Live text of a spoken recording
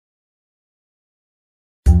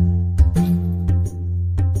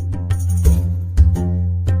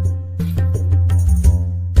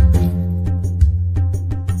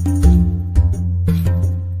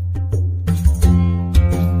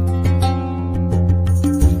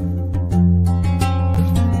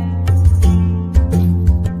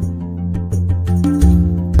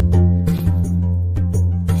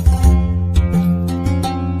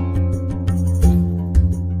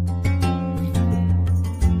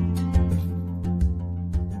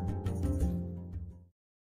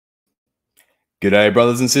G'day,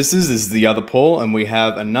 brothers and sisters. This is the other Paul, and we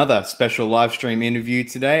have another special live stream interview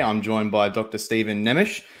today. I'm joined by Dr. Stephen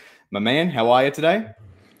Nemes. My man, how are you today?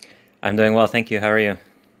 I'm doing well, thank you. How are you?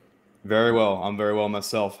 Very well. I'm very well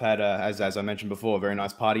myself. Had, as I mentioned before, a very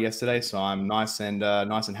nice party yesterday, so I'm nice and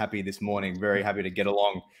happy this morning. Very happy to get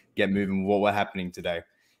along, get moving with what we're happening today.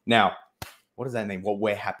 Now, what does that mean? What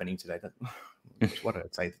we're happening today? What did I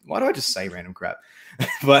say? Why do I just say random crap?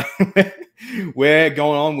 But we're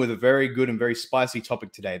going on with a very good and very spicy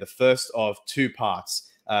topic today. The first of two parts.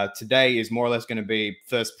 Today is more or less going to be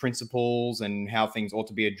first principles and how things ought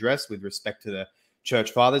to be addressed with respect to the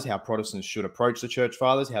church fathers, how Protestants should approach the church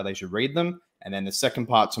fathers, how they should read them. And then the second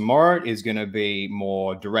part tomorrow is going to be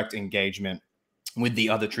more direct engagement with the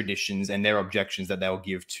other traditions and their objections that they'll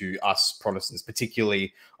give to us Protestants,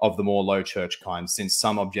 particularly of the more low church kind, since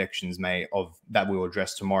some objections that we'll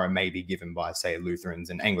address tomorrow may be given by, say, Lutherans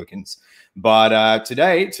and Anglicans. But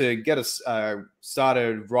today, to get us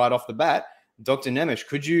started right off the bat, Dr. Nemes,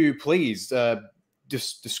 could you please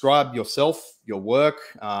just describe yourself, your work,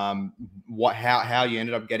 how you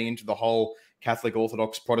ended up getting into the whole Catholic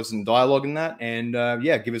Orthodox Protestant dialogue in that, and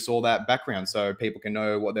give us all that background so people can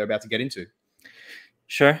know what they're about to get into.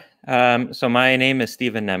 Sure. So my name is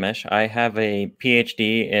Stephen Nemes. I have a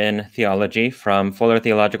PhD in theology from Fuller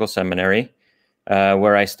Theological Seminary,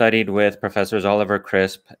 where I studied with Professors Oliver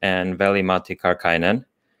Crisp and Veli-Matti Karkkainen.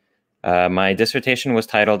 My dissertation was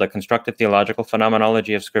titled A Constructive Theological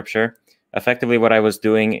Phenomenology of Scripture. Effectively, what I was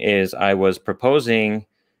doing is I was proposing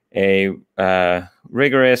a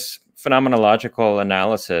rigorous phenomenological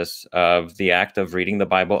analysis of the act of reading the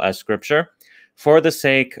Bible as Scripture, for the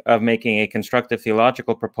sake of making a constructive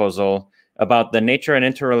theological proposal about the nature and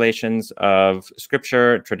interrelations of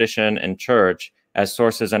Scripture, tradition, and church as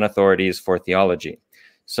sources and authorities for theology.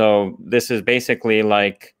 So this is basically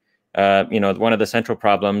like, one of the central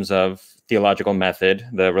problems of theological method,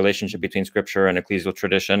 the relationship between Scripture and ecclesial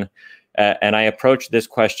tradition. And I approach this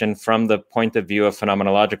question from the point of view of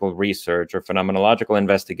phenomenological research or phenomenological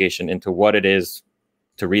investigation into what it is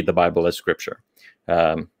to read the Bible as Scripture.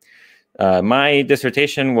 My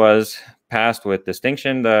dissertation was passed with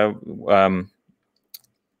distinction.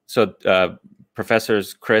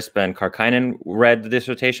 Professors Crisp and Karkkainen read the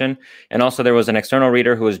dissertation, and also there was an external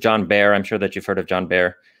reader who was John Baer. I'm sure that you've heard of John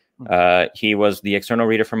Baer. He was the external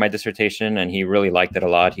reader for my dissertation, and he really liked it a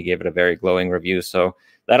lot. He gave it a very glowing review. So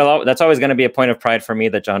that's always going to be a point of pride for me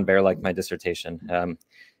that John Baer liked my dissertation.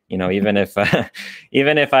 Even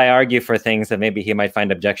if I argue for things that maybe he might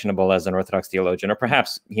find objectionable as an Orthodox theologian, or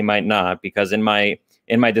perhaps he might not, because in my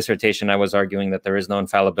dissertation I was arguing that there is no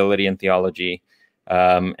infallibility in theology,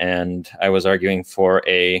 and I was arguing for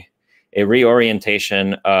a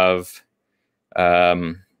reorientation of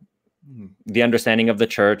the understanding of the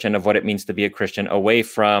church and of what it means to be a Christian away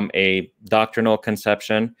from a doctrinal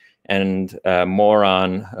conception and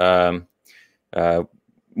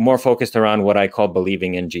more focused around what I call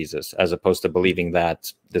believing in Jesus, as opposed to believing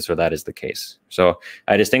that this or that is the case. So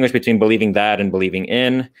I distinguish between believing that and believing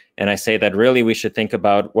in, and I say that really we should think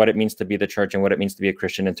about what it means to be the church and what it means to be a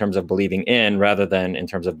Christian in terms of believing in rather than in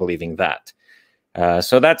terms of believing that.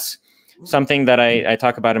 So that's something that I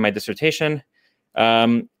talk about in my dissertation.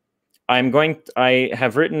 I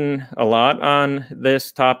have written a lot on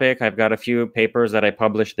this topic. I've got a few papers that I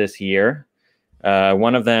published this year.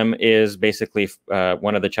 One of them is basically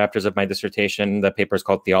one of the chapters of my dissertation. The paper is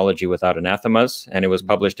called Theology Without Anathemas, and it was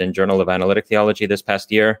published in Journal of Analytic Theology this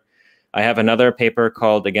past year. I have another paper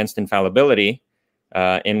called Against Infallibility,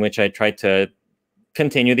 in which I tried to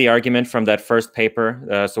continue the argument from that first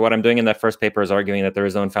paper. So what I'm doing in that first paper is arguing that there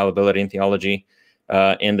is no infallibility in theology.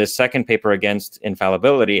 In this second paper, Against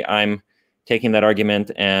Infallibility, I'm taking that argument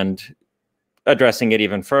and addressing it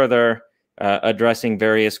even further, addressing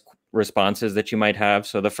various responses that you might have.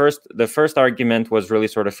 So the first argument was really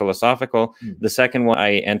sort of philosophical. The second one,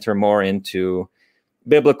 I enter more into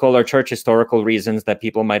biblical or church historical reasons that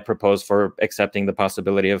people might propose for accepting the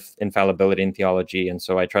possibility of infallibility in theology. And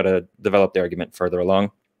so I try to develop the argument further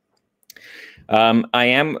along. I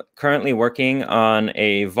am currently working on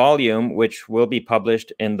a volume which will be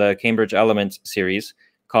published in the Cambridge Elements series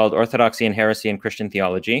called Orthodoxy and Heresy in Christian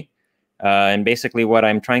Theology. And basically what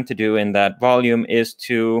I'm trying to do in that volume is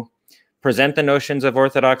to present the notions of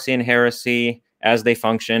orthodoxy and heresy as they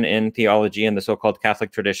function in theology and the so-called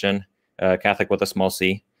Catholic tradition, Catholic with a small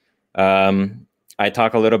c. I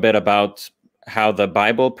talk a little bit about how the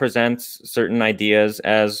Bible presents certain ideas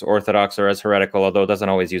as orthodox or as heretical, although it doesn't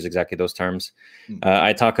always use exactly those terms.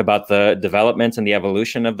 I talk about the developments and the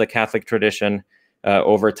evolution of the Catholic tradition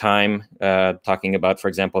over time, talking about, for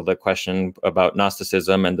example, the question about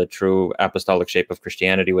Gnosticism and the true apostolic shape of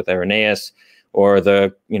Christianity with Irenaeus, or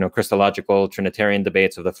the Christological Trinitarian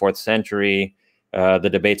debates of the 4th century, the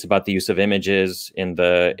debates about the use of images in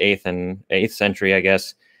the 8th century, I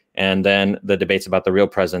guess, and then the debates about the real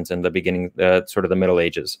presence in the beginning, sort of the Middle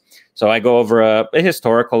Ages. So I go over a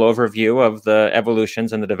historical overview of the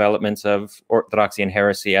evolutions and the developments of orthodoxy and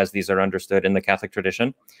heresy as these are understood in the Catholic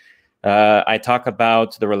tradition. I talk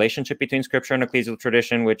about the relationship between scripture and ecclesial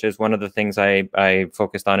tradition, which is one of the things I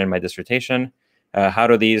focused on in my dissertation. How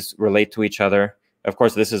do these relate to each other? Of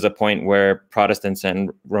course, this is a point where Protestants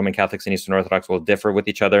and Roman Catholics and Eastern Orthodox will differ with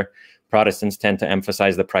each other. Protestants tend to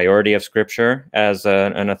emphasize the priority of Scripture as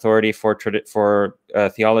an authority for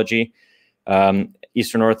theology.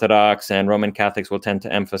 Eastern Orthodox and Roman Catholics will tend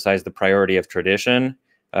to emphasize the priority of tradition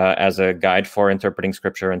as a guide for interpreting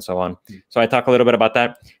Scripture and so on. So I talk a little bit about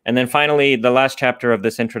that. And then finally, the last chapter of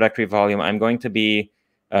this introductory volume, I'm going to be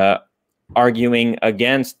arguing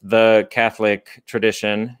against the Catholic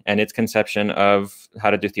tradition and its conception of how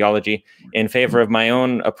to do theology in favor of my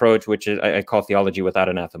own approach, which is I call theology without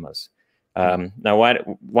anathemas. Now,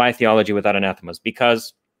 why theology without anathemas?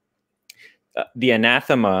 Because the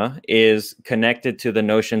anathema is connected to the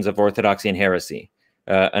notions of orthodoxy and heresy.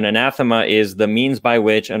 An anathema is the means by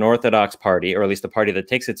which an orthodox party, or at least a party that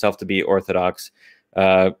takes itself to be orthodox,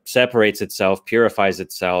 separates itself, purifies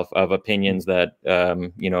itself of opinions that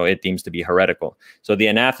it deems to be heretical. So the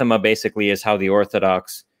anathema basically is how the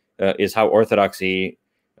orthodoxy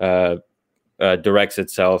directs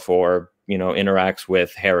itself or interacts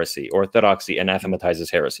with heresy. Orthodoxy anathematizes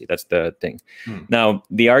heresy. That's the thing. Now,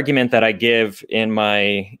 the argument that I give in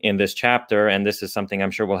this chapter, and this is something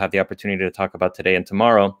I'm sure we'll have the opportunity to talk about today and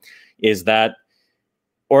tomorrow, is that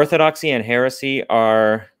orthodoxy and heresy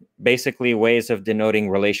are basically ways of denoting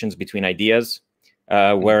relations between ideas,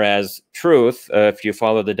 whereas truth, if you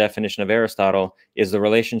follow the definition of Aristotle, is the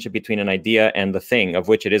relationship between an idea and the thing of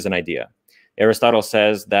which it is an idea. Aristotle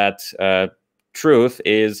says that truth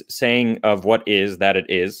is saying of what is that it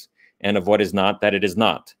is, and of what is not that it is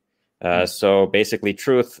not. So basically,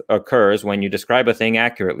 truth occurs when you describe a thing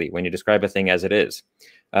accurately, when you describe a thing as it is.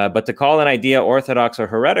 But to call an idea orthodox or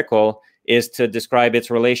heretical is to describe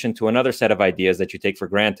its relation to another set of ideas that you take for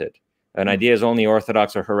granted. An idea is only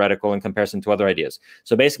orthodox or heretical in comparison to other ideas.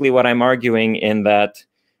 So basically what I'm arguing in that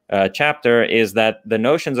chapter is that the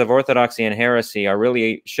notions of orthodoxy and heresy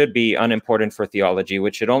should be unimportant for theology,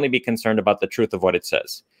 which should only be concerned about the truth of what it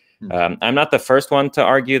says. I'm not the first one to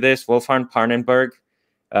argue this. Wolfhard Pannenberg.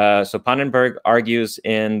 So Pannenberg argues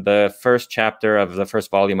in the first chapter of the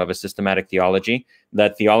first volume of A Systematic Theology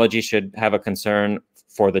that theology should have a concern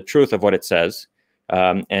for the truth of what it says.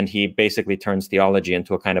 And he basically turns theology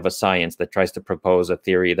into a kind of a science that tries to propose a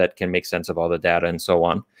theory that can make sense of all the data and so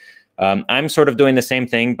on. I'm sort of doing the same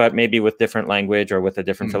thing, but maybe with different language or with a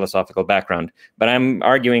different philosophical background. But I'm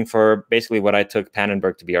arguing for basically what I took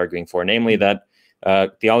Pannenberg to be arguing for, namely that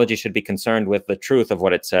theology should be concerned with the truth of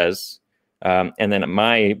what it says. And then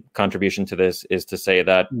my contribution to this is to say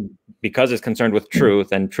that because it's concerned with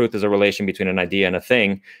truth, and truth is a relation between an idea and a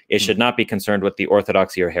thing, it should not be concerned with the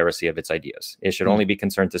orthodoxy or heresy of its ideas. It should only be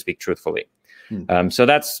concerned to speak truthfully. So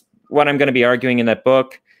that's what I'm going to be arguing in that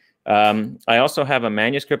book. I also have a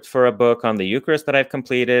manuscript for a book on the Eucharist that I've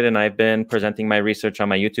completed, and I've been presenting my research on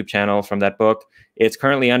my YouTube channel from that book. It's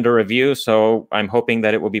currently under review, so I'm hoping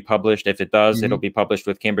that it will be published. If it does, it'll be published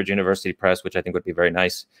with Cambridge University Press, which I think would be very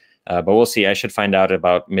nice. But we'll see. I should find out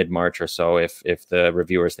about mid-March or so if the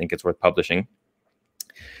reviewers think it's worth publishing.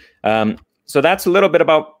 So that's a little bit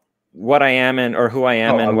about what I am or who I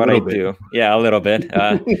am and what I do. Yeah, a little bit.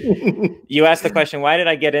 You asked the question, why did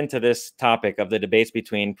I get into this topic of the debates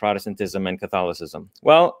between Protestantism and Catholicism?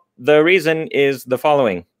 Well, the reason is the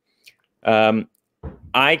following. I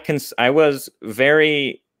was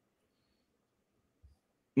very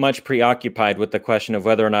much preoccupied with the question of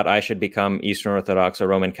whether or not I should become Eastern Orthodox or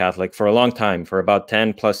Roman Catholic for a long time. For about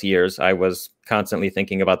 10 plus years, I was constantly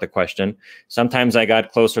thinking about the question. Sometimes I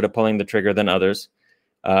got closer to pulling the trigger than others.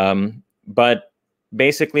 But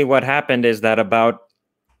basically what happened is that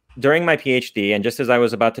during my PhD, and just as I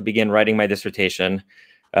was about to begin writing my dissertation,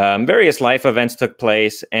 various life events took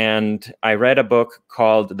place, and I read a book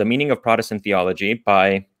called The Meaning of Protestant Theology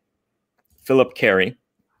by Philip Carey.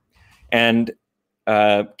 And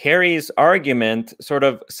Carey's argument sort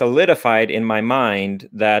of solidified in my mind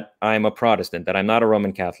that I'm a Protestant, that I'm not a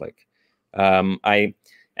Roman Catholic.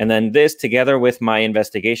 And then this, together with my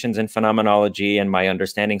investigations in phenomenology and my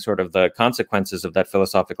understanding sort of the consequences of that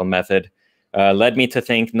philosophical method, led me to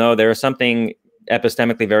think, no, there is something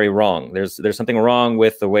epistemically very wrong. There's something wrong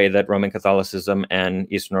with the way that Roman Catholicism and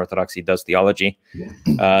Eastern Orthodoxy does theology.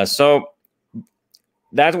 So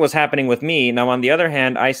that was happening with me. Now, on the other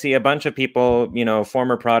hand, I see a bunch of people, you know,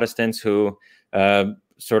 former Protestants who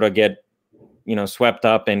sort of get, you know, swept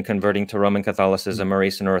up in converting to Roman Catholicism or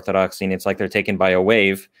Eastern Orthodoxy, and it's like they're taken by a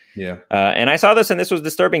wave. Yeah. And I saw this, and this was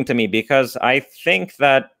disturbing to me, because I think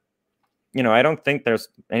that, you know, I don't think there's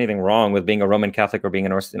anything wrong with being a Roman Catholic or being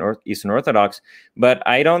an Eastern Orthodox, but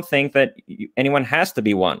I don't think that anyone has to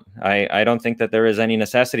be one. I don't think that there is any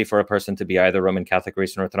necessity for a person to be either Roman Catholic or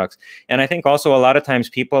Eastern Orthodox. And I think also a lot of times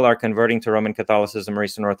people are converting to Roman Catholicism or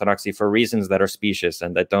Eastern Orthodoxy for reasons that are specious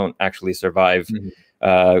and that don't actually survive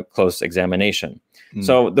close examination.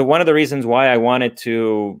 So one of the reasons why I wanted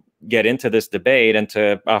to get into this debate and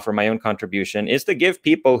to offer my own contribution is to give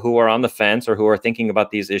people who are on the fence or who are thinking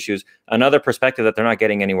about these issues another perspective that they're not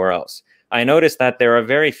getting anywhere else. I noticed that there are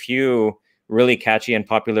very few really catchy and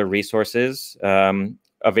popular resources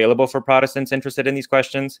available for Protestants interested in these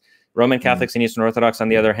questions. Roman Catholics and Eastern Orthodox, on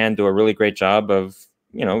the other hand, do a really great job of,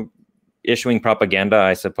 you know, issuing propaganda,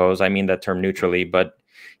 I suppose. I mean that term neutrally, but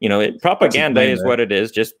you know, propaganda is what it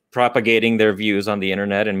is, just propagating their views on the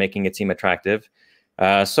internet and making it seem attractive.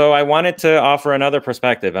 So I wanted to offer another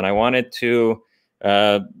perspective, and I wanted to,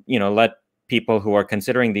 you know, let people who are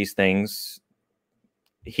considering these things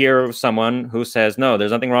hear someone who says, no,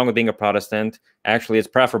 there's nothing wrong with being a Protestant. Actually, it's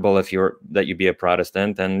preferable if that you be a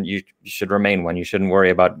Protestant, and you should remain one. You shouldn't worry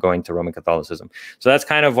about going to Roman Catholicism. So that's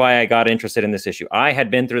kind of why I got interested in this issue. I had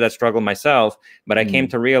been through that struggle myself, but I came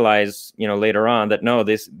to realize, you know, later on that no,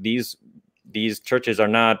 these churches are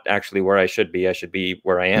not actually where I should be. I should be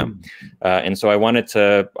where I am. And so I wanted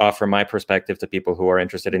to offer my perspective to people who are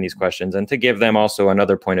interested in these questions, and to give them also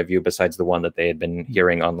another point of view besides the one that they had been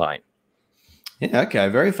hearing online. Yeah, okay,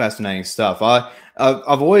 very fascinating stuff.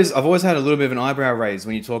 I've always had a little bit of an eyebrow raised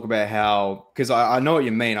when you talk about how, because I know what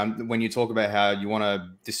you mean. When you talk about how you want to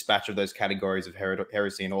dispatch of those categories of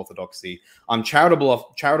heresy and orthodoxy. I'm charitable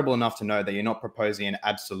enough to know that you're not proposing an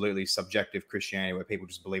absolutely subjective Christianity where people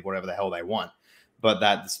just believe whatever the hell they want, but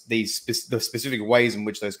that the specific ways in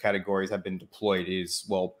which those categories have been deployed is,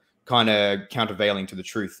 well, kind of countervailing to the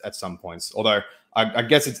truth at some points. Although I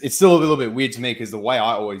guess it's still a little bit weird to me, because the way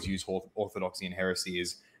I always use orthodoxy and heresy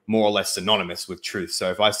is more or less synonymous with truth.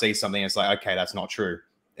 So if I see something, it's like, okay, that's not true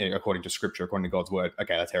according to Scripture, according to God's word.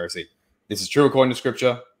 Okay, that's heresy. This is true according to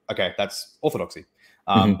Scripture. Okay, that's orthodoxy.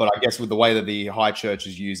 But I guess with the way that the high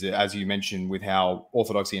churches use it, as you mentioned, with how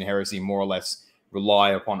orthodoxy and heresy more or less rely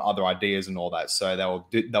upon other ideas and all that, so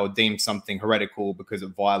they'll deem something heretical because it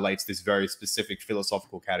violates this very specific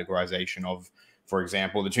philosophical categorization of, for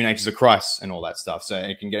example, the two natures of Christ and all that stuff. So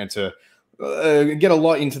it can get a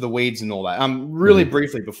lot into the weeds and all that. Really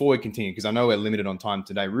briefly, before we continue, because I know we're limited on time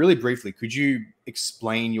today, really briefly, could you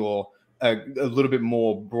explain a little bit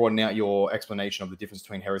more, broaden out your explanation of the difference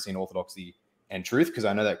between heresy and orthodoxy and truth? Because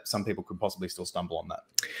I know that some people could possibly still stumble on that.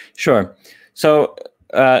 Sure. So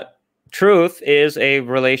truth is a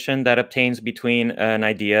relation that obtains between an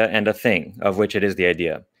idea and a thing, of which it is the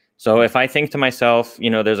idea. So if I think to myself, you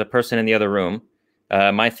know, there's a person in the other room,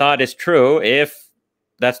 my thought is true if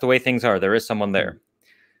that's the way things are. There is someone there.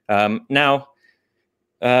 Now,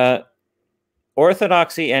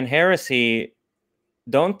 orthodoxy and heresy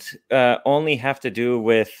don't only have to do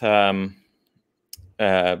with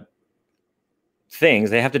things.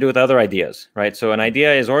 They have to do with other ideas, right? So an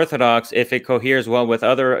idea is orthodox if it coheres well with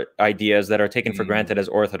other ideas that are taken for granted as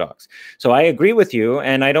orthodox. So I agree with you,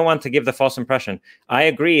 and I don't want to give the false impression. I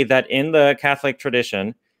agree that in the Catholic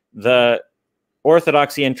tradition, the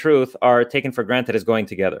orthodoxy and truth are taken for granted as going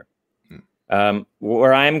together.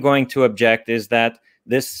 Where I'm going to object is that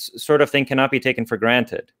this sort of thing cannot be taken for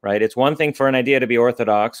granted, right? It's one thing for an idea to be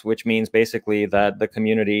orthodox, which means basically that the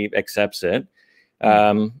community accepts it.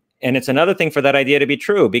 And it's another thing for that idea to be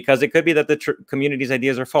true, because it could be that the community's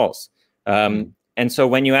ideas are false. And so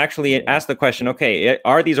when you actually ask the question, okay,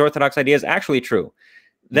 are these orthodox ideas actually true?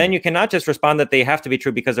 Then you cannot just respond that they have to be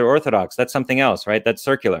true because they're orthodox. That's something else, right? That's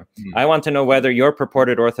circular. I want to know whether your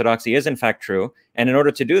purported orthodoxy is in fact true. And in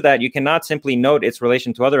order to do that, you cannot simply note its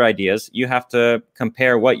relation to other ideas. You have to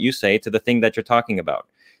compare what you say to the thing that you're talking about.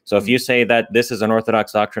 So if you say that this is an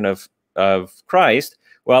orthodox doctrine of Christ,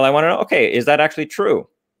 well, I want to know, okay, is that actually true?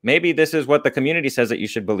 Maybe this is what the community says that you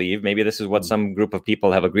should believe. Maybe this is what some group of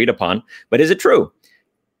people have agreed upon. But is it true?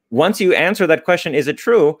 Once you answer that question, is it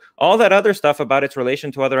true? All that other stuff about its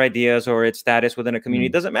relation to other ideas or its status within a community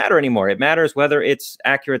doesn't matter anymore. It matters whether it's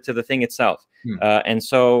accurate to the thing itself. And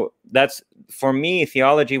so that's, for me,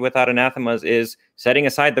 theology without anathemas is setting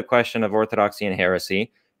aside the question of orthodoxy and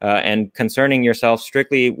heresy and concerning yourself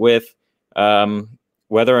strictly with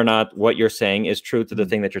whether or not what you're saying is true to the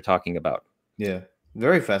thing that you're talking about. Yeah.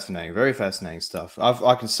 Very fascinating stuff.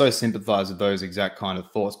 I can so sympathize with those exact kind of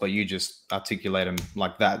thoughts, but you just articulate them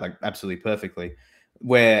like that, like absolutely perfectly.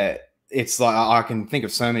 Where it's like I can think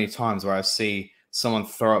of so many times where I see someone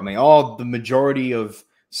throw at me, oh, the majority of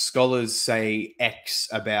scholars say X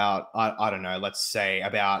about I don't know, let's say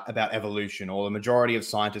about evolution, or the majority of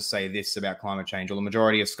scientists say this about climate change, or the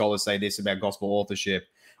majority of scholars say this about gospel authorship.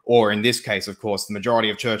 Or in this case, of course, the majority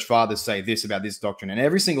of church fathers say this about this doctrine. And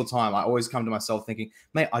every single time I always come to myself thinking,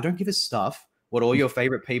 mate, I don't give a stuff what all your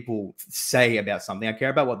favorite people say about something. I care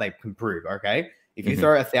about what they can prove, okay? If you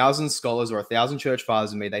throw 1,000 scholars or 1,000 church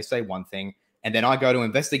fathers at me, they say one thing, and then I go to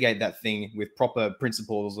investigate that thing with proper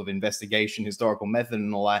principles of investigation, historical method,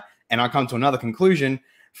 and all that, and I come to another conclusion.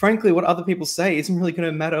 Frankly, what other people say isn't really going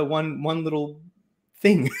to matter one little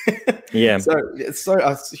thing. Yeah. So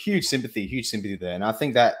it's huge sympathy there. And I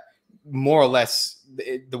think that more or less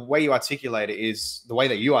the way you articulate it is the way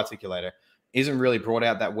that you articulate it isn't really brought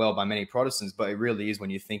out that well by many Protestants, but it really is when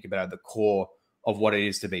you think about the core of what it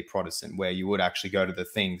is to be Protestant, where you would actually go to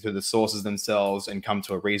the sources themselves and come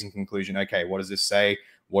to a reasoned conclusion. Okay, what does this say?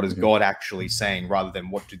 What is God actually saying, rather than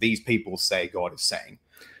what do these people say God is saying?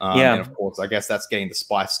 And of course, I guess that's getting the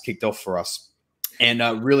spice kicked off for us. And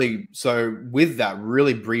really, so with that,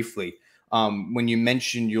 really briefly, when you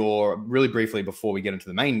mentioned really briefly before we get into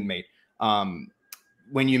the main meat,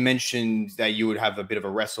 when you mentioned that you would have a bit of a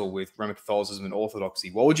wrestle with Roman Catholicism and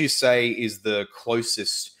Orthodoxy, what would you say is the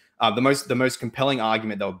closest, the most compelling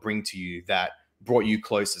argument that would bring to you that brought you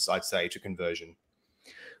closest, I'd say, to conversion?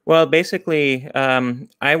 Well, basically,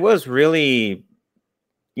 I was really,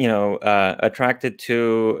 attracted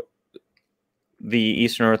to the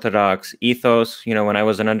Eastern Orthodox ethos. When I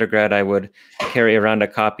was an undergrad, I would carry around a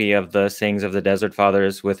copy of the Sayings of the Desert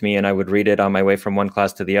Fathers with me, and I would read it on my way from one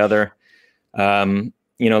class to the other.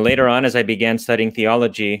 Later on, as I began studying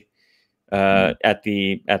theology at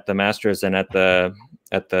the master's and at the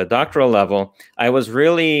doctoral level, I was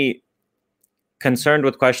really concerned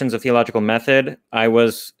with questions of theological method. I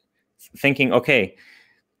was thinking, okay,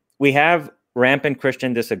 we have rampant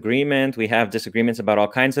Christian disagreement. We have disagreements about all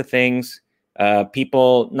kinds of things.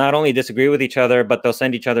 People not only disagree with each other, but they'll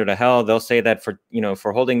send each other to hell. They'll say that for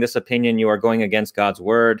holding this opinion, you are going against God's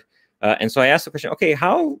word. And so I asked the question, okay,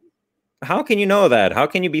 how can you know that? How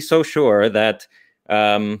can you be so sure that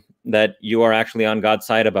that you are actually on God's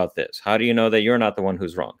side about this? How do you know that you're not the one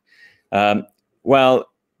who's wrong? Well,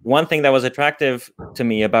 one thing that was attractive to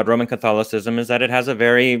me about Roman Catholicism is that it has a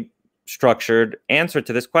very structured answer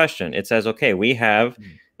to this question. It says, okay, we have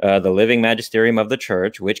the living magisterium of the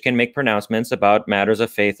church, which can make pronouncements about matters of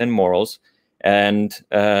faith and morals, and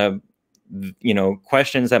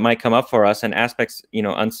questions that might come up for us, and aspects,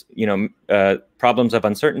 problems of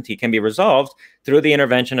uncertainty can be resolved through the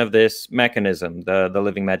intervention of this mechanism, the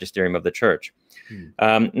living magisterium of the church.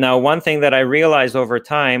 Now, one thing that I realized over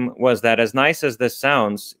time was that, as nice as this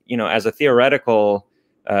sounds, as a theoretical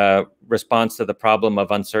response to the problem of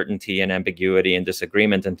uncertainty and ambiguity and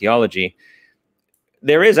disagreement in theology,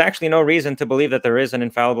 there is actually no reason to believe that there is an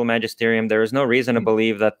infallible magisterium. There is no reason to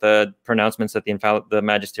believe that the pronouncements that the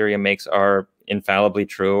magisterium makes are infallibly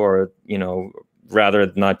true, or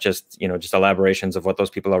rather not just just elaborations of what those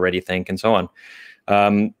people already think, and so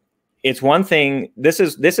on. It's one thing. This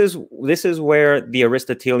is where the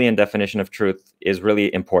Aristotelian definition of truth is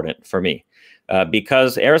really important for me,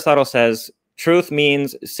 because Aristotle says truth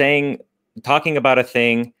means talking about a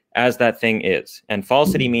thing as that thing is, and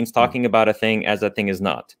falsity means talking about a thing as that thing is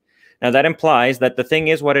not. Now, that implies that the thing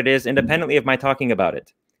is what it is independently of my talking about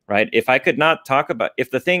it, right? If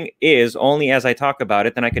the thing is only as I talk about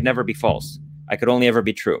it, then I could never be false. I could only ever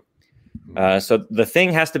be true. So the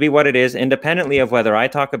thing has to be what it is, independently of whether I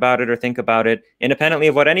talk about it or think about it, independently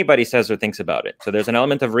of what anybody says or thinks about it. So there's an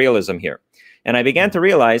element of realism here. And I began to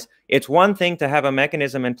realize it's one thing to have a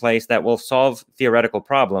mechanism in place that will solve theoretical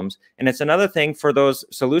problems, and it's another thing for those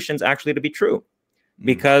solutions actually to be true.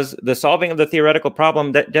 Because the solving of the theoretical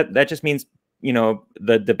problem, that just means,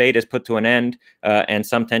 the debate is put to an end, and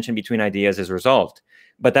some tension between ideas is resolved.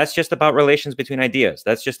 But that's just about relations between ideas.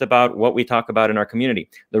 That's just about what we talk about in our community.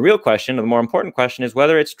 The real question, the more important question, is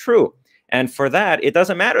whether it's true. And for that, it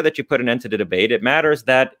doesn't matter that you put an end to the debate. It matters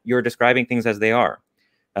that you're describing things as they are.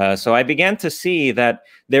 So I began to see that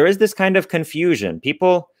there is this kind of confusion.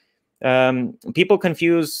 People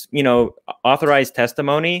confuse, authorized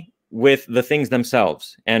testimony with the things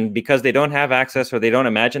themselves. And because they don't have access, or they don't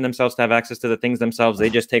imagine themselves to have access to the things themselves, they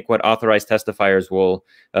just take what authorized testifiers will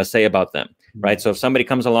say about them, right? So if somebody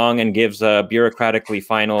comes along and gives a bureaucratically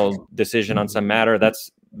final decision on some matter, that's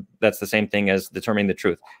the same thing as determining the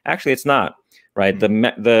truth. Actually, it's not. right?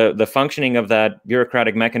 The functioning of that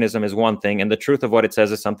bureaucratic mechanism is one thing, and the truth of what it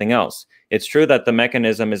says is something else. It's true that the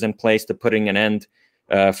mechanism is in place to putting an end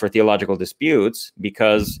for theological disputes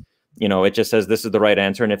because, you know, it just says this is the right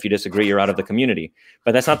answer, and if you disagree, you're out of the community.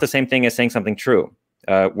 But that's not the same thing as saying something true.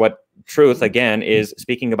 What truth, again, is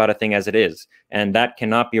speaking about a thing as it is, and that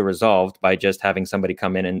cannot be resolved by just having somebody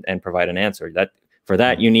come in and provide an answer. For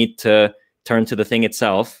that, you need to turn to the thing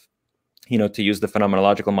itself, you know, to use the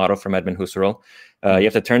phenomenological model from Edmund Husserl. You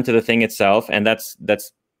have to turn to the thing itself, and that's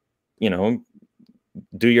you know,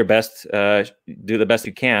 do your best, do the best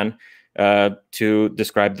you can to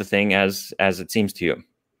describe the thing as it seems to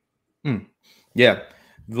you. Yeah,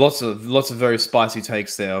 lots of very spicy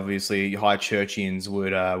takes there. Obviously, high churchians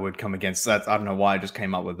would come against that. I don't know why I just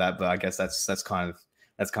came up with that, but I guess that's kind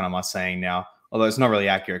of my saying now. Although it's not really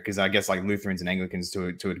accurate, because I guess like Lutherans and Anglicans to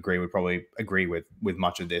a degree would probably agree with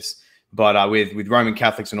much of this. But with Roman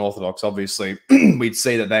Catholics and Orthodox, obviously, we'd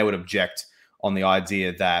see that they would object on the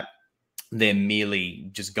idea that they're merely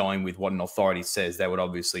just going with what an authority says. They would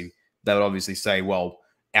obviously say, well,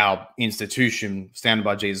 our institution, founded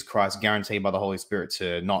by Jesus Christ, guaranteed by the Holy Spirit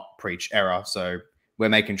to not preach error. So we're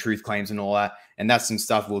making truth claims and all that. And that's some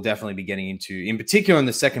stuff we'll definitely be getting into, in particular in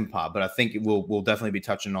the second part. But I think we'll definitely be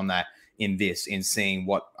touching on that in seeing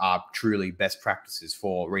what are truly best practices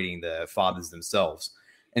for reading the fathers themselves.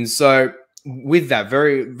 And so with that,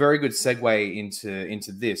 very, very good segue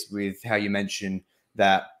into this, with how you mentioned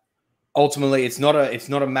that ultimately it's not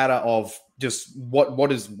a matter of just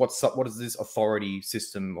what is this authority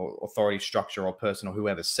system or authority structure or person or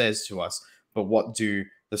whoever says to us, but what do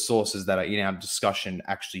the sources that are in our discussion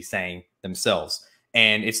actually saying themselves.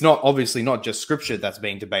 And it's obviously not just scripture that's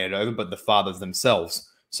being debated over, but the fathers themselves.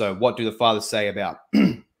 So what do the fathers say about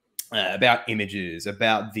about images,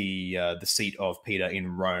 about the seat of Peter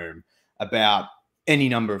in Rome, about any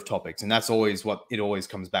number of topics? And that's always what it always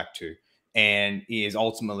comes back to, and is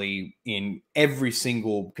ultimately in every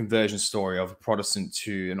single conversion story of a Protestant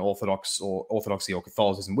to an Orthodox or Orthodoxy or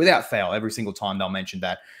Catholicism, without fail. Every single time they'll mention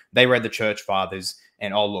that they read the church fathers,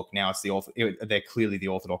 and oh look, now it's they're clearly the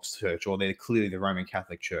Orthodox Church, or they're clearly the Roman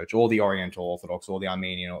Catholic Church, or the Oriental Orthodox, or the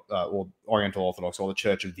Armenian or Oriental Orthodox, or the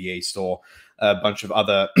Church of the East, or a bunch of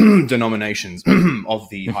other denominations of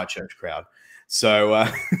the high church crowd. So,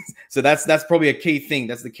 so that's probably a key thing.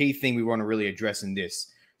 That's the key thing we want to really address in this.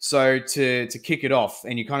 So to kick it off,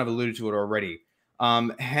 and you kind of alluded to it already,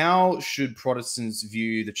 how should Protestants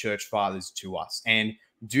view the church fathers to us? And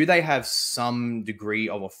do they have some degree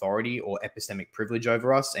of authority or epistemic privilege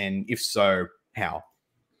over us? And if so, how?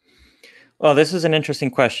 Well, this is an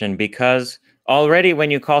interesting question, because already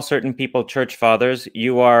when you call certain people church fathers,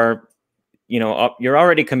 you are, you're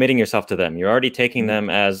already committing yourself to them. You're already taking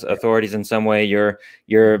them as authorities in some way.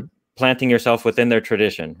 You're planting yourself within their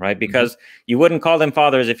tradition, right? Because you wouldn't call them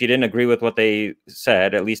fathers if you didn't agree with what they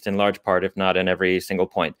said, at least in large part, if not in every single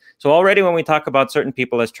point. So already when we talk about certain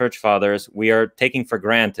people as church fathers, we are taking for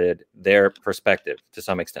granted their perspective to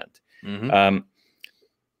some extent.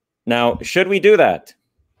 Now, should we do that?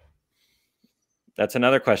 That's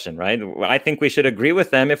another question, right? I think we should agree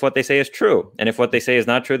with them if what they say is true. And if what they say is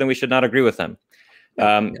not true, then we should not agree with them.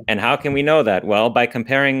 And how can we know that? Well, by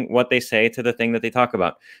comparing what they say to the thing that they talk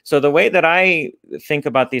about. So the way that I think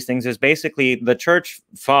about these things is basically the church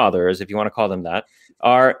fathers, if you want to call them that,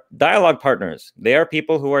 are dialogue partners. They are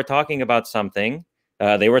people who are talking about something.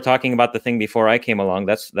 They were talking about the thing before I came along.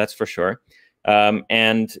 That's for sure.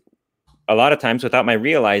 And a lot of times, without my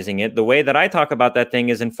realizing it, the way that I talk about that thing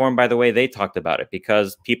is informed by the way they talked about it,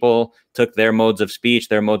 because people took their modes of speech,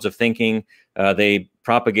 their modes of thinking, they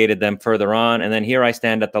propagated them further on. And then here I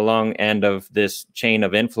stand at the long end of this chain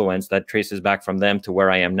of influence that traces back from them to where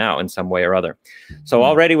I am now in some way or other. So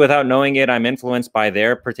already, without knowing it, I'm influenced by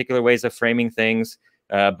their particular ways of framing things,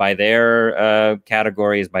 by their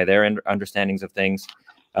categories, by their understandings of things.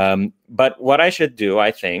 But what I should do,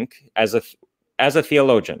 I think, as a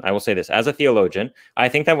theologian, I will say this, as a theologian, I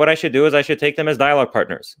think that what I should do is I should take them as dialogue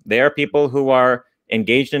partners. They are people who are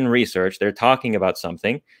engaged in research. They're talking about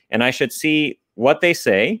something, and I should see what they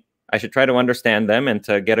say. I should try to understand them and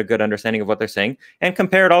to get a good understanding of what they're saying, and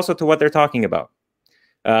compare it also to what they're talking about.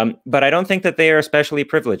 But I don't think that they are especially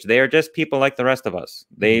privileged. They are just people like the rest of us.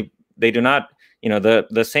 They do not,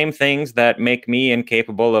 the same things that make me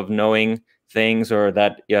incapable of knowing things, or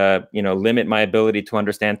that limit my ability to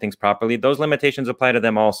understand things properly, those limitations apply to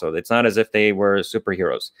them also. It's not as if they were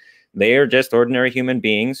superheroes. They are just ordinary human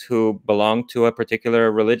beings who belong to a particular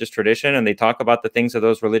religious tradition, and they talk about the things of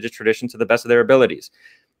those religious traditions to the best of their abilities.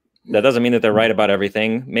 That doesn't mean that they're right about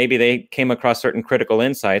everything. Maybe they came across certain critical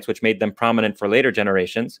insights which made them prominent for later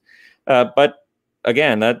generations, but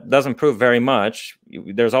again, that doesn't prove very much.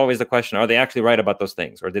 There's always the question, are they actually right about those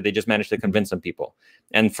things? Or did they just manage to convince some people?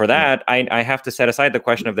 And for that, I have to set aside the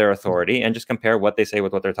question of their authority and just compare what they say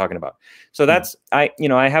with what they're talking about. So that's, I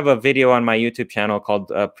have a video on my YouTube channel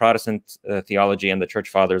called Protestant Theology and the Church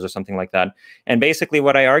Fathers or something like that. And basically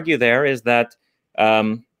what I argue there is that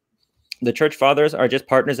the Church Fathers are just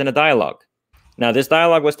partners in a dialogue. Now, this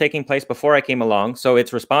dialogue was taking place before I came along, so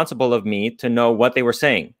it's responsible of me to know what they were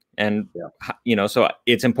saying. And, so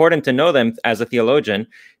it's important to know them as a theologian,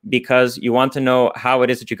 because you want to know how it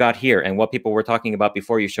is that you got here and what people were talking about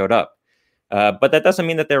before you showed up. But that doesn't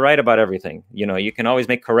mean that they're right about everything. You can always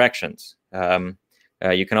make corrections.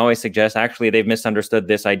 You can always suggest, actually, they've misunderstood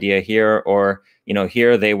this idea here, or,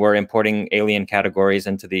 here they were importing alien categories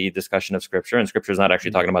into the discussion of Scripture, and Scripture is not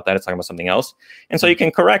actually talking about that. It's talking about something else. And so you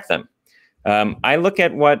can correct them. I look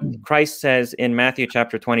at what Christ says in Matthew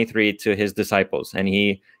chapter 23 to his disciples, and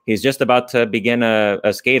he's just about to begin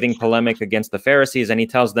a scathing polemic against the Pharisees, and he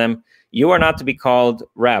tells them, you are not to be called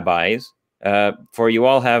rabbis, for you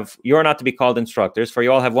are not to be called instructors, for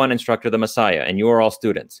you all have one instructor, the Messiah, and you are all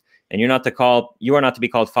students. And you are not to be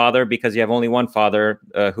called father, because you have only one Father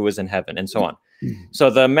who is in heaven, and so on. So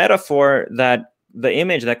the metaphor, that the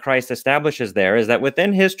image that Christ establishes there, is that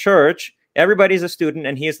within his church, everybody's a student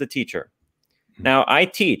and he is the teacher. Now, I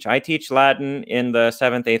teach Latin in the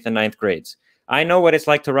 7th, 8th, and 9th grades. I know what it's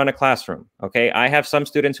like to run a classroom, okay? I have some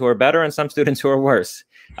students who are better and some students who are worse.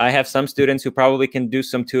 I have some students who probably can do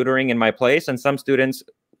some tutoring in my place, and some students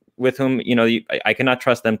with whom, I cannot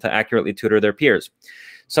trust them to accurately tutor their peers.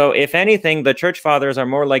 So if anything, the Church Fathers are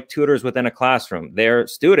more like tutors within a classroom. They're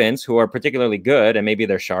students who are particularly good, and maybe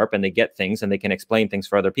they're sharp and they get things and they can explain things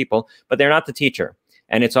for other people, but they're not the teacher.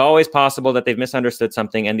 And it's always possible that they've misunderstood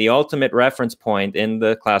something, and the ultimate reference point in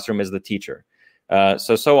the classroom is the teacher.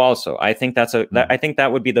 So also, I think I think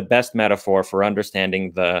that would be the best metaphor for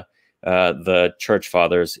understanding the Church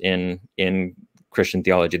Fathers in Christian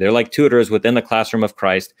theology. They're like tutors within the classroom of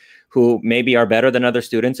Christ, who maybe are better than other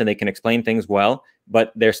students and they can explain things well,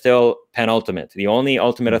 but they're still penultimate. The only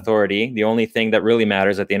ultimate authority, the only thing that really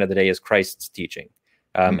matters at the end of the day, is Christ's teaching.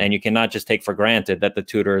 And you cannot just take for granted that the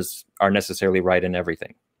tutors are necessarily right in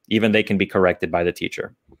everything. Even they can be corrected by the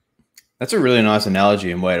teacher. That's a really nice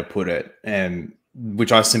analogy and way to put it, and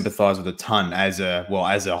which I sympathize with a ton as a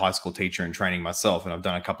high school teacher in training myself. And I've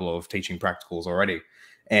done a couple of teaching practicals already.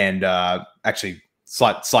 And actually,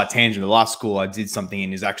 slight tangent, the last school I did something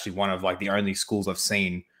in is actually one of like the only schools I've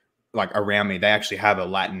seen like around me. They actually have a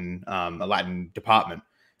Latin department.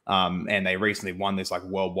 And they recently won this like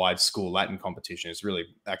worldwide school Latin competition. It's really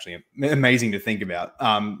actually amazing to think about.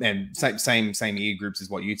 And same year groups as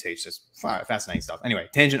what you teach. Just fascinating stuff. Anyway,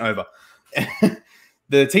 tangent over.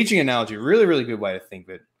 The teaching analogy, really, really good way to think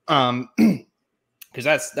of it. Because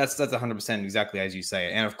that's 100% exactly as you say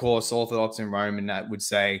it. And of course, Orthodox and Roman that would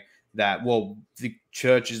say that, well, the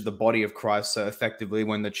church is the body of Christ. So effectively,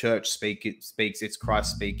 when the church speaks, it's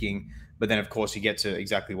Christ speaking. But then, of course, you get to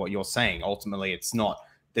exactly what you're saying. Ultimately, it's not.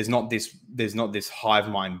 There's not this hive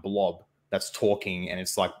mind blob that's talking, and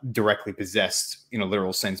it's like directly possessed in a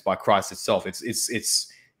literal sense by Christ itself. It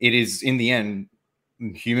is in the end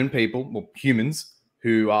human people, well, humans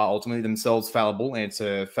who are ultimately themselves fallible, and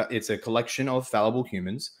it's a collection of fallible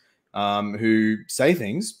humans who say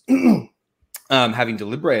things, having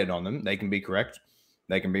deliberated on them. They can be correct,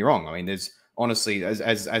 they can be wrong. I mean, there's honestly,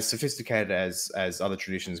 as sophisticated as other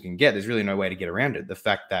traditions can get, there's really no way to get around it. The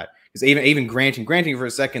fact that, because even granting for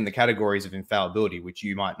a second the categories of infallibility, which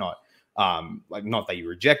you might not like, not that you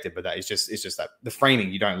reject it, but that it's just that the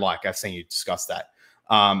framing you don't like. I've seen you discuss that.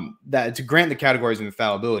 That to grant the categories of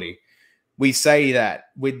infallibility, we say that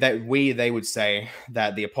they would say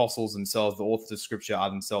that the apostles themselves, the authors of Scripture, are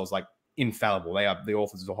themselves like infallible. They are the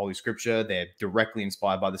authors of the Holy Scripture. They're directly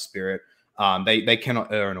inspired by the Spirit. They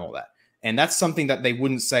cannot err and all that. And that's something that they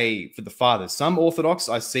wouldn't say for the fathers. Some Orthodox,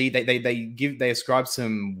 I see, they ascribe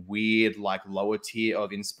some weird, like, lower tier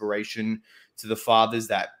of inspiration to the fathers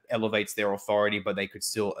that elevates their authority, but they could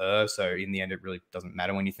still err. So in the end, it really doesn't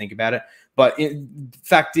matter when you think about it. But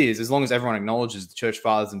fact is, as long as everyone acknowledges the church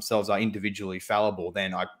fathers themselves are individually fallible,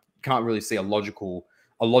 then I can't really see a logical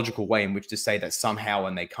way in which to say that somehow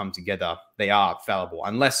when they come together, they are fallible.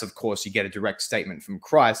 Unless, of course, you get a direct statement from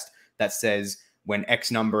Christ that says, when X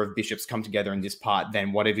number of bishops come together in this part,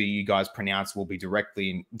 then whatever you guys pronounce will be directly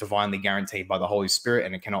and divinely guaranteed by the Holy Spirit,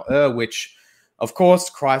 and it cannot err, which, of course,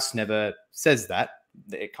 Christ never says that.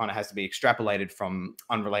 It kind of has to be extrapolated from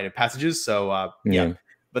unrelated passages. So, yeah,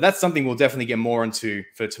 But that's something we'll definitely get more into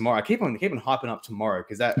for tomorrow. I keep on hyping up tomorrow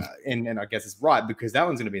because that, and I guess it's right because that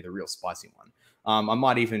one's going to be the real spicy one. I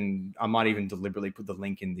might even deliberately put the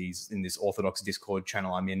link in this Orthodox Discord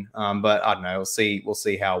channel I'm in. But I don't know. We'll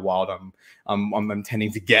see how wild I'm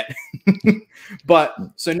intending to get. But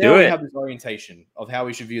so now we have this orientation of how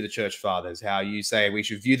we should view the church fathers. How you say we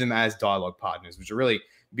should view them as dialogue partners, which is a really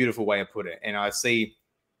beautiful way to put it. And I see.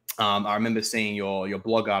 I remember seeing your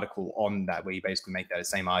blog article on that where you basically make that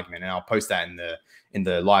same argument, and I'll post that in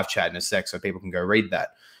the live chat in a sec so people can go read that.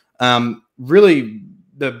 Really,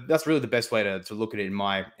 that's really the best way to look at it in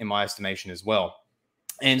my estimation as well.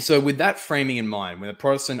 And so with that framing in mind, when a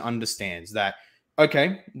Protestant understands that,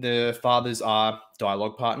 okay, the fathers are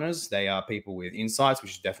dialogue partners, they are people with insights, we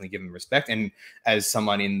should definitely give them respect. And as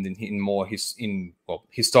someone in more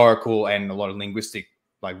historical and a lot of linguistic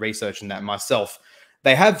research in that myself,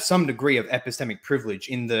 they have some degree of epistemic privilege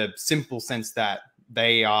in the simple sense that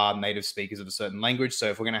they are native speakers of a certain language. So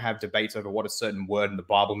if we're going to have debates over what a certain word in the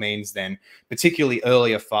Bible means, then particularly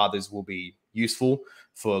earlier fathers will be useful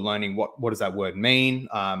for learning what does that word mean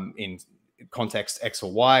in context X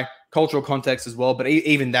or Y, cultural context as well. But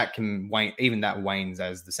even that can wane, wanes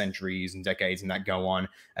as the centuries and decades and that go on,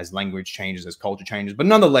 as language changes, as culture changes. But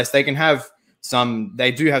nonetheless, they do have some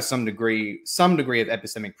degree of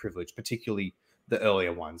epistemic privilege, particularly the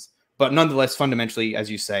earlier ones. But nonetheless, fundamentally, as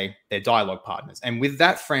you say, they're dialogue partners. And with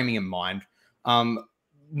that framing in mind,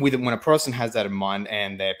 when a Protestant has that in mind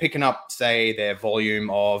and they're picking up, say, their volume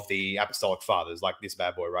of the Apostolic Fathers, like this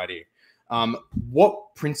bad boy right here,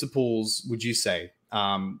 what principles would you say,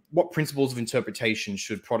 what principles of interpretation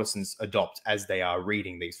should Protestants adopt as they are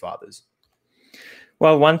reading these fathers?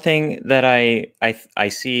 Well, one thing that I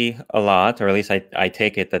see a lot, or at least I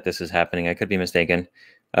take it that this is happening, I could be mistaken,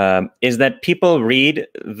 is that people read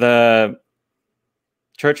the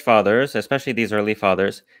church fathers, especially these early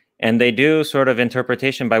fathers, and they do sort of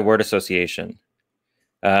interpretation by word association.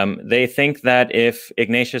 They think that if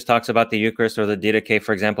Ignatius talks about the Eucharist, or the Didache,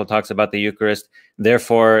 for example, talks about the Eucharist,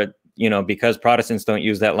 therefore, because Protestants don't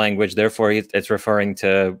use that language, therefore it's referring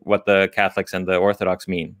to what the Catholics and the Orthodox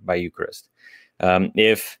mean by Eucharist.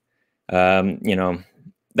 That's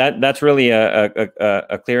really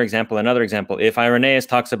a clear example. Another example, if Irenaeus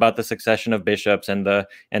talks about the succession of bishops and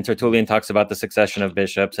Tertullian talks about the succession of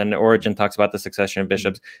bishops and Origen talks about the succession of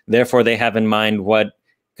bishops, therefore they have in mind what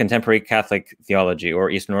contemporary Catholic theology or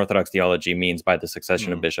Eastern Orthodox theology means by the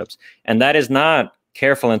succession of bishops. And that is not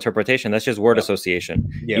careful interpretation. That's just word association.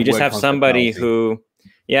 You just have somebody who,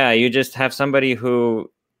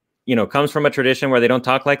 comes from a tradition where they don't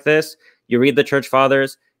talk like this. You read the church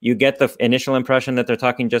fathers, you get the initial impression that they're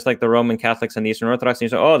talking just like the Roman Catholics and the Eastern Orthodox, and you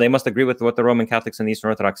say, oh, they must agree with what the Roman Catholics and the Eastern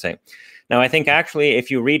Orthodox say. Now, I think actually, if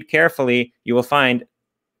you read carefully, you will find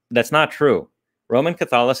that's not true. Roman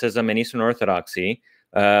Catholicism and Eastern Orthodoxy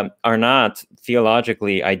are not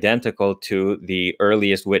theologically identical to the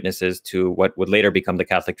earliest witnesses to what would later become the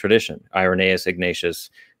Catholic tradition, Irenaeus, Ignatius,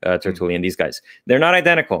 Tertullian, these guys. They're not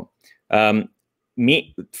identical.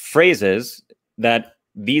 Phrases that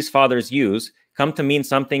these fathers use come to mean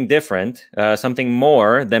something different, something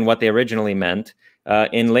more than what they originally meant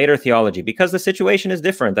in later theology, because the situation is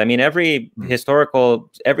different. I mean, every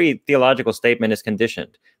theological statement is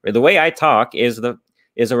conditioned. The way I talk is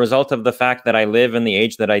a result of the fact that I live in the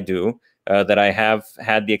age that I do, that I have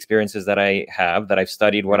had the experiences that I have, that I've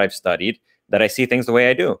studied what I've studied, that I see things the way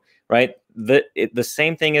I do, right? The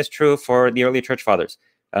same thing is true for the early church fathers.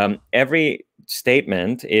 Every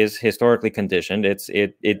statement is historically conditioned. Its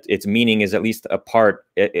meaning is at least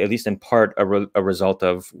in part a result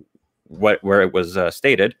of where it was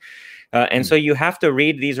stated. And so you have to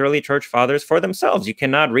read these early church fathers for themselves. You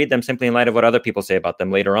cannot read them simply in light of what other people say about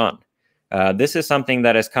them later on. This is something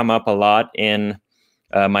that has come up a lot in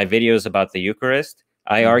my videos about the Eucharist.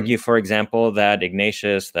 I argue, for example, that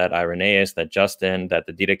Ignatius, that Irenaeus, that Justin, that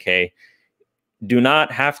the Didache do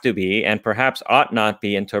not have to be, and perhaps ought not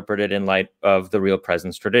be, interpreted in light of the real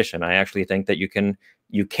presence tradition. I actually think that you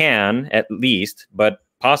can at least, but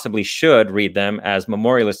possibly should read them as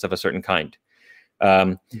memorialists of a certain kind.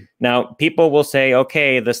 Now, people will say,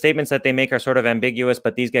 okay, the statements that they make are sort of ambiguous,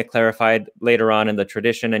 but these get clarified later on in the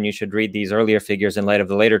tradition, and you should read these earlier figures in light of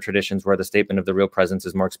the later traditions where the statement of the real presence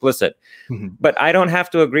is more explicit. But I don't have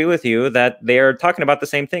to agree with you that they're talking about the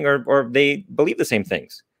same thing or they believe the same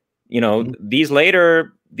things. These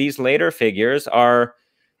later figures are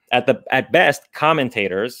at best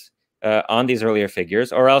commentators on these earlier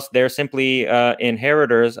figures, or else they're simply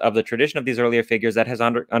inheritors of the tradition of these earlier figures that has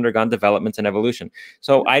undergone developments and evolution.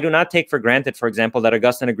 So I do not take for granted, for example, that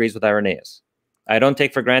Augustine agrees with Irenaeus. I don't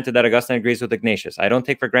take for granted that Augustine agrees with Ignatius. I don't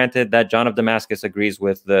take for granted that John of Damascus agrees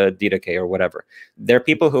with the Didache or whatever. There are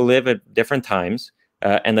people who live at different times,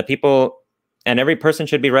 and every person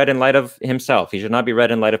should be read in light of himself. He should not be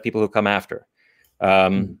read in light of people who come after.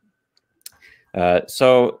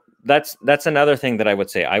 So that's another thing that I would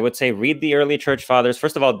say. I would say read the early church fathers.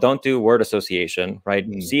 First of all, don't do word association, right?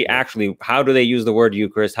 See actually, how do they use the word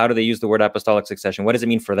Eucharist? How do they use the word apostolic succession? What does it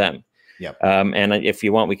mean for them? Yep. And if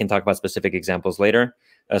you want, we can talk about specific examples later.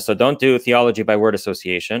 So don't do theology by word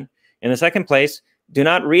association. In the second place, do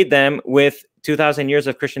not read them with 2,000 years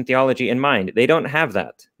of Christian theology in mind. They don't have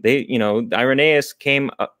that. Irenaeus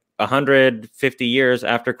came 150 years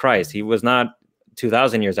after Christ. He was not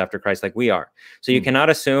 2,000 years after Christ like we are. So you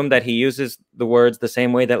cannot assume that he uses the words the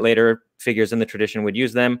same way that later figures in the tradition would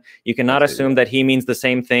use them. You cannot assume that he means the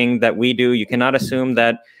same thing that we do. You cannot assume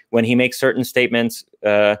that when he makes certain statements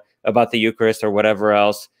about the Eucharist or whatever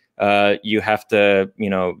else, you have to,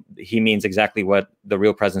 he means exactly what the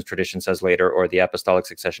Real Presence tradition says later, or the apostolic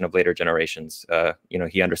succession of later generations.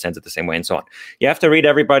 He understands it the same way, and so on. You have to read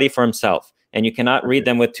everybody for himself, and you cannot read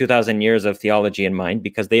them with 2,000 years of theology in mind,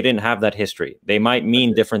 because they didn't have that history. They might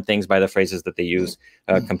mean different things by the phrases that they use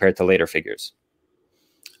compared to later figures.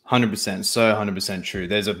 100%, so 100% true.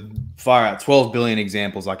 There's a far out 12 billion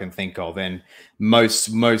examples I can think of, and most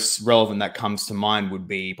relevant that comes to mind would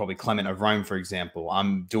be probably Clement of Rome, for example.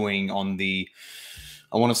 I'm doing on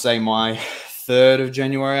I want to say my 3rd of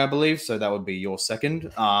January, I believe, so that would be your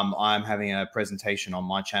 2nd. I'm having a presentation on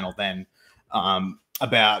my channel then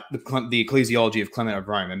about the ecclesiology of Clement of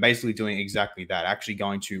Rome, and basically doing exactly that, actually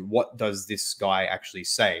going to what does this guy actually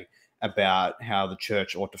say about how the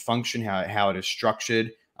church ought to function, how it is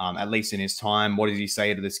structured, at least in his time. What does he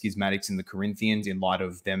say to the schismatics in the Corinthians in light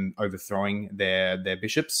of them overthrowing their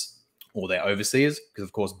bishops or their overseers? Because,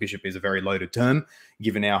 of course, bishop is a very loaded term,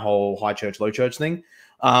 given our whole high church, low church thing.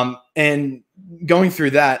 And going through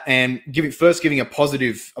that and giving a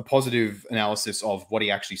positive analysis of what he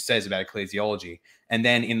actually says about ecclesiology. And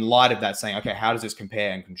then in light of that saying, okay, how does this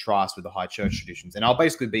compare and contrast with the high church traditions? And I'll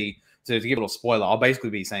basically be, to give a little spoiler, I'll basically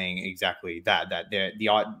be saying exactly that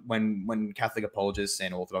when Catholic apologists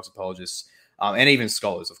and Orthodox apologists, and even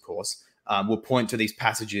scholars, of course, will point to these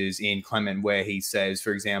passages in Clement where he says,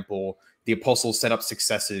 for example, the apostles set up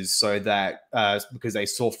successors so that because they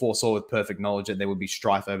foresaw with perfect knowledge that there would be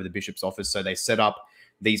strife over the bishop's office, so they set up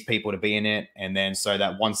these people to be in it, and then so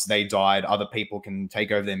that once they died, other people can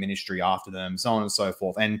take over their ministry after them, so on and so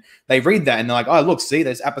forth. And they read that and they're like, oh, look, see,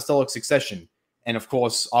 there's apostolic succession. And of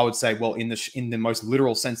course, I would say, well, in the most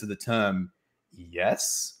literal sense of the term,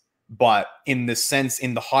 yes, but in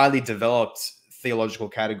the highly developed theological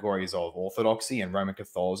categories of Orthodoxy and Roman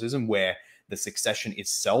Catholicism, where the succession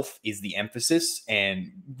itself is the emphasis,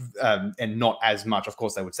 and not as much. Of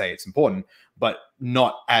course, they would say it's important, but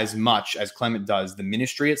not as much as Clement does the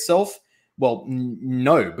ministry itself. Well,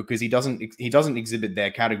 no, because he doesn't exhibit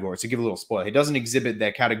their categories. To give a little spoiler, he doesn't exhibit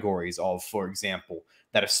their categories of, for example,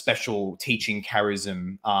 that a special teaching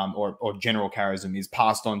charism or general charism is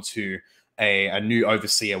passed on to a new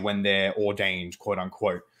overseer when they're ordained, quote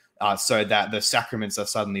unquote. So that the sacraments are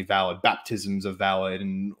suddenly valid, baptisms are valid,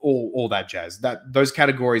 and all that jazz. Those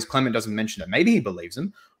categories, Clement doesn't mention that. Maybe he believes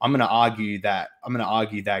them. I'm going to argue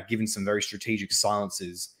that given some very strategic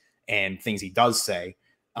silences and things he does say,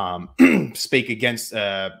 speak against,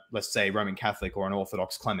 let's say, Roman Catholic or an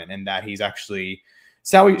Orthodox Clement, and that he's actually,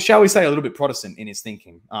 shall we say, a little bit Protestant in his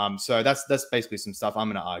thinking. So that's basically some stuff I'm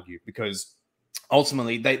going to argue, because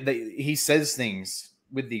ultimately he says things.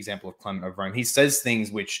 With the example of Clement of Rome, he says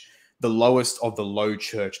things which the lowest of the low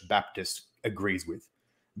church Baptist agrees with.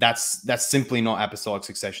 That's simply not apostolic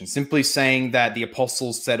succession. Simply saying that the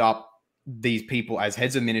apostles set up these people as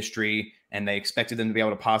heads of ministry and they expected them to be able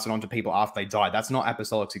to pass it on to people after they died. That's not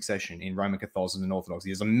apostolic succession in Roman Catholicism and Orthodoxy.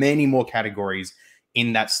 There's many more categories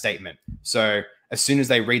in that statement. So as soon as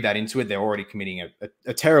they read that into it, they're already committing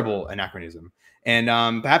a terrible anachronism.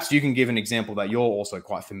 And perhaps you can give an example that you're also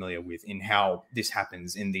quite familiar with in how this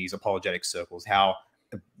happens in these apologetic circles, how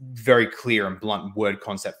very clear and blunt word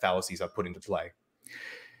concept fallacies are put into play.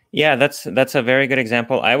 Yeah, that's a very good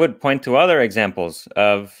example. I would point to other examples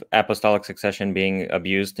of apostolic succession being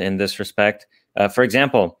abused in this respect. For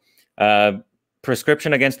example,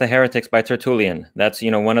 Prescription Against the Heretics by Tertullian. That's,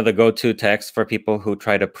 one of the go-to texts for people who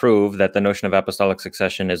try to prove that the notion of apostolic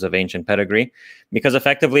succession is of ancient pedigree, because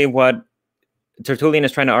effectively what Tertullian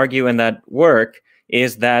is trying to argue in that work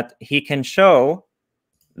is that he can show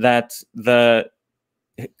that the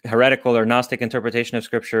heretical or Gnostic interpretation of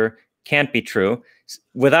Scripture can't be true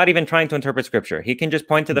without even trying to interpret Scripture. He can just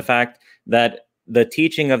point to the fact that the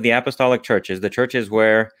teaching of the apostolic churches, the churches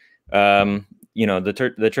where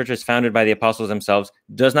the churches founded by the apostles themselves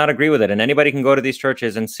does not agree with it. And anybody can go to these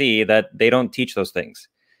churches and see that they don't teach those things.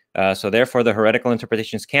 So therefore, the heretical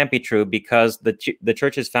interpretations can't be true, because the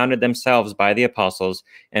churches founded themselves by the apostles,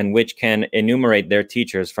 and which can enumerate their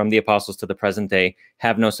teachers from the apostles to the present day,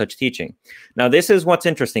 have no such teaching. Now, this is what's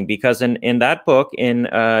interesting, because in that book, in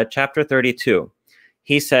chapter 32,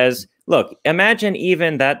 he says, look, imagine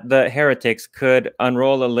even that the heretics could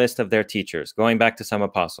unroll a list of their teachers, going back to some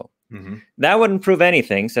apostle. Mm-hmm. That wouldn't prove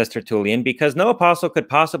anything, says Tertullian, because no apostle could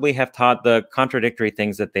possibly have taught the contradictory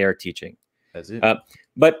things that they are teaching. That's it.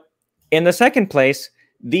 But in the second place,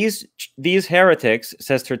 these heretics,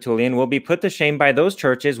 says Tertullian, will be put to shame by those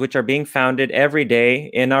churches which are being founded every day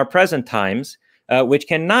in our present times, which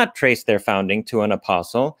cannot trace their founding to an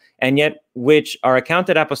apostle, and yet which are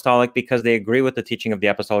accounted apostolic because they agree with the teaching of the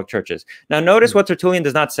apostolic churches. Now, notice what Tertullian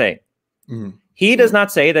does not say. He does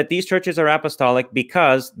not say that these churches are apostolic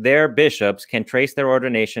because their bishops can trace their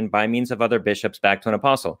ordination by means of other bishops back to an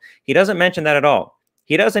apostle. He doesn't mention that at all.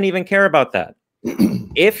 He doesn't even care about that.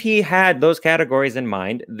 If he had those categories in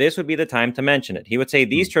mind, this would be the time to mention it. He would say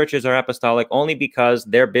these churches are apostolic only because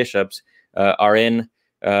their bishops are in,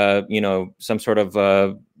 some sort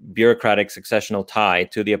of bureaucratic successional tie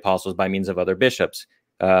to the apostles by means of other bishops.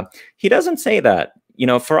 He doesn't say that.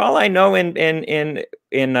 For all I know, in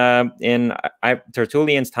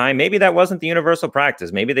Tertullian's time, maybe that wasn't the universal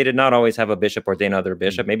practice. Maybe they did not always have a bishop ordain other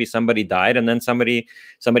bishop. Maybe somebody died and then somebody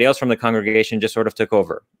else from the congregation just sort of took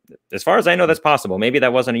over. As far as I know, that's possible. Maybe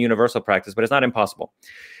that wasn't a universal practice, but it's not impossible.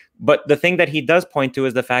 But the thing that he does point to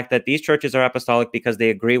is the fact that these churches are apostolic because they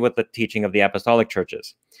agree with the teaching of the apostolic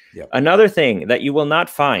churches. Yep. Another thing that you will not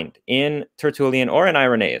find in Tertullian or in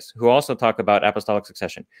Irenaeus, who also talk about apostolic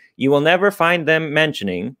succession, you will never find them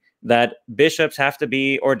mentioning that bishops have to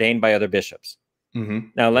be ordained by other bishops.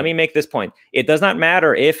 Now, let me make this point. It does not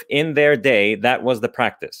matter if in their day that was the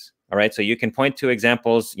practice. All right. So you can point to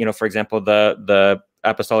examples, for example, the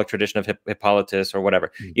apostolic tradition of Hippolytus or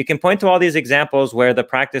whatever. You can point to all these examples where the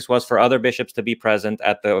practice was for other bishops to be present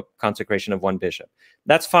at the consecration of one bishop.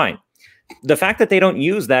 That's fine. The fact that they don't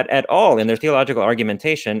use that at all in their theological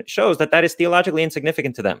argumentation shows that that is theologically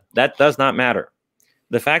insignificant to them. That does not matter.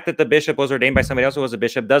 The fact that the bishop was ordained by somebody else who was a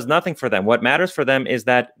bishop does nothing for them. What matters for them is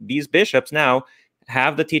that these bishops now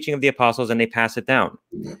have the teaching of the apostles and they pass it down.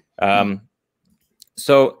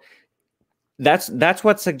 So that's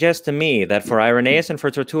what suggests to me that for Irenaeus and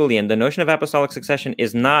for Tertullian, the notion of apostolic succession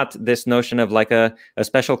is not this notion of like a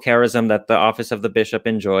special charism that the office of the bishop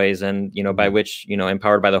enjoys and, by which,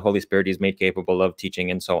 empowered by the Holy Spirit, he's made capable of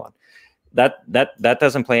teaching and so on. That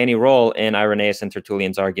doesn't play any role in Irenaeus and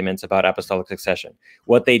Tertullian's arguments about apostolic succession.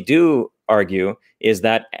 What they do argue is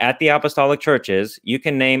that at the apostolic churches, you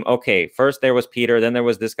can name, okay, first there was Peter, then there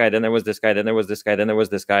was this guy, then there was this guy, then there was this guy, then there was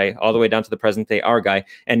this guy, all the way down to the present day, our guy.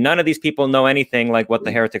 And none of these people know anything like what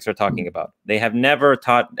the heretics are talking about. They have never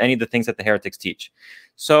taught any of the things that the heretics teach.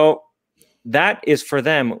 So that is for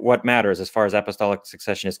them what matters as far as apostolic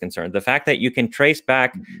succession is concerned. The fact that you can trace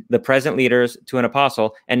back the present leaders to an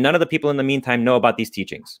apostle and none of the people in the meantime know about these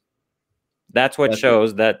teachings. That's what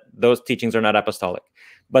shows that those teachings are not apostolic.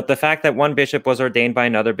 But the fact that one bishop was ordained by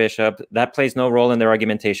another bishop, that plays no role in their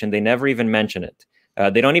argumentation. They never even mention it.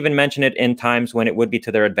 They don't even mention it in times when it would be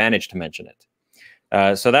to their advantage to mention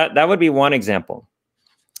it. So that would be one example.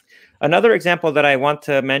 Another example that I want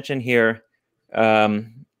to mention here, let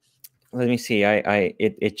me see.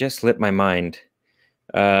 It just slipped my mind.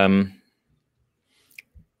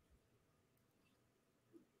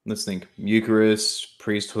 Let's think. Eucharist,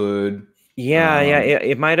 priesthood. Yeah,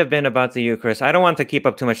 it might have been about the Eucharist. I don't want to keep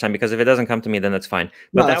up too much time because if it doesn't come to me, then that's fine.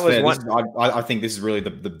 But that was one. I think this is really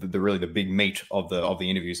the big meat of the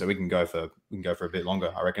interview, so we can go for a bit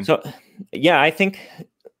longer, I reckon. So, yeah, I think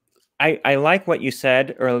I like what you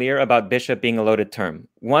said earlier about bishop being a loaded term.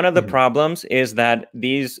 One of the problems is that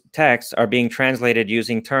these texts are being translated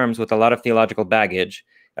using terms with a lot of theological baggage,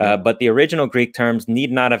 but the original Greek terms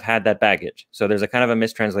need not have had that baggage. So there's a kind of a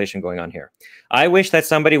mistranslation going on here. I wish that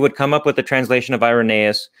somebody would come up with a translation of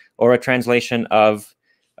Irenaeus or a translation of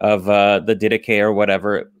the Didache or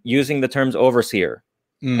whatever, using the terms overseer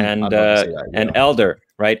and elder,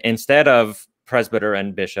 right, instead of presbyter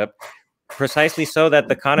and bishop, precisely so that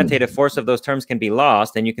the connotative force of those terms can be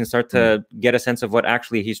lost and you can start to get a sense of what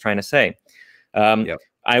actually he's trying to say.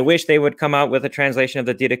 I wish they would come out with a translation of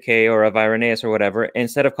the Didache or of Irenaeus or whatever,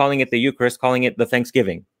 instead of calling it the Eucharist, calling it the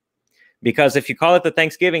Thanksgiving. Because if you call it the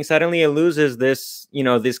Thanksgiving, suddenly it loses this,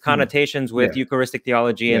 these connotations with Eucharistic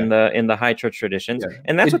theology in the high church traditions.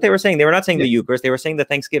 And that's what they were saying. They were not saying the Eucharist, they were saying the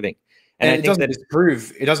Thanksgiving. And it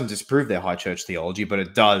doesn't disprove their high church theology, but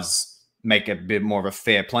it does make a bit more of a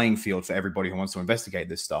fair playing field for everybody who wants to investigate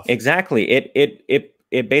this stuff. Exactly.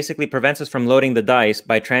 It basically prevents us from loading the dice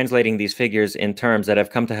by translating these figures in terms that have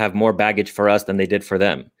come to have more baggage for us than they did for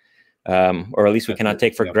them, or at least we cannot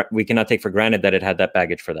take for granted that it had that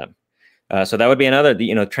baggage for them. So that would be another,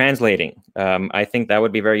 translating. I think that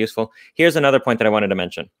would be very useful. Here's another point that I wanted to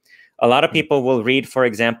mention. A lot of people will read, for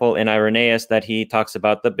example, in Irenaeus that he talks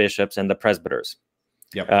about the bishops and the presbyters.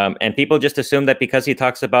 Yep. And people just assume that because he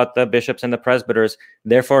talks about the bishops and the presbyters,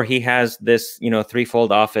 therefore he has this,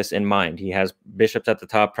 threefold office in mind. He has bishops at the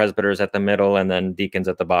top, presbyters at the middle, and then deacons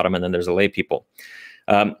at the bottom, and then there's a lay people.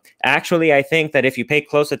 Actually, I think that if you pay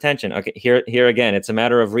close attention, okay, here again, it's a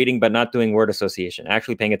matter of reading but not doing word association,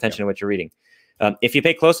 actually paying attention to what you're reading. If you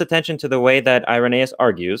pay close attention to the way that Irenaeus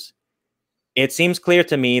argues, it seems clear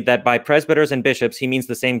to me that by presbyters and bishops, he means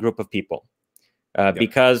the same group of people.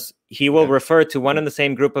 Because he will refer to one and the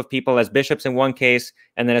same group of people as bishops in one case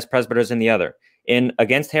and then as presbyters in the other. In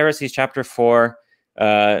Against Heresies, chapter 4,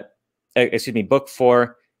 book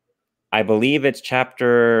 4, I believe it's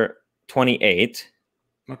chapter 28.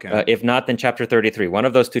 Okay. If not, then chapter 33. One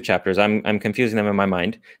of those two chapters. I'm confusing them in my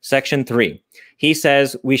mind. Section 3. He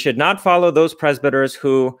says, we should not follow those presbyters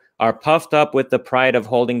who are puffed up with the pride of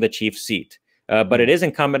holding the chief seat. But it is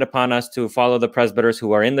incumbent upon us to follow the presbyters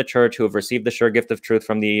who are in the church, who have received the sure gift of truth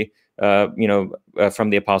from the, from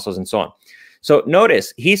the apostles and so on. So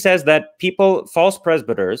notice, he says that false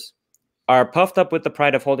presbyters, are puffed up with the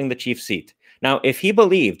pride of holding the chief seat. Now, if he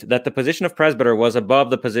believed that the position of presbyter was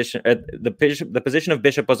above the position, the position of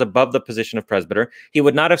bishop was above the position of presbyter, he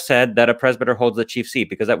would not have said that a presbyter holds the chief seat,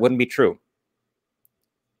 because that wouldn't be true.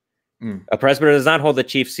 A presbyter does not hold the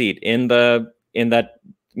chief seat in that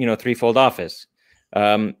threefold office.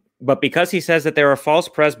 But because he says that there are false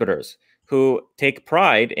presbyters who take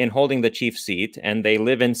pride in holding the chief seat and they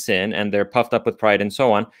live in sin and they're puffed up with pride and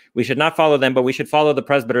so on, we should not follow them, but we should follow the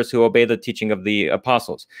presbyters who obey the teaching of the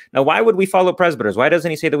apostles. Now, why would we follow presbyters? Why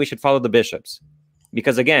doesn't he say that we should follow the bishops?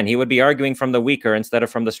 Because again, he would be arguing from the weaker instead of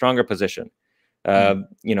from the stronger position.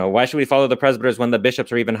 Why should we follow the presbyters when the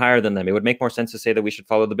bishops are even higher than them? It would make more sense to say that we should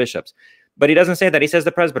follow the bishops. But he doesn't say that. He says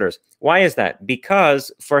the presbyters. Why is that?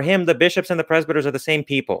 Because for him, the bishops and the presbyters are the same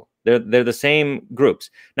people. They're the same groups.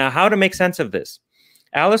 Now, how to make sense of this?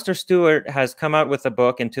 Alistair Stewart has come out with a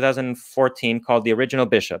book in 2014 called The Original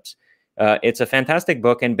Bishops. It's a fantastic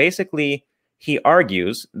book, and basically he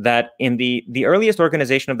argues that in the earliest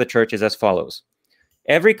organization of the church is as follows.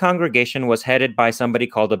 Every congregation was headed by somebody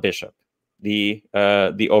called a bishop. The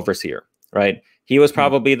overseer, right? He was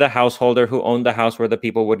probably the householder who owned the house where the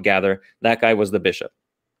people would gather. That guy was the bishop.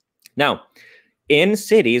 Now, in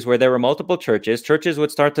cities where there were multiple churches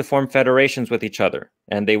would start to form federations with each other.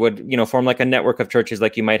 And they would, form like a network of churches,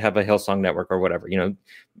 like you might have a Hillsong network or whatever,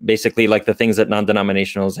 basically like the things that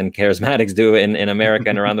non-denominationals and charismatics do in America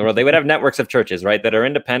and around the world. They would have networks of churches, right? That are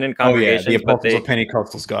independent congregations. Oh, yeah, the apostles of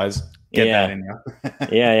Pentecostals, guys. Get that in here.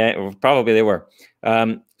 yeah, probably they were.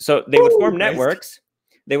 So they would form networks.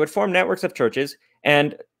 They would form networks of churches,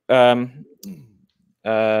 and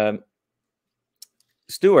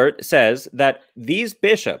Stewart says that these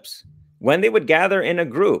bishops, when they would gather in a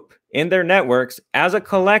group in their networks as a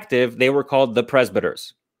collective, they were called the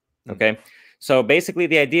presbyters. Okay, so basically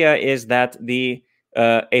the idea is that a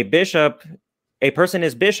person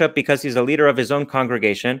is bishop because he's a leader of his own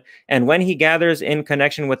congregation, and when he gathers in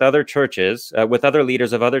connection with other churches, with other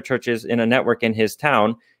leaders of other churches in a network in his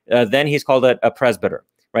town, then he's called a presbyter,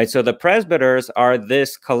 right? So the presbyters are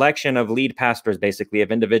this collection of lead pastors, basically,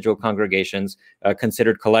 of individual congregations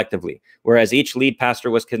considered collectively, whereas each lead pastor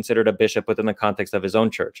was considered a bishop within the context of his own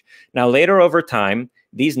church. Now, later over time,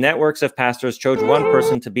 these networks of pastors chose one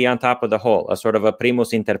person to be on top of the whole, a sort of a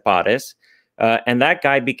primus inter pares, and that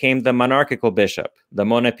guy became the monarchical bishop, the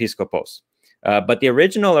monepiskopos. But the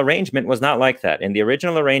original arrangement was not like that. In the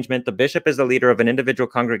original arrangement, the bishop is the leader of an individual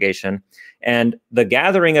congregation, and the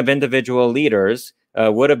gathering of individual leaders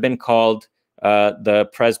would have been called the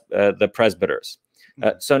presbyters.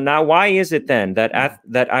 So now, why is it then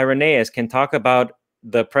that Irenaeus can talk about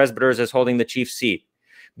the presbyters as holding the chief seat?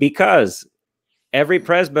 Because every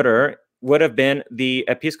presbyter would have been the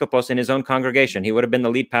episcopos in his own congregation. He would have been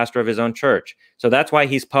the lead pastor of his own church. So that's why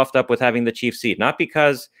he's puffed up with having the chief seat, not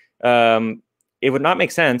because it would not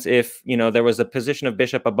make sense if, there was a position of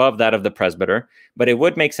bishop above that of the presbyter, but it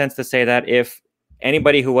would make sense to say that if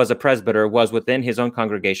anybody who was a presbyter was within his own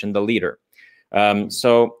congregation, the leader.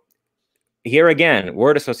 So here again,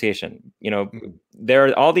 word association, there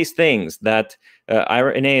are all these things that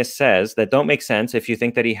Irenaeus says that don't make sense if you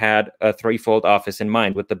think that he had a threefold office in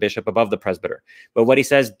mind with the bishop above the presbyter. But what he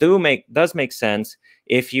says does make sense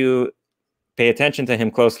if you pay attention to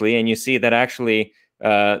him closely, and you see that actually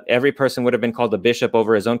every person would have been called a bishop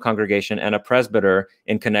over his own congregation and a presbyter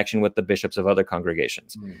in connection with the bishops of other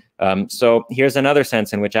congregations. So here's another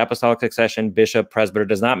sense in which apostolic succession, bishop, presbyter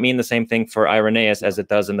does not mean the same thing for Irenaeus as it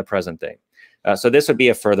does in the present day. So this would be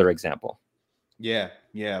a further example. Yeah,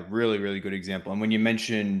 really, really good example. And when you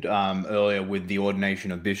mentioned earlier with the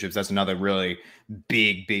ordination of bishops, that's another really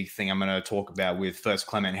big thing I'm going to talk about with First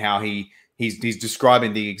Clement, how he's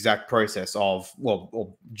describing the exact process of, well,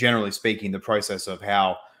 or generally speaking, the process of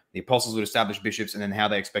how the apostles would establish bishops and then how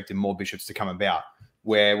they expected more bishops to come about.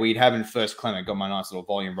 Where we'd have in First Clement, got my nice little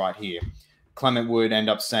volume right here, Clement would end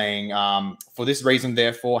up saying, for this reason,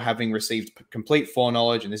 therefore, having received complete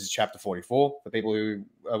foreknowledge, and this is chapter 44 for people who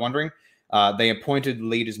are wondering, they appointed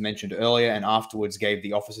leaders mentioned earlier and afterwards gave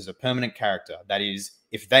the offices a permanent character. That is,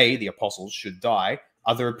 if they, the apostles, should die,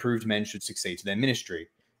 other approved men should succeed to their ministry.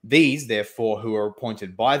 These, therefore, who are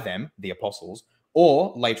appointed by them, the apostles,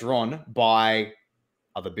 or later on by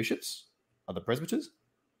other bishops, other presbyters?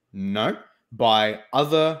 No, by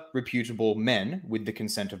other reputable men with the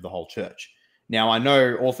consent of the whole church. Now, I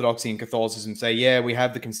know Orthodoxy and Catholicism say, yeah, we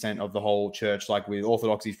have the consent of the whole church, like with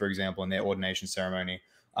Orthodoxy, for example, in their ordination ceremony.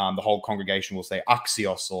 The whole congregation will say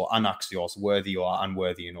axios or anaxios, worthy or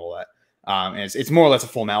unworthy and all that. And it's more or less a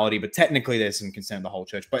formality, but technically there's some consent of the whole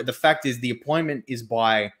church. But the fact is the appointment is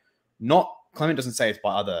by not, Clement doesn't say it's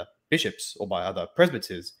by other bishops or by other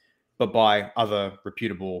presbyters, but by other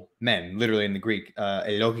reputable men, literally in the Greek,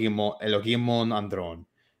 elogimon andron.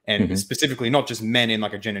 And specifically not just men in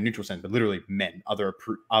like a gender neutral sense, but literally men, other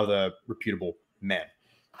reputable men.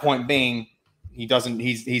 Point being,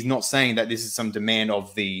 he's not saying that this is some demand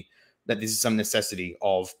of that this is some necessity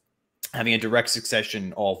of having a direct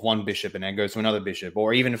succession of one bishop and then goes to another bishop,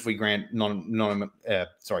 or even if we grant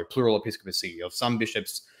plural episcopacy of some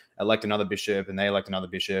bishops elect another bishop and they elect another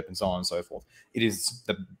bishop and so on and so forth. It is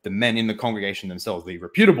the men in the congregation themselves, the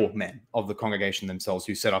reputable men of the congregation themselves,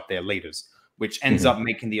 who set up their leaders, which ends up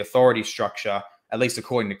making the authority structure, at least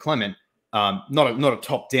according to Clement, not a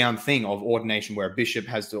top-down thing of ordination where bishops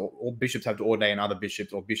have to ordain other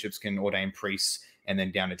bishops, or bishops can ordain priests and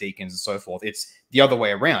then down to deacons and so forth. It's the other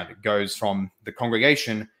way around. It goes from the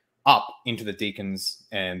congregation up into the deacons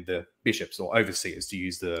and the bishops, or overseers, to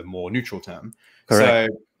use the more neutral term.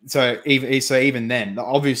 Correct. So even then,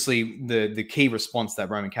 obviously the key response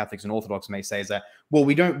that Roman Catholics and Orthodox may say is that, well,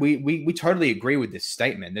 we totally agree with this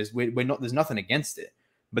statement. There's nothing against it.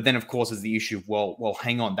 But then, of course, is the issue of, well,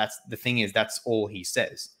 hang on. That's all he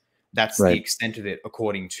says. That's the extent of it,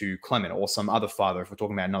 according to Clement or some other father. If we're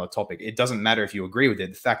talking about another topic, it doesn't matter if you agree with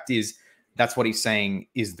it. The fact is, that's what he's saying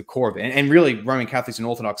is the core of it. And really, Roman Catholics and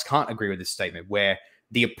Orthodox can't agree with this statement, where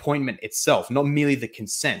the appointment itself, not merely the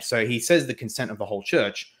consent. So he says the consent of the whole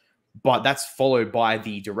church, but that's followed by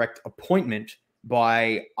the direct appointment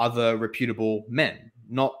by other reputable men,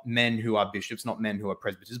 not men who are bishops, not men who are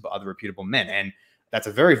presbyters, but other reputable men. And that's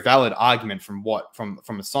a very valid argument from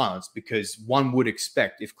a silence, because one would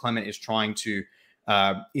expect, if Clement is trying to,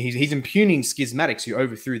 he's impugning schismatics who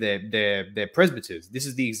overthrew their presbyters. This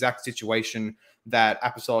is the exact situation that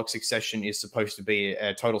apostolic succession is supposed to be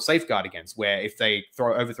a total safeguard against, where if they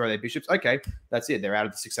overthrow their bishops, okay, that's it. They're out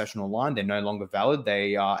of the successional line. They're no longer valid.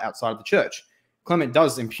 They are outside of the church. Clement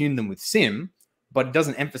does impugn them with sin, but it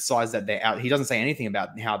doesn't emphasize that they're out. He doesn't say anything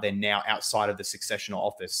about how they're now outside of the successional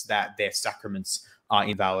office, that their sacraments are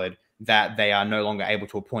invalid, that they are no longer able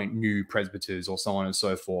to appoint new presbyters, or so on and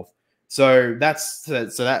so forth. So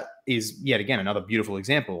that is yet again another beautiful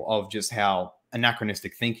example of just how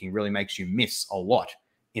anachronistic thinking really makes you miss a lot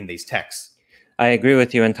in these texts. I agree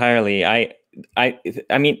with you entirely. I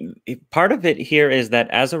mean, part of it here is that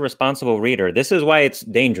as a responsible reader, this is why it's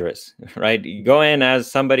dangerous, right? You go in as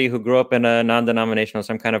somebody who grew up in a non-denominational,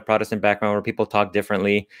 some kind of Protestant background where people talk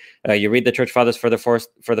differently. You read the Church Fathers for the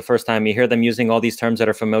first time. You hear them using all these terms that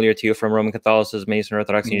are familiar to you from Roman Catholicism, Eastern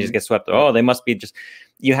Orthodox, and you just get swept. Oh, they must be just.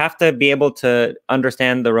 You have to be able to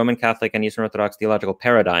understand the Roman Catholic and Eastern Orthodox theological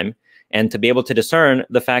paradigm, and to be able to discern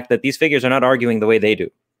the fact that these figures are not arguing the way they do.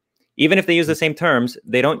 Even if they use the same terms,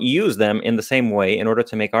 they don't use them in the same way in order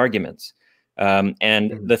to make arguments. And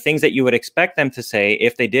the things that you would expect them to say,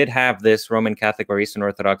 if they did have this Roman Catholic or Eastern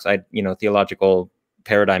Orthodox, theological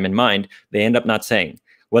paradigm in mind, they end up not saying.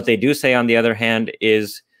 What they do say, on the other hand,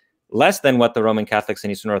 is less than what the Roman Catholics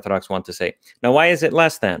and Eastern Orthodox want to say. Now, why is it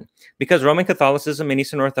less than? Because Roman Catholicism and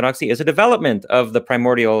Eastern Orthodoxy is a development of the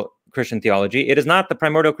primordial Christian theology. It is not the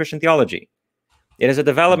primordial Christian theology. It is a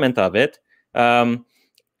development of it.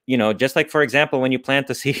 Just like, for example, when you plant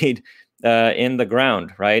the seed, in the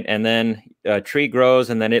ground, right? And then a tree grows,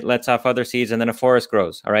 and then it lets off other seeds, and then a forest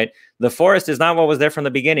grows, all right? The forest is not what was there from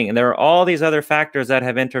the beginning. And there are all these other factors that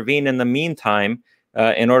have intervened in the meantime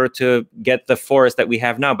in order to get the forest that we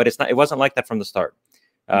have now. But it wasn't like that from the start.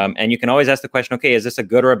 And you can always ask the question, okay, is this a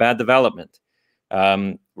good or a bad development?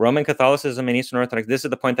 Roman Catholicism and Eastern Orthodox, this is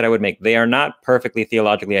the point that I would make. They are not perfectly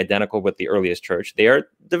theologically identical with the earliest church. They are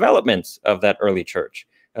developments of that early church.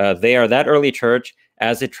 They are that early church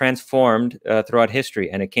as it transformed throughout history,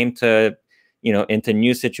 and it came to, into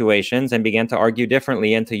new situations and began to argue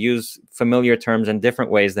differently and to use familiar terms in different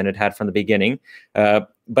ways than it had from the beginning.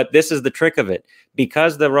 But this is the trick of it,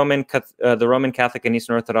 because the Roman Catholic and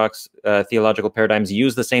Eastern Orthodox theological paradigms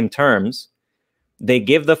use the same terms. They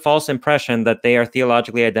give the false impression that they are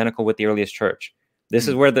theologically identical with the earliest church. This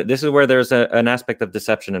is where there's an aspect of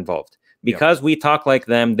deception involved. Because we talk like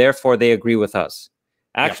them, therefore they agree with us.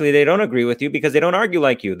 Actually, they don't agree with you because they don't argue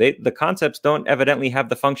like you. The concepts don't evidently have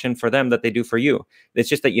the function for them that they do for you. It's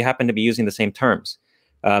just that you happen to be using the same terms.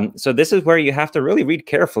 So this is where you have to really read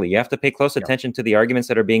carefully. You have to pay close attention to the arguments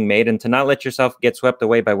that are being made and to not let yourself get swept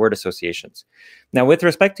away by word associations. Now, with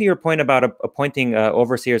respect to your point about appointing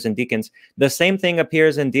overseers and deacons, the same thing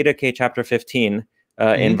appears in Didache chapter 15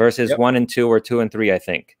 in verses 1 and 2, or 2 and 3, I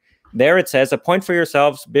think. There it says, appoint for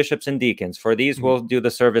yourselves bishops and deacons, for these will do the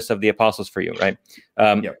service of the apostles for you, right?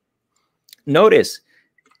 Notice,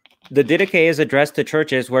 the Didache is addressed to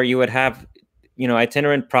churches where you would have,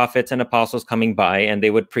 itinerant prophets and apostles coming by, and they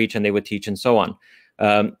would preach and they would teach and so on.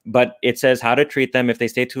 But it says how to treat them. If they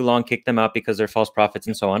stay too long, kick them out because they're false prophets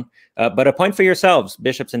and so on. But appoint for yourselves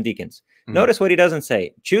bishops and deacons. Notice what he doesn't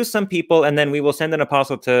say. Choose some people, and then we will send an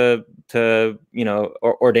apostle to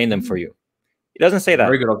ordain them for you. He doesn't say that.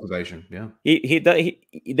 Very good observation. Yeah.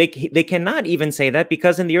 They cannot even say that,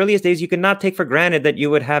 because in the earliest days, you could not take for granted that you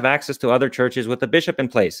would have access to other churches with a bishop in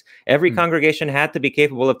place. Every congregation had to be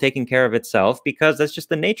capable of taking care of itself, because that's just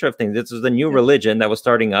the nature of things. This was the new religion that was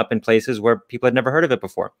starting up in places where people had never heard of it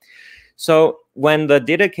before. So when the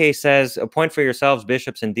Didache says, appoint for yourselves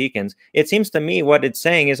bishops and deacons, it seems to me what it's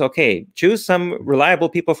saying is, okay, choose some reliable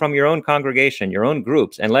people from your own congregation, your own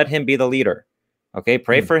groups, and let him be the leader. Okay,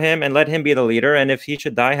 pray for him and let him be the leader. And if he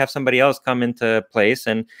should die, have somebody else come into place.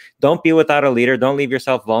 And don't be without a leader. Don't leave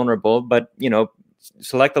yourself vulnerable, but,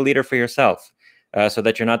 select a leader for yourself so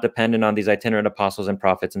that you're not dependent on these itinerant apostles and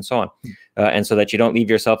prophets and so on. And so that you don't leave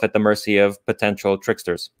yourself at the mercy of potential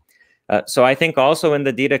tricksters. So I think also in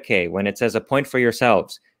the Didache, when it says appoint for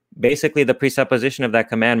yourselves, basically the presupposition of that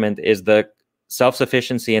commandment is the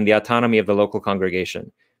self-sufficiency and the autonomy of the local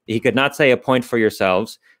congregation. He could not say appoint for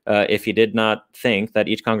yourselves if he did not think that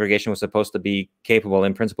each congregation was supposed to be capable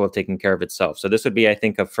in principle of taking care of itself. So this would be, I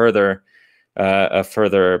think, a further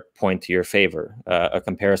point to your favor, a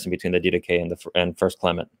comparison between the Didache and First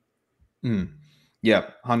Clement. Yeah,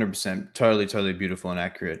 100%. Totally beautiful and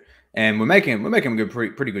accurate. And we're making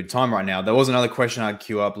pretty good time right now. There was another question I'd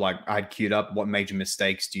queue up. What major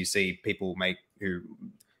mistakes do you see people make who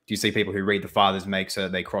read the Fathers make so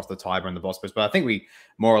that they cross the Tiber and the Bosporus? But I think we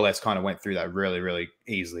more or less kind of went through that really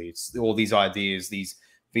easily. It's all these ideas, these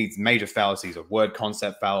major fallacies of word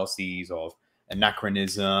concept fallacies, of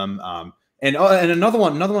anachronism, and another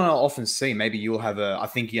one I'll often see. Maybe you'll have I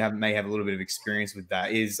think you may have a little bit of experience with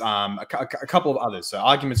that. Is a couple of others. So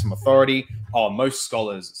arguments from authority. Oh, most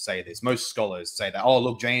scholars say this. Most scholars say that. Oh,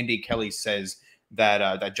 look, J.N.D. Kelly says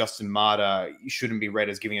that Justin Martyr shouldn't be read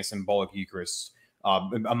as giving a symbolic Eucharist.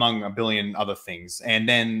 Among a billion other things. And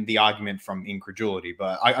then the argument from incredulity.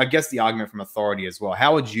 But I guess the argument from authority as well.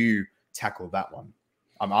 How would you tackle that one?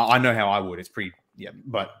 I know how I would. It's pretty,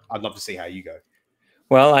 but I'd love to see how you go.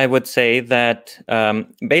 Well, I would say that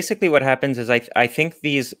basically what happens is I think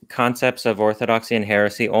these concepts of orthodoxy and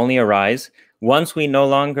heresy only arise once we no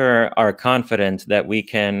longer are confident that we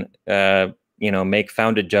can, make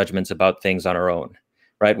founded judgments about things on our own.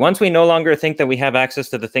 Right. Once we no longer think that we have access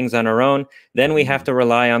to the things on our own, then we have to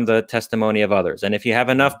rely on the testimony of others. And if you have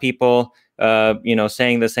enough people,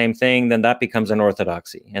 saying the same thing, then that becomes an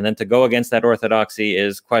orthodoxy. And then to go against that orthodoxy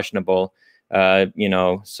is questionable.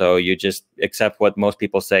 So you just accept what most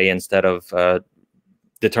people say instead of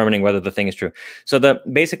determining whether the thing is true. So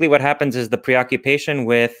basically what happens is the preoccupation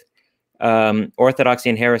with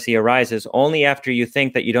orthodoxy and heresy arises only after you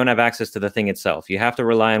think that you don't have access to the thing itself. You have to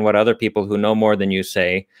rely on what other people who know more than you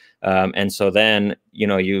say. And so then,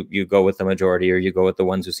 you go with the majority, or you go with the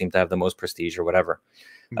ones who seem to have the most prestige or whatever.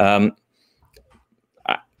 I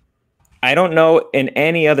don't know in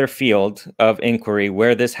any other field of inquiry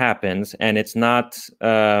where this happens and it's not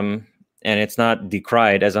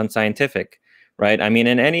decried as unscientific. Right. I mean,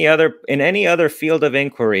 in any other field of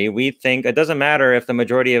inquiry, we think it doesn't matter if the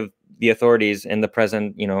majority of the authorities in the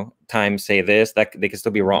present, time say this, that they can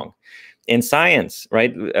still be wrong. In science,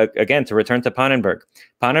 right? Again, to return to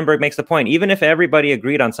Pannenberg makes the point, even if everybody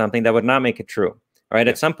agreed on something, that would not make it true, right?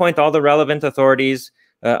 At some point, all the relevant authorities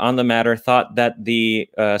on the matter thought that the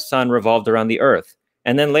sun revolved around the earth.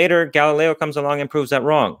 And then later, Galileo comes along and proves that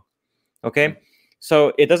wrong, okay?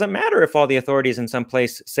 So it doesn't matter if all the authorities in some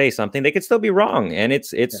place say something, they could still be wrong. And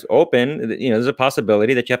it's open, there's a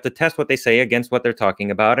possibility that you have to test what they say against what they're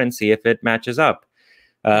talking about and see if it matches up.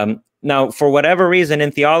 Now, for whatever reason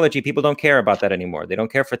in theology, people don't care about that anymore. They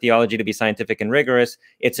don't care for theology to be scientific and rigorous.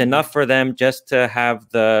 It's enough for them just to have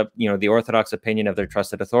the orthodox opinion of their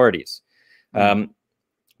trusted authorities.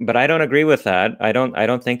 But I don't agree with that. I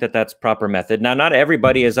don't think that that's proper method. Now, not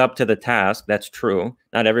everybody is up to the task. That's true.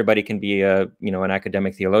 Not everybody can be an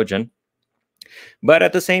academic theologian. But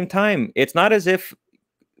at the same time, it's not as if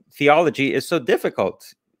theology is so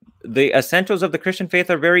difficult. The essentials of the Christian faith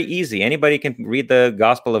are very easy. Anybody can read the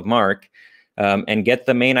Gospel of Mark and get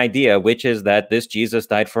the main idea, which is that this Jesus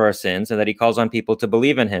died for our sins and that he calls on people to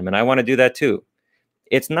believe in him. And I want to do that too.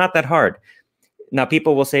 It's not that hard. Now,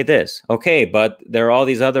 people will say this, okay, but there are all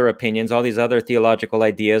these other opinions, all these other theological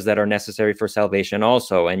ideas that are necessary for salvation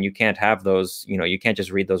also, and you can't have those, you can't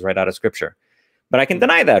just read those right out of Scripture. But I can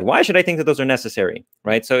deny that. Why should I think that those are necessary,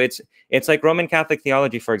 right? So it's like Roman Catholic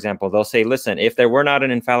theology, for example. They'll say, listen, if there were not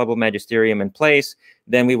an infallible magisterium in place,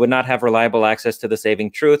 then we would not have reliable access to the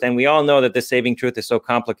saving truth. And we all know that the saving truth is so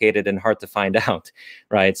complicated and hard to find out,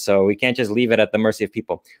 right? So we can't just leave it at the mercy of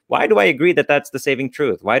people. Why do I agree that that's the saving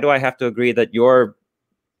truth? Why do I have to agree that your,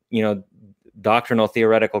 doctrinal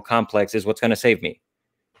theoretical complex is what's going to save me?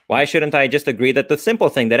 Why shouldn't I just agree that the simple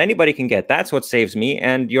thing that anybody can get, that's what saves me,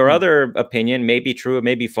 and your other opinion may be true, it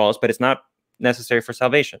may be false, but it's not necessary for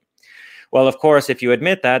salvation? Well, of course, if you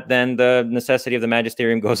admit that, then the necessity of the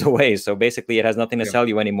magisterium goes away. So basically, it has nothing to sell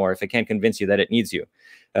you anymore if it can't convince you that it needs you.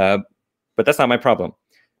 But that's not my problem.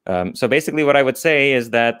 So basically, what I would say is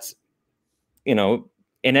that, in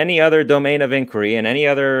any other domain of inquiry, in any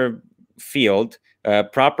other field,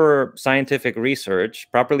 proper scientific research,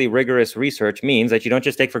 properly rigorous research means that you don't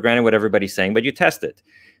just take for granted what everybody's saying, but you test it.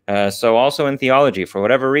 So also in theology, for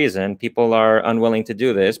whatever reason, people are unwilling to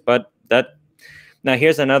do this. Now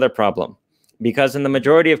here's another problem, because in the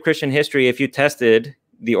majority of Christian history, if you tested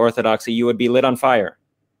the orthodoxy, you would be lit on fire.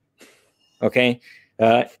 Okay.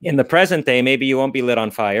 In the present day, maybe you won't be lit on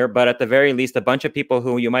fire, but at the very least, a bunch of people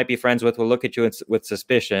who you might be friends with will look at you with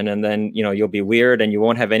suspicion, and then you'll be weird, and you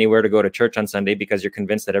won't have anywhere to go to church on Sunday because you're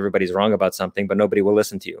convinced that everybody's wrong about something, but nobody will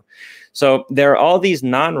listen to you. So there are all these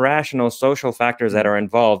non-rational social factors that are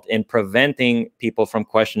involved in preventing people from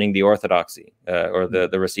questioning the orthodoxy or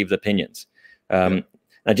the received opinions. Now,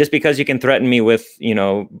 just because you can threaten me with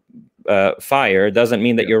fire doesn't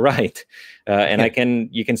mean that you're right, and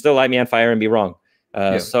you can still light me on fire and be wrong.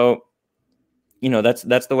 So,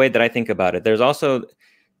 that's the way that I think about it. There's also,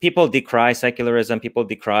 people decry secularism. People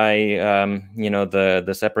decry,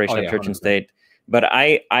 the separation of church 100%. And state. But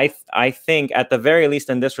I think at the very least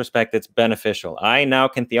in this respect, it's beneficial. I now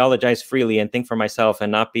can theologize freely and think for myself and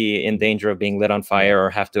not be in danger of being lit on fire or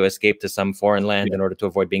have to escape to some foreign land in order to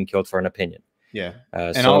avoid being killed for an opinion. Yeah,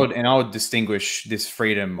 I would distinguish this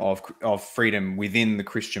freedom of freedom within the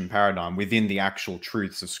Christian paradigm, within the actual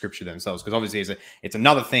truths of Scripture themselves. Because obviously, it's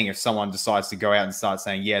another thing if someone decides to go out and start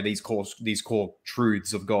saying, "Yeah, these core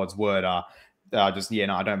truths of God's word are just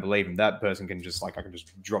no, I don't believe them." That person can just I can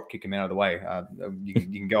just drop kick him out of the way. You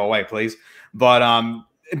can go away, please. But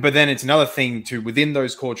then it's another thing to within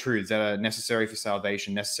those core truths that are necessary for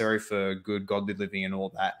salvation, necessary for good godly living, and all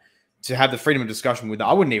that. To have the freedom of discussion with,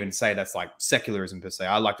 I wouldn't even say that's like secularism per se.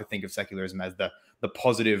 I like to think of secularism as the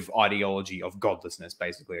positive ideology of godlessness,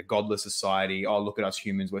 basically a godless society. Oh, look at us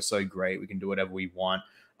humans, we're so great, we can do whatever we want.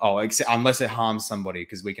 Oh, unless it harms somebody,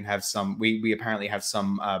 because we can have we apparently have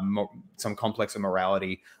some complex of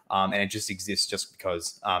morality, and it just exists just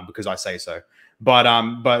because I say so. But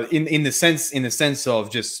in the sense of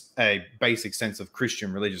just a basic sense of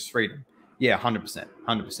Christian religious freedom, yeah,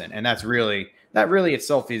 100%, and that really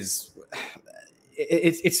itself is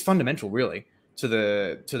it's fundamental, really, to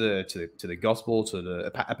the gospel, to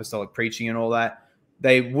the apostolic preaching and all that.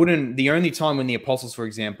 The only time when the apostles, for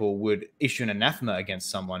example, would issue an anathema against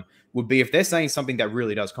someone would be if they're saying something that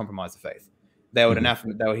really does compromise the faith. They would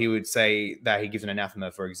he would say that he gives an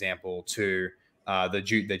anathema, for example, to the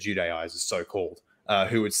Judaizers, so-called,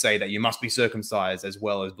 who would say that you must be circumcised as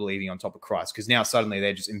well as believing on top of Christ, because now suddenly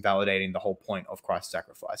they're just invalidating the whole point of Christ's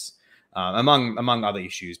sacrifice. Among other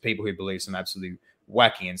issues, people who believe some absolutely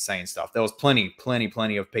wacky, insane stuff. There was plenty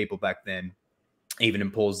of people back then, even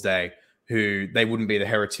in Paul's day, who they wouldn't be the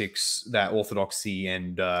heretics that Orthodoxy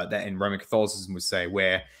and Roman Catholicism would say,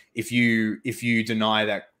 where if you deny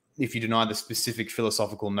the specific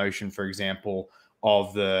philosophical notion, for example,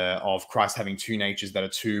 of Christ having two natures that are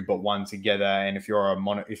two but one together, and if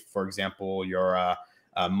for example you're a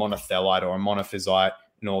monothelite or a monophysite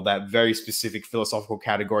and all that very specific philosophical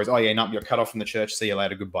categories, oh yeah, no, you're cut off from the church, see you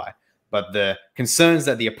later, goodbye. But the concerns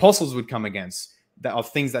that the apostles would come against, that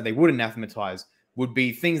of things that they would anathematize, would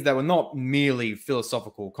be things that were not merely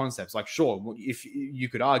philosophical concepts. Like, sure, if you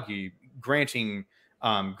could argue, granting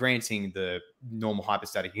the normal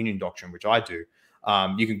hypostatic union doctrine, which I do,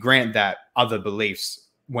 you can grant that other beliefs,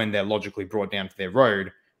 when they're logically brought down to their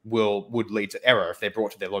road, would lead to error if they're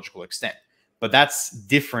brought to their logical extent. But that's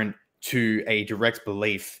different to a direct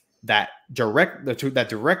belief that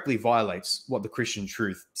directly violates what the Christian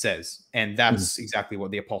truth says, and that's exactly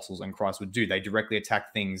what the apostles and Christ would do. They directly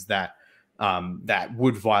attack things that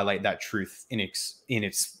would violate that truth in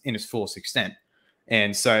its fullest extent.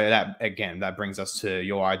 And so that brings us to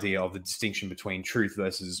your idea of the distinction between truth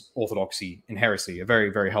versus orthodoxy and heresy, a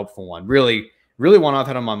very, very helpful one. Really one I've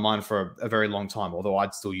had on my mind for a very long time, although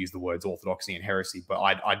I'd still use the words orthodoxy and heresy, but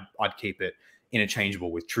I'd keep it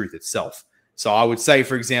interchangeable with truth itself. So I would say,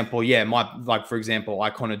 for example,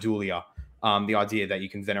 iconodulia, the idea that you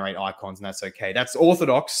can venerate icons and that's okay. That's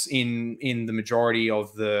orthodox in the majority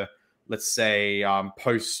of the, let's say,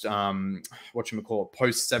 post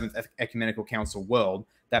Seventh Ecumenical Council world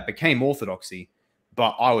that became orthodoxy.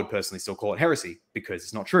 But I would personally still call it heresy because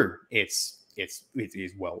it's not true. It is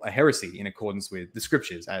a heresy in accordance with the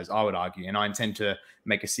scriptures, as I would argue. And I intend to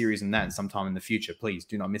make a series on that sometime in the future. Please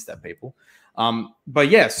do not miss that, people. But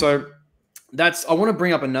yeah, so I want to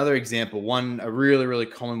bring up another example, a really, really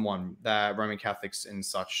common one that Roman Catholics and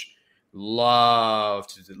such love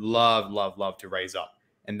to raise up.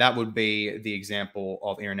 And that would be the example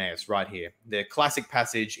of Irenaeus right here. The classic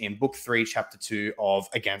passage in Book 3, Chapter 2 of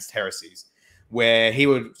Against Heresies, where he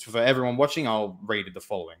would, for everyone watching, I'll read the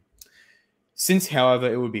following. Since,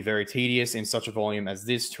 however, it would be very tedious in such a volume as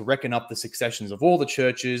this to reckon up the successions of all the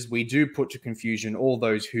churches, we do put to confusion all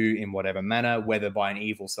those who, in whatever manner, whether by an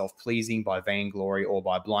evil self-pleasing, by vainglory, or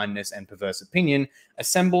by blindness and perverse opinion,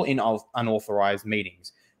 assemble in unauthorized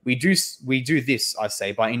meetings. We do this, I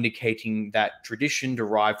say, by indicating that tradition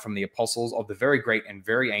derived from the apostles of the very great and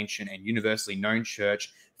very ancient and universally known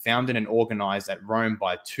church, founded and organized at Rome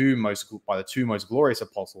by the two most glorious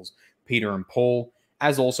apostles, Peter and Paul,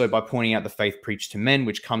 as also by pointing out the faith preached to men,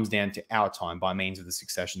 which comes down to our time by means of the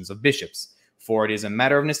successions of bishops. For it is a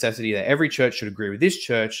matter of necessity that every church should agree with this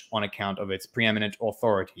church on account of its preeminent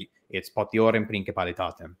authority, its potiorem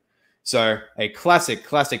principalitatem. So a classic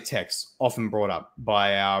text often brought up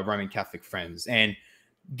by our Roman Catholic friends. And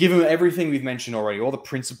given everything we've mentioned already, all the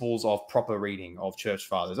principles of proper reading of church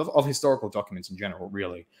fathers, of historical documents in general,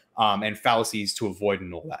 really, and fallacies to avoid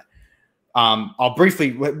and all that, I'll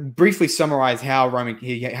briefly summarize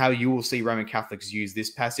how you will see Roman Catholics use this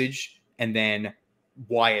passage, and then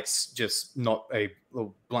why it's just not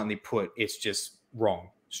bluntly put, it's just wrong,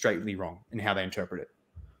 straightly wrong in how they interpret it.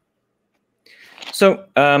 So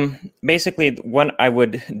basically, what I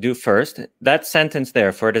would do first, that sentence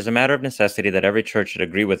there, for it is a matter of necessity that every church should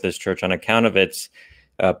agree with this church on account of its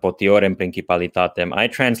potiorem principalitatem. I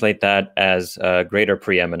translate that as greater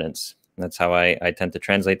preeminence. That's how I tend to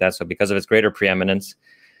translate that. So because of its greater preeminence,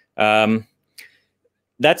 that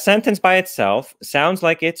sentence by itself sounds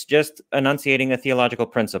like it's just enunciating a theological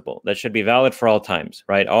principle that should be valid for all times,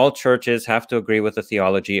 right? All churches have to agree with the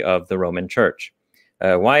theology of the Roman Church.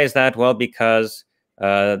 Why is that? Well, because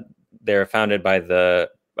they're founded by the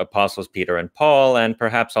apostles Peter and Paul, and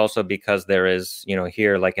perhaps also because there is,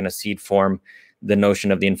 here, like in a seed form, the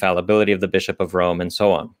notion of the infallibility of the Bishop of Rome and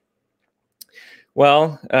so on.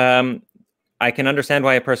 Well, I can understand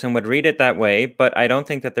why a person would read it that way, but I don't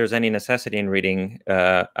think that there's any necessity in reading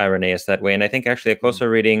Irenaeus that way. And I think actually a closer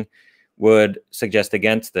reading would suggest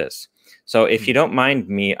against this. So if you don't mind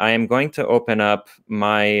me, I am going to open up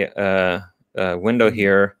my window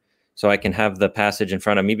here so I can have the passage in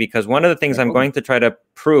front of me, because one of the things I'm going to try to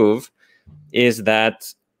prove is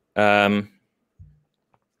that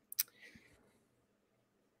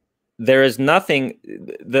there is nothing,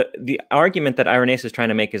 the argument that Irenaeus is trying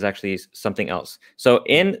to make is actually something else. So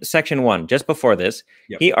in section 1, just before this,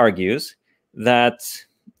 he argues that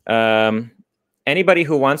anybody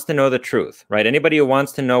who wants to know the truth, right? Anybody who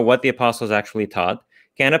wants to know what the apostles actually taught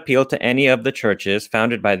can appeal to any of the churches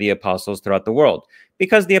founded by the apostles throughout the world,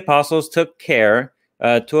 because the apostles took care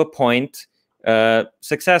to appoint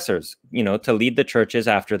successors, to lead the churches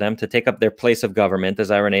after them, to take up their place of government, as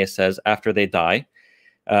Irenaeus says, after they die.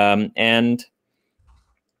 And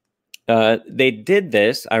They did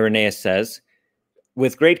this, Irenaeus says,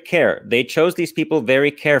 with great care. They chose these people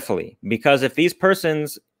very carefully, because if these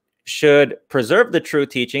persons should preserve the true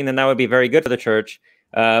teaching, then that would be very good for the church.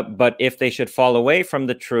 But if they should fall away from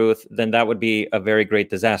the truth, then that would be a very great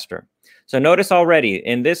disaster. So notice already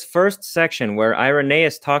in this first section where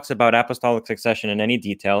Irenaeus talks about apostolic succession in any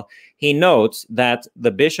detail, he notes that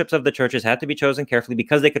the bishops of the churches had to be chosen carefully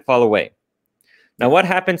because they could fall away. Now, what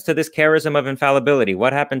happens to this charism of infallibility?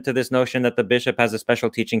 What happened to this notion that the bishop has a special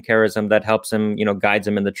teaching charism that helps him, guides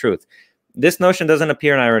him in the truth? This notion doesn't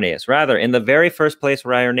appear in Irenaeus. Rather, in the very first place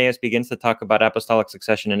where Irenaeus begins to talk about apostolic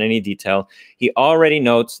succession in any detail, he already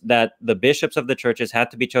notes that the bishops of the churches had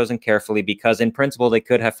to be chosen carefully because in principle they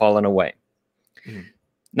could have fallen away.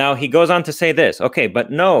 Now, he goes on to say this, okay,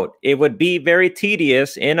 but note, it would be very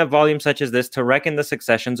tedious in a volume such as this to reckon the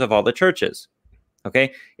successions of all the churches.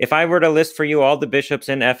 Okay, if I were to list for you all the bishops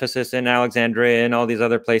in Ephesus, in Alexandria, and all these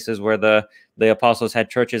other places where the apostles had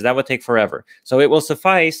churches, that would take forever. So it will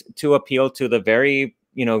suffice to appeal to the very,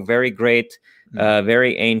 very great,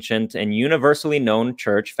 very ancient and universally known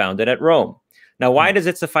church founded at Rome. Now, why does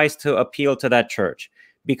it suffice to appeal to that church?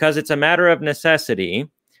 Because it's a matter of necessity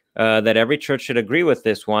that every church should agree with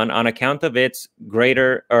this one on account of its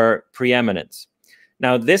greater preeminence.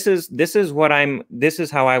 Now, this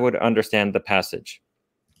is how I would understand the passage.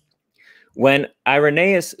 When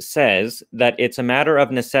Irenaeus says that it's a matter of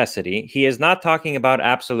necessity, he is not talking about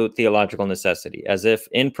absolute theological necessity, as if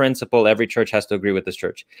in principle every church has to agree with this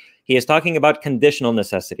church. He is talking about conditional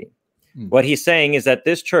necessity. What he's saying is that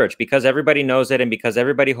this church, because everybody knows it and because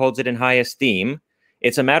everybody holds it in high esteem,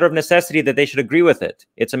 it's a matter of necessity that they should agree with it.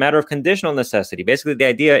 It's a matter of conditional necessity. Basically, the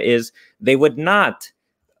idea is they would not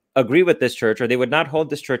agree with this church, or they would not hold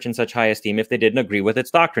this church in such high esteem if they didn't agree with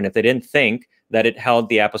its doctrine, if they didn't think that it held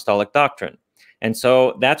the apostolic doctrine. And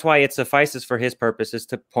so that's why it suffices for his purposes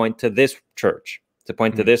to point to this church, to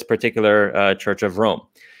point to this particular Church of Rome.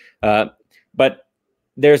 But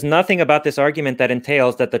there's nothing about this argument that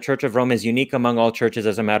entails that the Church of Rome is unique among all churches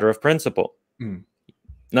as a matter of principle.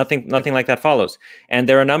 Nothing like that follows. And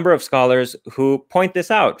there are a number of scholars who point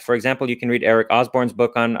this out. For example, you can read Eric Osborne's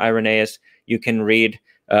book on Irenaeus. You can read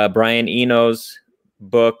Brian Eno's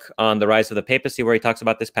book on the rise of the papacy, where he talks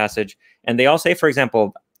about this passage. And they all say, for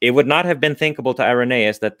example, it would not have been thinkable to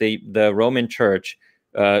Irenaeus that the Roman church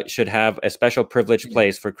should have a special privileged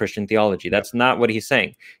place for Christian theology. That's not what he's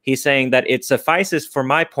saying. He's saying that it suffices for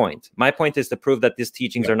my point. My point is to prove that these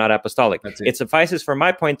teachings are not apostolic. It suffices for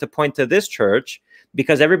my point to point to this church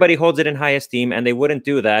because everybody holds it in high esteem, and they wouldn't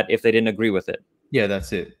do that if they didn't agree with it. Yeah,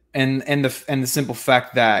 that's it. And the simple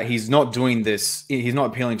fact that he's not doing this, he's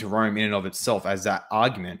not appealing to Rome in and of itself as that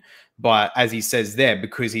argument, but as he says there,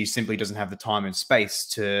 because he simply doesn't have the time and space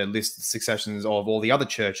to list the successions of all the other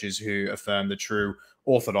churches who affirm the true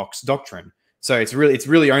Orthodox doctrine. So it's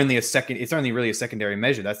really only a secondary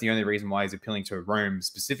measure. That's the only reason why he's appealing to Rome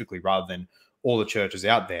specifically, rather than all the churches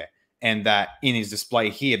out there. And that in his display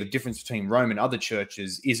here, the difference between Rome and other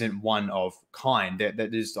churches isn't one of kind.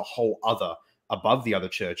 That is a whole other above the other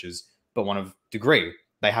churches, but one of degree.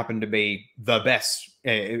 They happen to be the best.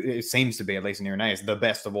 It seems to be, at least in Irenaeus, the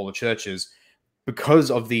best of all the churches because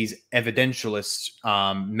of these evidentialist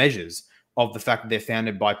measures of the fact that they're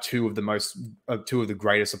founded by two of the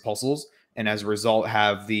greatest apostles, and as a result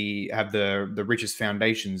have the richest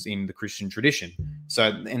foundations in the Christian tradition. So,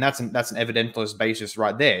 and that's an evidentialist basis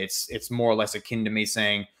right there. It's more or less akin to me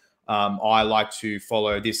saying, I like to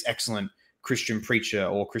follow this excellent Christian preacher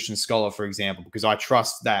or Christian scholar, for example, because I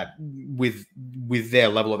trust that with their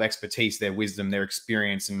level of expertise, their wisdom, their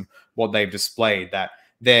experience, and what they've displayed, that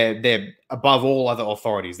they're above all other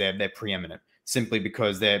authorities. They're preeminent simply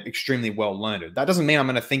because they're extremely well learned. That doesn't mean I'm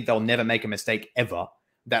going to think they'll never make a mistake ever,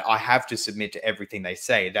 that I have to submit to everything they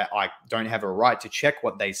say, that I don't have a right to check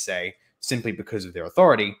what they say simply because of their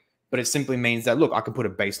authority. But it simply means that, look, I can put a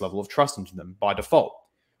base level of trust into them by default.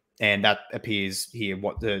 And that appears here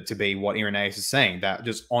to be what Irenaeus is saying, that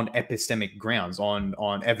just on epistemic grounds,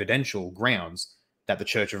 on evidential grounds, that the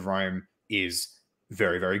Church of Rome is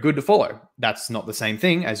very, very good to follow. That's not the same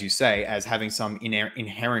thing, as you say, as having some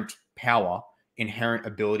inherent power, inherent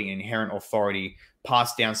ability, inherent authority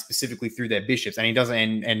passed down specifically through their bishops. And he doesn't,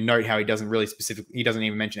 and note how he doesn't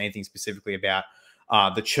even mention anything specifically about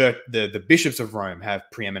the church. The bishops of Rome have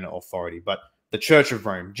preeminent authority, but the Church of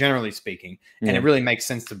Rome, generally speaking, and it really makes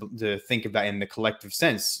sense to think of that in the collective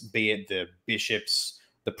sense, be it the bishops,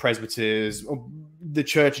 the presbyters, or the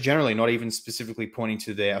church generally, not even specifically pointing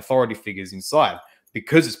to their authority figures inside,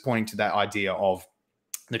 because it's pointing to that idea of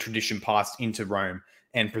the tradition passed into Rome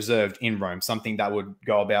and preserved in Rome, something that would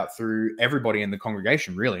go about through everybody in the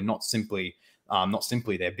congregation, really, not simply not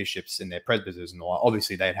simply their bishops and their presbyters and all.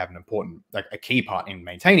 Obviously, they'd have an important, like a key part in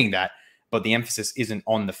maintaining that, but the emphasis isn't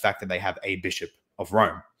on the fact that they have a bishop of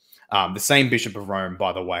Rome. The same bishop of Rome,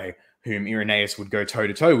 by the way, whom Irenaeus would go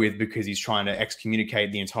toe-to-toe with because he's trying to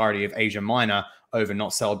excommunicate the entirety of Asia Minor over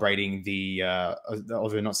not celebrating the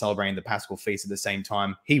Paschal feast at the same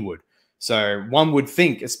time he would. So one would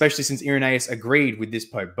think, especially since Irenaeus agreed with this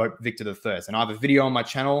Pope Victor III, and I have a video on my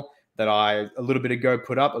channel that I, a little bit ago,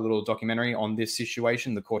 put up, a little documentary on this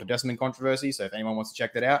situation, the Court of Testament controversy. So if anyone wants to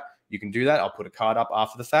check that out, you can do that. I'll put a card up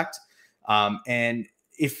after the fact. And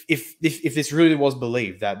if this really was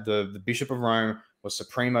believed that the Bishop of Rome was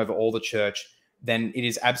supreme over all the church, then it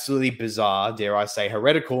is absolutely bizarre, dare I say,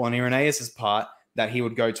 heretical on Irenaeus's part that he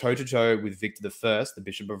would go toe-to-toe with Victor I, the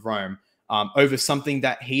Bishop of Rome, over something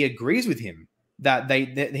that he agrees with him, that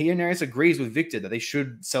Irenaeus agrees with Victor that they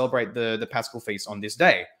should celebrate the Paschal feast on this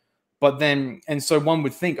day. But then, and so one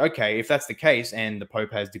would think, okay, if that's the case, and the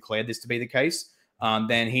Pope has declared this to be the case,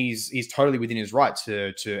 then he's totally within his right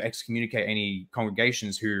to excommunicate any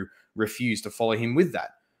congregations who refuse to follow him with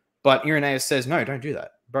that. But Irenaeus says, no, don't do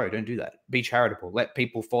that. Bro, don't do that. Be charitable. Let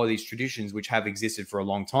people follow these traditions which have existed for a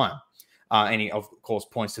long time. And he, of course,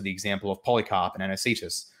 points to the example of Polycarp and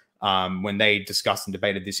Anicetus when they discussed and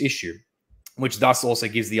debated this issue, which thus also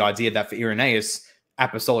gives the idea that for Irenaeus,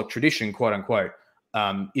 apostolic tradition, quote unquote,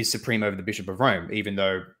 is supreme over the Bishop of Rome, even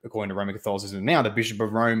though, according to Roman Catholicism now, the Bishop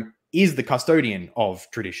of Rome is the custodian of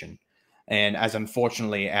tradition. And as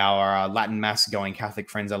unfortunately our Latin Mass-going Catholic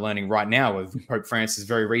friends are learning right now with Pope Francis'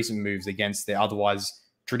 very recent moves against their otherwise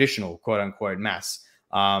traditional, quote-unquote, Mass,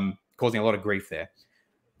 causing a lot of grief there.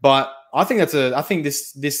 But I think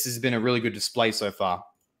this has been a really good display so far.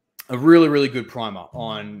 A really, really good primer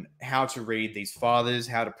on how to read these fathers,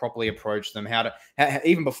 how to properly approach them,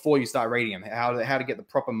 even before you start reading them, how to get the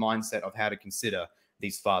proper mindset of how to consider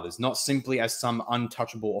these fathers, not simply as some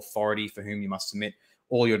untouchable authority for whom you must submit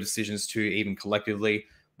all your decisions to, even collectively,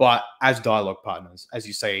 but as dialogue partners, as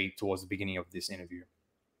you say towards the beginning of this interview,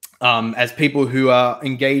 as people who are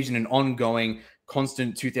engaged in an ongoing,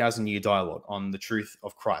 constant 2,000-year dialogue on the truth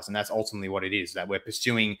of Christ. And that's ultimately what it is, that we're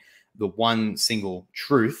pursuing the one single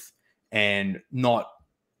truth and not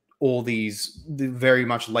all these very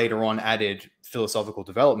much later on added philosophical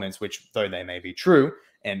developments, which, though they may be true,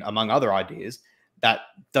 and among other ideas, that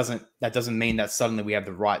doesn't mean that suddenly we have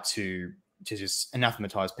the right to just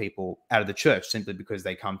anathematize people out of the church simply because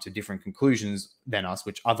they come to different conclusions than us,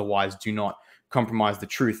 which otherwise do not compromise the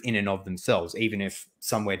truth in and of themselves, even if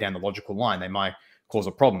somewhere down the logical line they might cause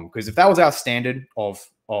a problem. Because if that was our standard of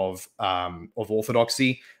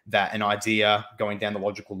orthodoxy, that an idea going down the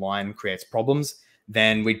logical line creates problems,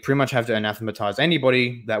 then we'd pretty much have to anathematize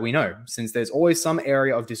anybody that we know, since there's always some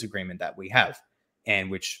area of disagreement that we have, and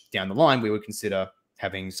which down the line we would consider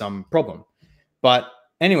having some problem. But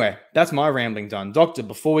anyway, that's my rambling done. Doctor,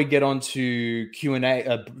 before we get on to Q&A,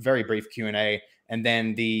 a very brief Q&A, and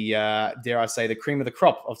then the, dare I say, the cream of the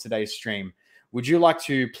crop of today's stream, would you like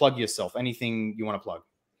to plug yourself? Anything you want to plug?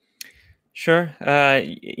 Sure.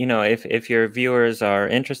 You know, if your viewers are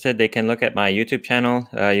interested, they can look at my YouTube channel.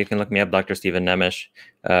 You can look me up, Dr. Stephen Nemes.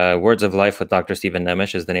 Words of Life with Dr. Stephen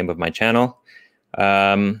Nemes is the name of my channel.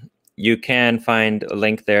 You can find a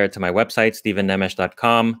link there to my website,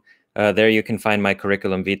 stephennemes.com. There you can find my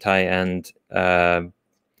curriculum vitae and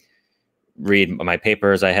read my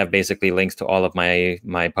papers. I have basically links to all of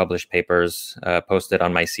my published papers posted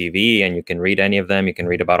on my CV, and you can read any of them. You can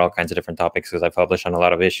read about all kinds of different topics because I publish on a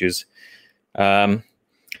lot of issues.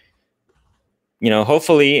 You know,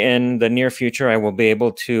 hopefully in the near future, I will be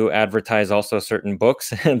able to advertise also certain books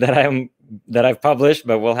that I've published,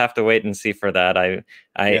 but we'll have to wait and see for that.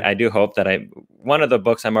 I do hope that one of the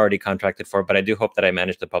books I'm already contracted for, but I do hope that I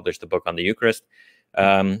manage to publish the book on the Eucharist.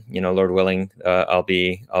 You know, Lord willing, I'll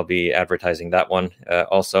be advertising that one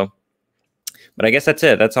also. But I guess that's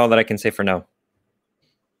it. That's all that I can say for now.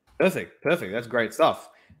 Perfect. That's great stuff.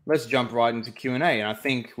 Let's jump right into Q&A. And I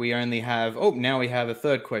think we only have, now we have a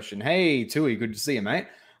third question. Hey, Tui, good to see you, mate.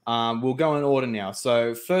 We'll go in order now.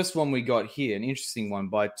 So first one we got here, an interesting one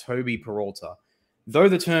by Toby Peralta. Though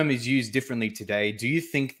the term is used differently today, do you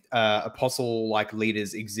think apostle-like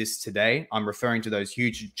leaders exist today? I'm referring to those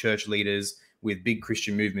huge church leaders with big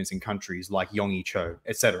Christian movements in countries like Yonggi Cho,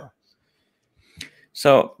 etc.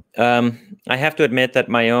 So I have to admit that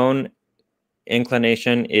my own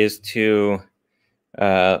inclination is to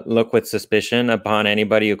look with suspicion upon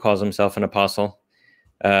anybody who calls himself an apostle.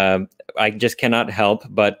 I just cannot help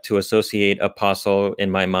but to associate apostle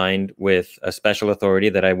in my mind with a special authority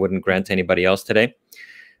that I wouldn't grant to anybody else today.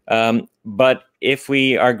 But if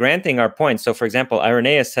we are granting our point, so for example,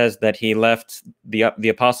 Irenaeus says that he left the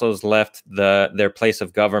apostles left their place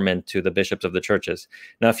of government to the bishops of the churches.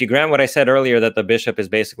 Now, if you grant what I said earlier, that the bishop is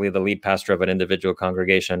basically the lead pastor of an individual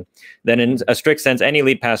congregation, then in a strict sense, any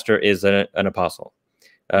lead pastor is an apostle,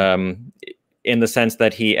 in the sense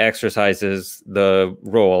that he exercises the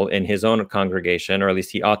role in his own congregation, or at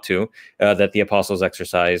least he ought to, that the apostles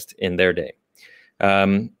exercised in their day.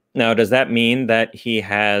 Now, does that mean that he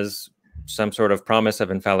has some sort of promise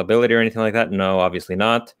of infallibility or anything like that? No, obviously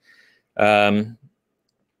not.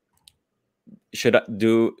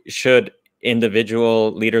 Should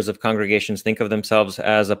individual leaders of congregations think of themselves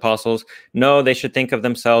as apostles? No, they should think of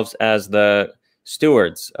themselves as the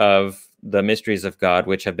stewards of the mysteries of God,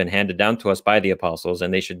 which have been handed down to us by the apostles,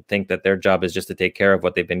 and they should think that their job is just to take care of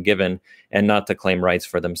what they've been given and not to claim rights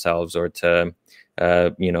for themselves or to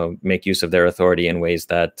make use of their authority in ways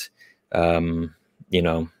that,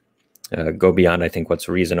 go beyond, I think, what's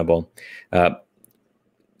reasonable.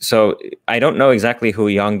 So I don't know exactly who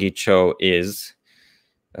Yonggi Cho is.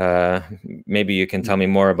 Maybe you can tell me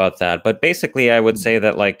more about that. But basically, I would say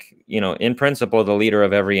that, in principle, the leader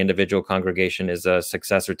of every individual congregation is a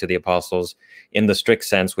successor to the apostles in the strict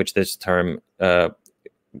sense, which this term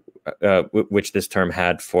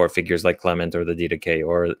had for figures like Clement or the Didache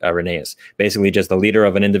or Irenaeus. Basically, just the leader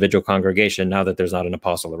of an individual congregation now that there's not an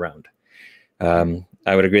apostle around.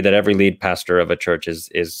 I would agree that every lead pastor of a church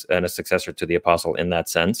is a successor to the apostle in that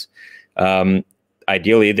sense.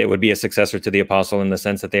 Ideally, they would be a successor to the apostle in the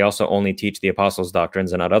sense that they also only teach the apostles'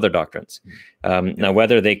 doctrines and not other doctrines. Now,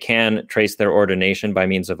 whether they can trace their ordination by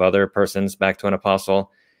means of other persons back to an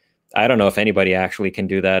apostle, I don't know if anybody actually can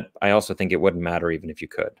do that. I also think it wouldn't matter even if you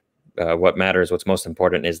could. What matters, what's most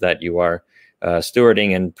important, is that you are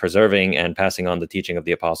stewarding and preserving and passing on the teaching of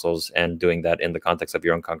the apostles, and doing that in the context of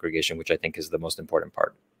your own congregation, which I think is the most important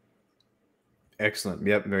part. Excellent.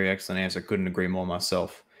 Yep, very excellent answer. Couldn't agree more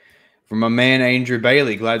myself. From my man Andrew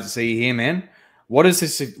Bailey, glad to see you here, man. What is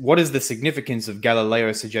the significance of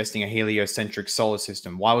Galileo suggesting a heliocentric solar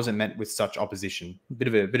system? Why was it met with such opposition? Bit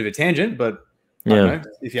of a tangent, but I don't know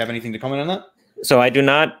if you have anything to comment on that. So I do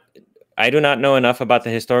not know enough about the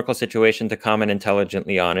historical situation to comment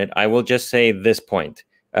intelligently on it. I will just say this point: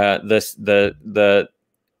 the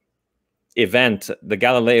event, the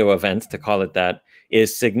Galileo event, to call it that,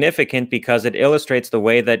 is significant because it illustrates the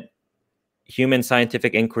way that human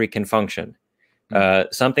scientific inquiry can function.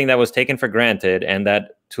 Something that was taken for granted and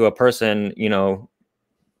that to a person,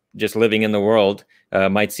 just living in the world,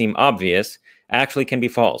 might seem obvious, actually can be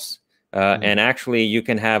false. And actually, you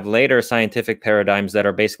can have later scientific paradigms that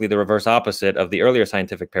are basically the reverse opposite of the earlier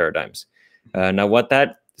scientific paradigms. Now, what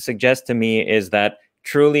that suggests to me is that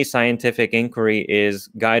truly scientific inquiry is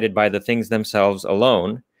guided by the things themselves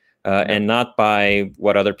alone, and not by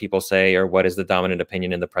what other people say or what is the dominant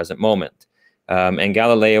opinion in the present moment. And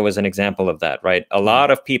Galileo is an example of that, right? A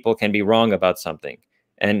lot of people can be wrong about something,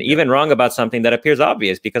 and even wrong about something that appears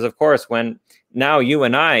obvious, because of course, when now you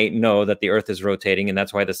and I know that the earth is rotating and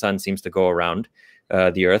that's why the sun seems to go around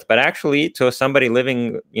the earth, but actually to somebody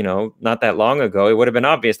living, not that long ago, it would have been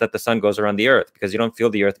obvious that the sun goes around the earth, because you don't feel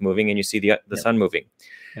the earth moving and you see the sun moving.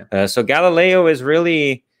 So Galileo is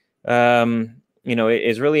really,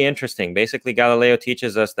 is really interesting. Basically, Galileo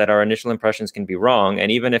teaches us that our initial impressions can be wrong,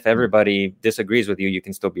 and even if everybody disagrees with you, you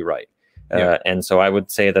can still be right. And so I would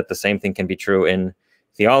say that the same thing can be true in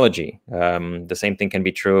theology. The same thing can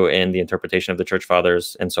be true in the interpretation of the church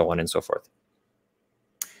fathers, and so on and so forth.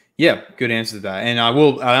 Yeah, good answer to that. And I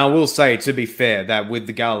will say, to be fair, that with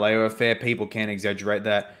the Galileo affair, people can exaggerate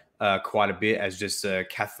that quite a bit as just a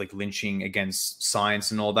Catholic lynching against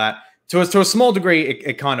science and all that. To a small degree,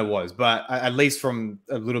 it kind of was. But at least from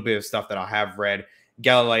a little bit of stuff that I have read,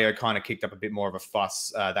 Galileo kind of kicked up a bit more of a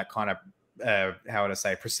fuss that kind of, how would I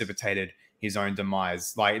say, precipitated his own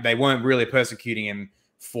demise. Like, they weren't really persecuting him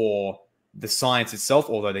for the science itself,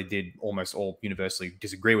 although they did almost all universally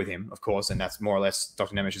disagree with him, of course, and that's more or less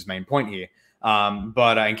Dr. Nemes's main point here.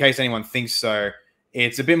 But in case anyone thinks so,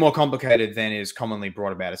 it's a bit more complicated than is commonly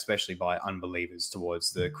brought about, especially by unbelievers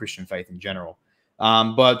towards the Christian faith in general.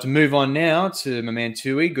 But to move on now to my man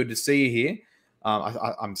Tui, good to see you here.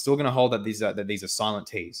 I'm still going to hold that these are silent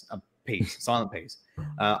T's, silent P's.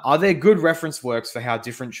 Are there good reference works for how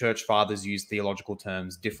different church fathers use theological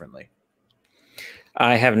terms differently?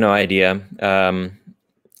 I have no idea.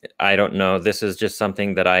 I don't know. This is just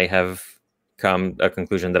something that I have a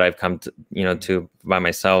conclusion that I've come to, to by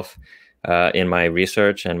myself in my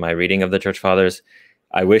research and my reading of the church fathers.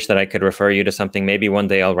 I wish that I could refer you to something. Maybe one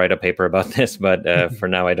day I'll write a paper about this, but for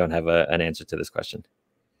now I don't have an answer to this question.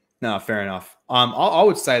 No, fair enough. I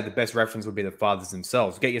would say the best reference would be the fathers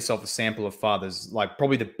themselves. Get yourself a sample of fathers. Like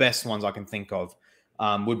probably the best ones I can think of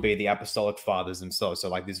would be the apostolic fathers themselves. So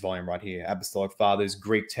like this volume right here, Apostolic Fathers,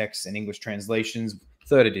 Greek texts and English translations,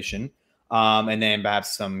 third edition. And then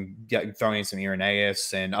perhaps throwing in some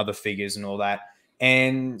Irenaeus and other figures and all that.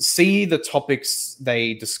 And see the topics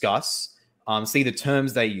they discuss, see the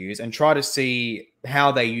terms they use, and try to see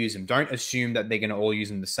how they use them. Don't assume that they're going to all use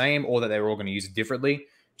them the same or that they're all going to use it differently.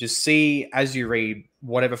 Just see as you read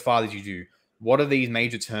whatever fathers you do, what are these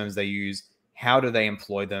major terms they use? How do they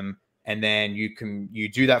employ them? And then you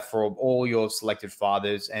do that for all your selected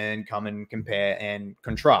fathers and come and compare and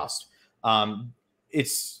contrast.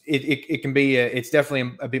 It can be it's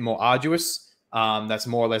definitely a bit more arduous. That's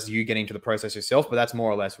more or less you getting to the process yourself, but that's more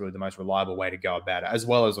or less really the most reliable way to go about it, as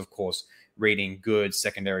well as, of course, reading good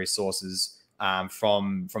secondary sources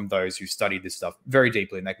from those who studied this stuff very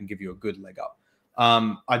deeply, and they can give you a good leg up.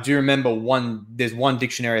 I do remember there's one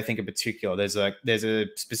dictionary I think in particular. There's a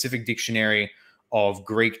specific dictionary of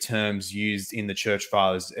Greek terms used in the Church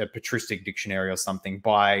Fathers, a patristic dictionary or something,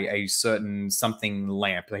 by a certain something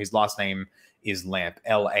Lampe. His last name is Lampe,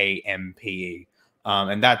 Lampe.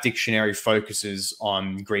 And that dictionary focuses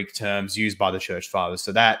on Greek terms used by the Church Fathers.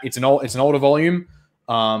 So that it's an older volume.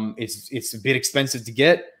 It's a bit expensive to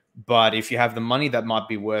get, but if you have the money, that might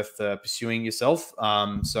be worth pursuing yourself.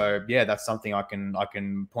 So yeah, that's something I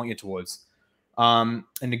can point you towards. And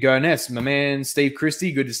to go next, my man Steve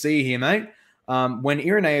Christie, good to see you here, mate. When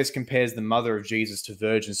Irenaeus compares the mother of Jesus to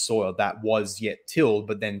virgin soil that was yet tilled,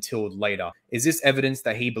 but then tilled later, is this evidence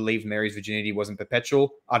that he believed Mary's virginity wasn't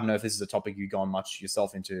perpetual? I don't know if this is a topic you've gone much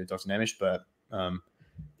yourself into, Dr. Nemes, but I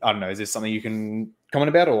don't know. Is this something you can comment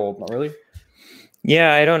about or not really?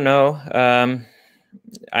 Yeah, I don't know.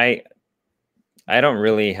 I don't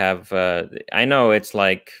really have. I know it's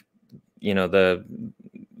like, the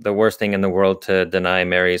worst thing in the world to deny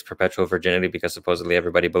Mary's perpetual virginity because supposedly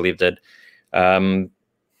everybody believed it. I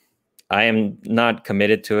am not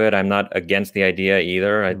committed to it. I'm not against the idea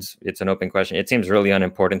either. It's an open question. It seems really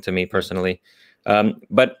unimportant to me personally.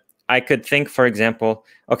 But I could think, for example,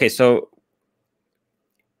 okay, so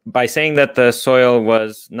by saying that the soil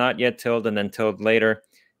was not yet tilled and then tilled later,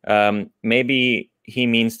 maybe he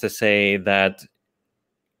means to say that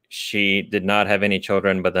she did not have any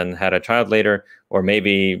children, but then had a child later. Or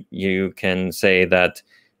maybe you can say that,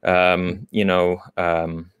 I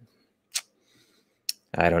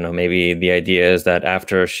don't know, maybe the idea is that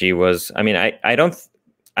after she was, I mean,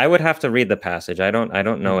 I would have to read the passage. I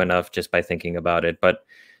don't know enough just by thinking about it, but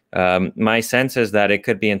my sense is that it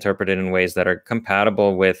could be interpreted in ways that are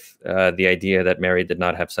compatible with the idea that Mary did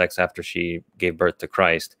not have sex after she gave birth to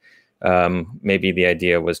Christ. Maybe the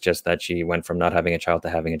idea was just that she went from not having a child to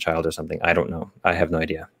having a child or something. I don't know. I have no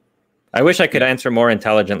idea. I wish I could answer more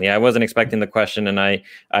intelligently. I wasn't expecting the question, and I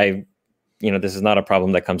this is not a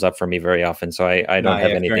problem that comes up for me very often, so I don't have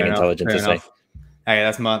anything intelligent to say. Hey,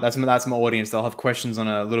 that's my audience. They'll have questions on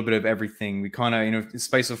a little bit of everything. We kind of, in the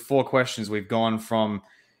space of 4 questions, we've gone from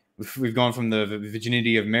the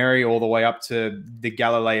virginity of Mary all the way up to the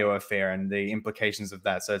Galileo affair and the implications of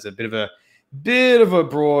that. So it's a bit of a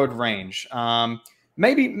broad range.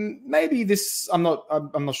 Maybe this, I'm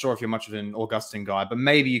not sure if you're much of an Augustine guy, but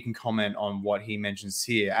maybe you can comment on what he mentions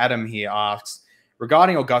here. Adam here asks,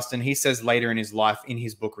 regarding Augustine, he says later in his life in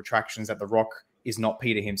his book Retractions that the rock is not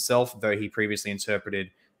Peter himself, though he previously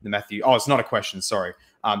interpreted the Matthew. Oh, it's not a question. Sorry.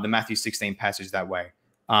 The Matthew 16 passage that way.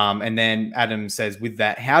 And then Adam says, with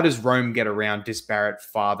that, how does Rome get around disparate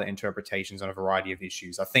father interpretations on a variety of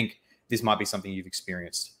issues? I think this might be something you've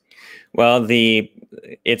experienced. Well,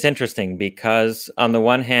 it's interesting because on the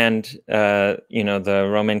one hand, the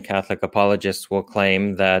Roman Catholic apologists will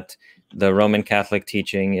claim that the Roman Catholic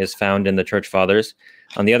teaching is found in the Church Fathers.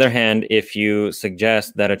 On the other hand, if you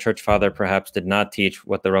suggest that a Church Father perhaps did not teach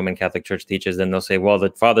what the Roman Catholic Church teaches, then they'll say, well,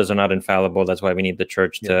 the Fathers are not infallible. That's why we need the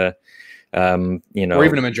Church to, or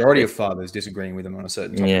even a majority of fathers disagreeing with them on a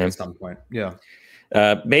certain topic at some point. Yeah.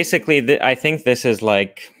 Basically, I think this is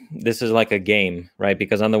like a game, right?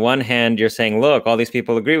 Because on the one hand, you're saying, look, all these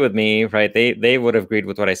people agree with me, right? They would have agreed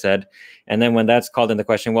with what I said. And then when that's called into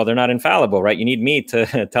question, well, they're not infallible, right? You need me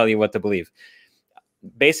to tell you what to believe.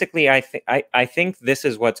 Basically, I think this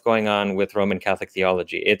is what's going on with Roman Catholic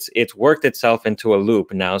theology. It's worked itself into a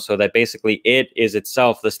loop now, so that basically it is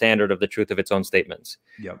itself the standard of the truth of its own statements,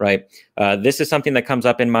 right? This is something that comes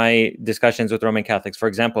up in my discussions with Roman Catholics. For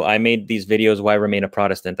example, I made these videos, Why Remain a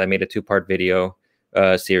Protestant. I made a 2-part video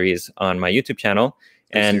series on my YouTube channel,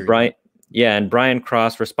 and Brian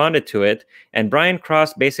Cross responded to it, and Brian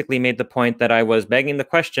Cross basically made the point that I was begging the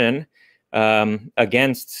question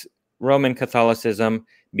against Roman Catholicism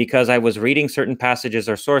because I was reading certain passages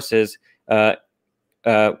or sources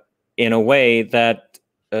in a way that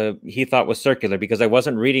he thought was circular, because I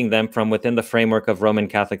wasn't reading them from within the framework of Roman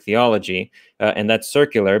Catholic theology, and that's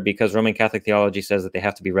circular because Roman Catholic theology says that they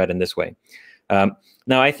have to be read in this way.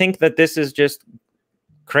 Now, I think that this is just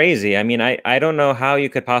crazy. I mean, I don't know how you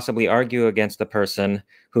could possibly argue against a person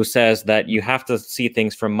who says that you have to see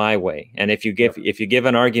things from my way. And if you give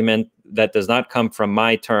an argument that does not come from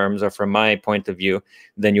my terms or from my point of view,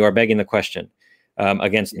 then you are begging the question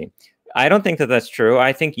against me. I don't think that that's true.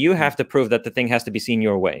 I think you have to prove that the thing has to be seen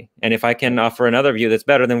your way. And if I can offer another view that's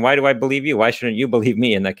better, then why do I believe you? Why shouldn't you believe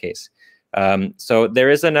me in that case? So there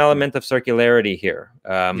is an element of circularity here.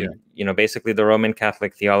 You know, basically the Roman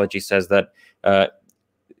Catholic theology says that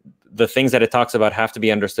the things that it talks about have to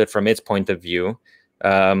be understood from its point of view.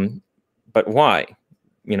 But why?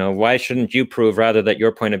 You know, why shouldn't you prove rather that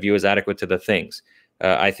your point of view is adequate to the things?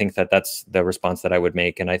 I think that that's the response that I would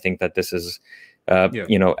make. And I think that this is,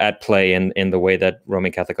 you know, at play in the way that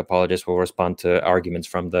Roman Catholic apologists will respond to arguments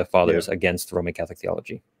from the fathers against Roman Catholic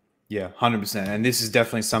theology. Yeah, 100%. And this is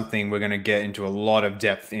definitely something we're going to get into a lot of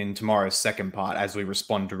depth in tomorrow's second part as we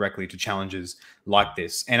respond directly to challenges like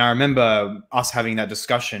this. And I remember us having that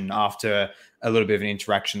discussion after a little bit of an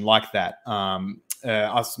interaction like that.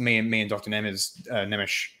 Me and Dr.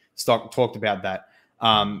 Nemes talked about that.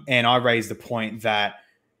 And I raised the point that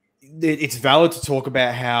it's valid to talk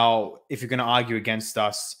about how, if you're going to argue against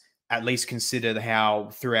us, at least consider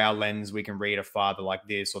how through our lens we can read a father like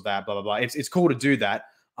this or that, blah, blah, blah. It's cool to do that.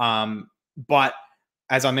 But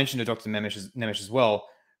as I mentioned to Dr. Nemes as well,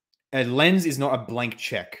 a lens is not a blank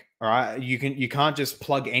check. All right. You can't just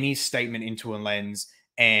plug any statement into a lens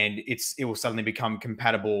and it will suddenly become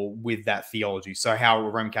compatible with that theology. So how a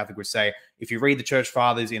Roman Catholic would say, if you read the church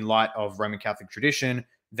fathers in light of Roman Catholic tradition,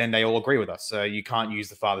 then they all agree with us. So you can't use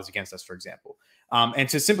the fathers against us, for example. And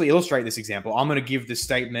to simply illustrate this example, I'm going to give the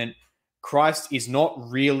statement, Christ is not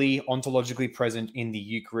really ontologically present in the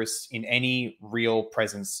Eucharist in any real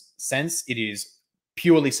presence sense. It is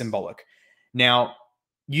purely symbolic. Now,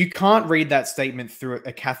 you can't read that statement through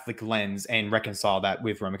a Catholic lens and reconcile that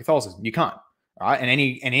with Roman Catholicism. You can't. All right? And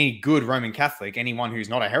any good Roman Catholic, anyone who's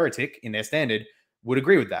not a heretic in their standard, would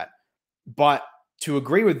agree with that. But to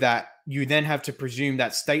agree with that, you then have to presume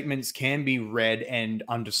that statements can be read and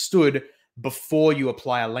understood before you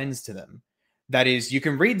apply a lens to them. That is, you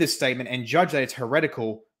can read this statement and judge that it's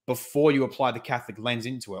heretical before you apply the Catholic lens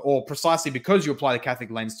into it, or precisely because you apply the Catholic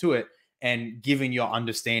lens to it and given your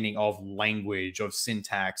understanding of language, of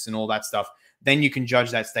syntax and all that stuff, then you can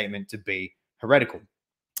judge that statement to be heretical.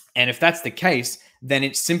 And if that's the case, then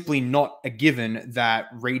it's simply not a given that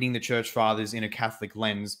reading the church fathers in a Catholic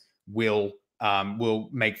lens will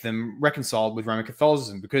make them reconciled with Roman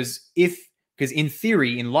Catholicism. Because in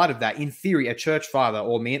theory, in light of that, in theory, a church father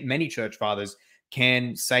or many church fathers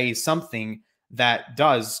can say something that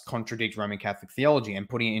does contradict Roman Catholic theology, and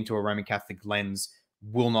putting it into a Roman Catholic lens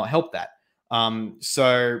will not help that.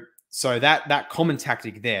 So that common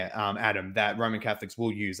tactic there, Adam, that Roman Catholics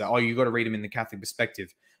will use, that, oh, you got to read them in the Catholic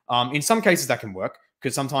perspective. In some cases that can work,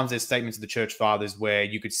 because sometimes there's statements of the church fathers where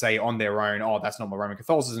you could say on their own, oh, that's not what Roman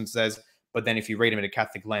Catholicism says. But then if you read them in a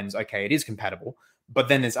Catholic lens, okay, it is compatible. But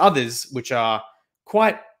then there's others which are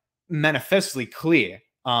quite manifestly clear,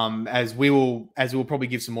 as we will probably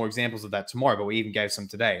give some more examples of that tomorrow, but we even gave some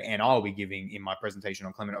today, and I'll be giving in my presentation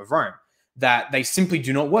on Clement of Rome, that they simply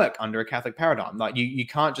do not work under a Catholic paradigm. Like you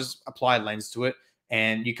can't just apply a lens to it,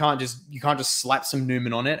 and you can't just slap some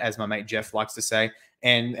Newman on it, as my mate Jeff likes to say,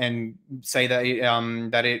 and say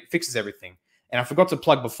that it fixes everything. And I forgot to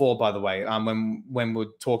plug before, by the way, when we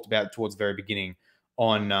talked about towards the very beginning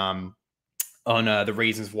on the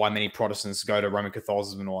reasons why many Protestants go to Roman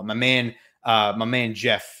Catholicism and all. My man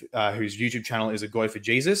Jeff, whose YouTube channel is A Goy for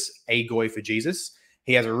Jesus,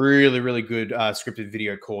 he has a really, really good scripted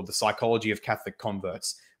video called The Psychology of Catholic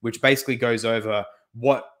Converts, which basically goes over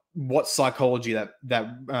what psychology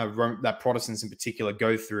that Protestants in particular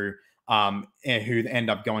go through, and who end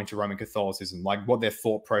up going to Roman Catholicism, like what their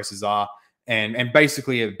thought processes are. And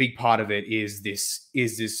basically a big part of it is this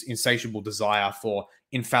insatiable desire for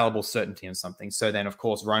infallible certainty on something. So then, of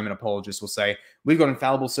course, Roman apologists will say, we've got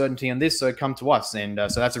infallible certainty on this, so come to us. And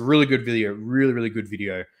so that's a really good video, really, really good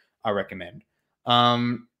video I recommend.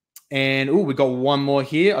 And we got one more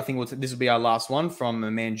here. I think this will be our last one from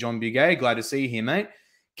the man John Bugay. Glad to see you here, mate.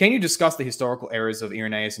 Can you discuss the historical errors of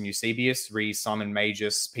Irenaeus and Eusebius, re Simon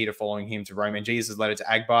Magus, Peter following him to Rome, and Jesus' letter to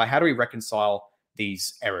Agbar? How do we reconcile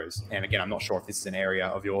these errors? And again, I'm not sure if this is an area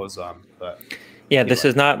of yours, but yeah, this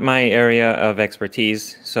is not my area of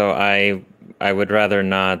expertise, so I would rather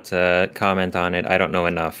not comment on it. I don't know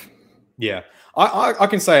enough. Yeah, I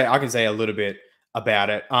can say a little bit about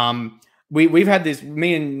it. We've had this.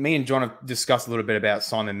 Me and John have discussed a little bit about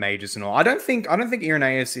Simon Magus and all. I don't think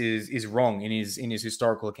Irenaeus is wrong in his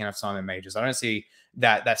historical account of Simon Magus. I don't see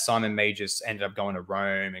that Simon Magus ended up going to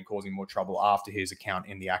Rome and causing more trouble after his account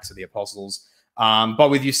in the Acts of the Apostles. But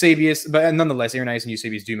with Eusebius, but nonetheless, Irenaeus and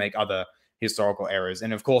Eusebius do make other historical errors,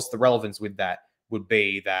 and of course, the relevance with that would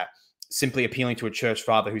be that simply appealing to a church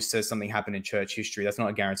father who says something happened in church history, that's not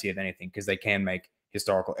a guarantee of anything, because they can make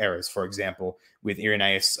historical errors. For example, with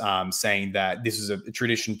Irenaeus saying that this is a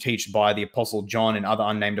tradition taught by the apostle John and other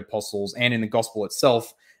unnamed apostles, and in the gospel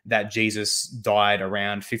itself, that Jesus died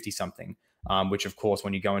around 50 something, which of course,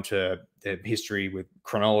 when you go into the history with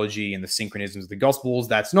chronology and the synchronisms of the gospels,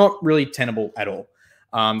 that's not really tenable at all.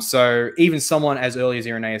 So even someone as early as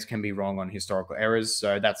Irenaeus can be wrong on historical errors.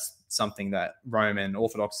 So that's something that Roman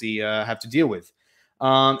Orthodoxy have to deal with.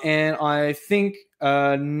 And I think,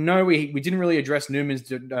 no, we didn't really address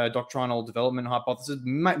Newman's doctrinal development hypothesis.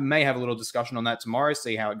 May have a little discussion on that tomorrow,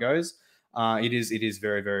 see how it goes. It is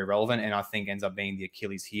very, very relevant, and I think ends up being the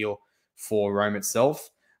Achilles heel for Rome itself.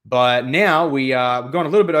 But now we've gone a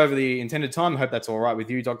little bit over the intended time. I hope that's all right with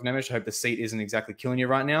you, Dr. Nemes. I hope the seat isn't exactly killing you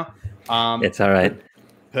right now. It's all right.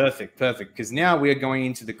 Perfect. Because now we are going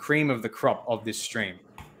into the cream of the crop of this stream.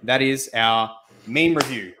 That is our meme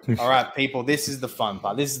review. All right, people, this is the fun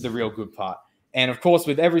part. This is the real good part. And of course,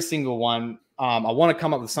 with every single one, I want to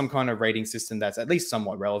come up with some kind of rating system that's at least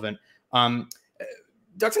somewhat relevant. Dr.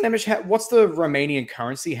 Nemes, what's the Romanian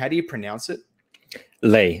currency? How do you pronounce it?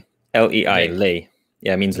 Lei. L-E-I. Lei.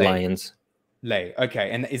 Yeah, it means lei. lions. Lei. Okay.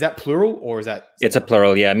 And is that plural or is that? It's a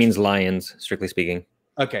plural. Yeah, it means lions, strictly speaking.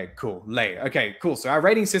 Okay, cool. Lei. Okay, cool. So our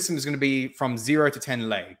rating system is going to be from 0 to 10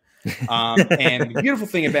 lei. And the beautiful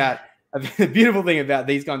thing about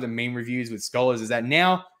these kinds of meme reviews with scholars is that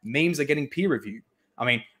now memes are getting peer reviewed. I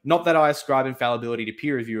mean, not that I ascribe infallibility to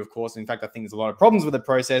peer review, of course. In fact, I think there's a lot of problems with the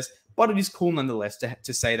process, but it is cool nonetheless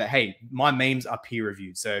to say that, hey, my memes are peer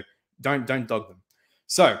reviewed. So don't dog them.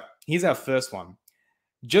 So here's our first one.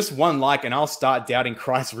 Just one like, and I'll start doubting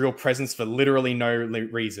Christ's real presence for literally no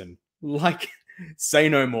reason. Like, say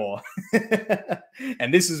no more.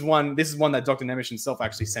 And this is one that Dr. Nemes himself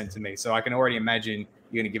actually sent to me. So I can already imagine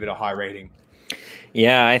you're going to give it a high rating.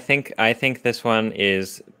 Yeah, I think this one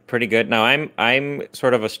is pretty good. Now I'm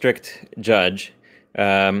sort of a strict judge,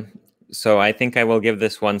 so I think I will give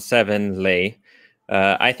this one 7 lei.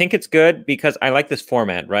 I think it's good because I like this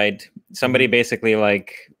format, right? Somebody basically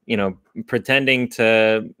pretending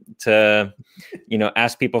to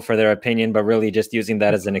ask people for their opinion, but really just using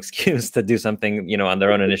that as an excuse to do something, on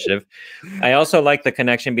their own initiative. I also like the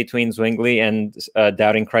connection between Zwingli and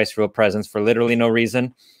doubting Christ's real presence for literally no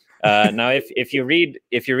reason. Now, if you read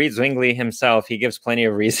Zwingli himself, he gives plenty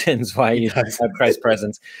of reasons why you doubt Christ's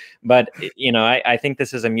presence. But I think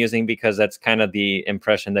this is amusing because that's kind of the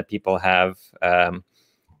impression that people have.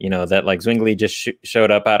 That like Zwingli just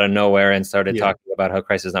showed up out of nowhere and started talking about how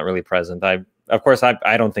Christ is not really present. Of course,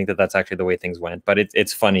 I don't think that that's actually the way things went, but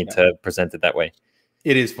it's funny to present it that way.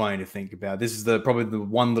 It is funny to think about. This is probably the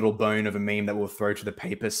one little bone of a meme that we'll throw to the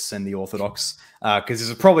Papists and the Orthodox, because this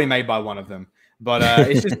is probably made by one of them. But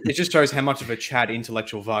it just shows how much of a Chad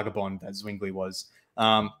intellectual vagabond that Zwingli was.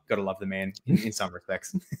 Gotta love the man in some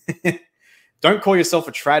respects. Don't call yourself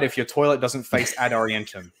a trad if your toilet doesn't face ad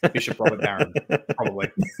orientem. Bishop Robert Barron,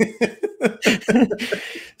 probably.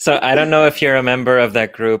 So I don't know if you're a member of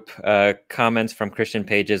that group, comments from Christian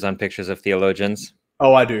pages on pictures of theologians.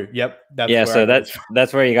 Oh, I do. Yep.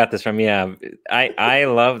 That's where you got this from. Yeah, I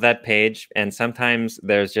love that page, and sometimes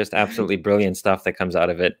there's just absolutely brilliant stuff that comes out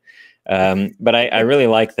of it. But I really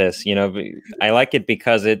like this. I like it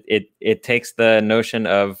because it takes the notion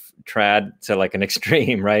of trad to like an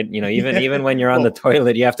extreme, right? Even when you're on the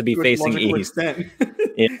toilet, you have to be facing east.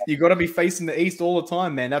 You got to be facing the east all the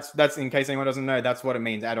time, man. That's in case anyone doesn't know, that's what it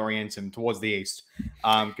means, ad orientem, towards the east.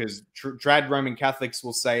 Because trad Roman Catholics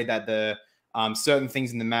will say that the certain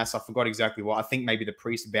things in the mass, I forgot exactly what. I think maybe the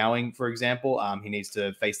priest bowing, for example, he needs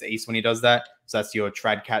to face the east when he does that. So that's your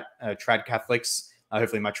trad Catholics.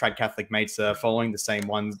 Hopefully my trad Catholic mates are following, the same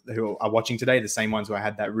ones who are watching today, the same ones who I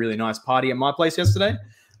had that really nice party at my place yesterday.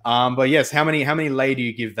 But yes, how many lei do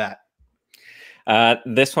you give that?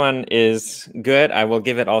 This one is good. I will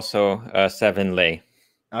give it also 7 lei.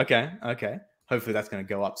 Okay. Hopefully that's going to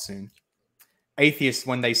go up soon. Atheists,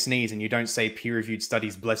 when they sneeze and you don't say peer-reviewed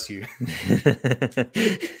studies, bless you.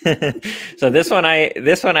 So this one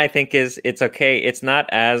I think it's okay. It's not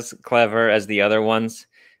as clever as the other ones.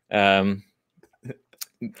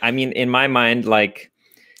 I mean, in my mind, like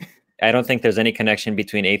I don't think there's any connection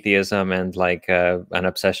between atheism and like an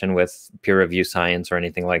obsession with peer review science or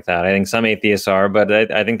anything like that. I think some atheists are, but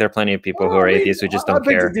I think there are plenty of people who are atheists who just don't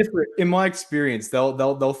care. In my experience,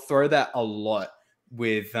 they'll throw that a lot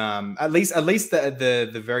with at least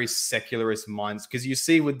the very secularist minds, because you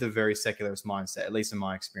see with the very secularist mindset, at least in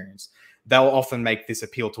my experience, they'll often make this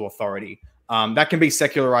appeal to authority. That can be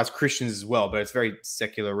secularized Christians as well, but it's very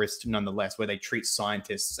secularist nonetheless, where they treat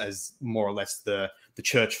scientists as more or less the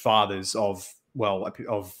church fathers of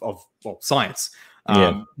science.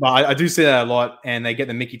 But I do see that a lot, and they get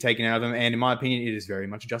the mickey taken out of them. And in my opinion, it is very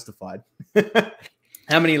much justified.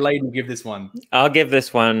 How many lay do you give this one? I'll give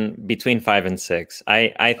this one between 5 and 6.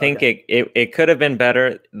 I think it could have been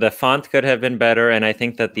better. The font could have been better, and I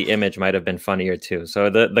think that the image might have been funnier too. So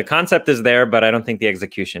the concept is there, but I don't think the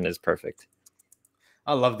execution is perfect.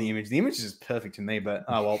 I love the image. The image is perfect to me, but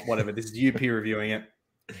oh well, whatever. This is you peer reviewing it.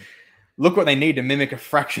 Look what they need to mimic a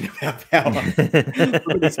fraction of our power.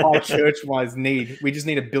 Look at this high church-wise need. We just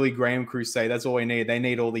need a Billy Graham crusade. That's all we need. They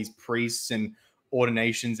need all these priests and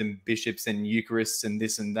ordinations and bishops and Eucharists and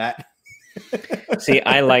this and that. See,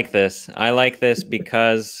 I like this. I like this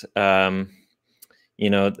because, you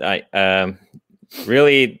know,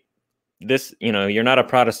 really this, you know, you're not a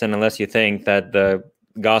Protestant unless you think that the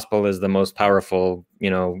gospel is the most powerful, you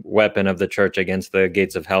know, weapon of the church against the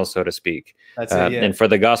gates of hell, so to speak. That's it, yeah. And for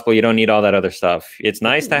the gospel, you don't need all that other stuff. It's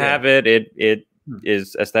nice to have it. It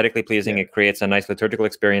is aesthetically pleasing. It creates a nice liturgical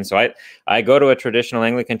experience. So I go to a traditional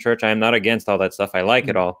Anglican church. I am not against all that stuff. I like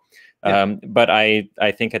it all. But I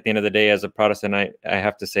think at the end of the day, as a Protestant, I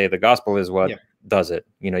have to say the gospel is what does it.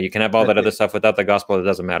 You know, you can have all that other stuff without the gospel. It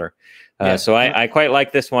doesn't matter. So I quite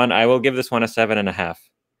like this one. I will give this one a 7.5.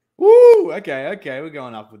 Woo! Okay, we're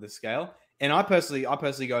going up with the scale. And I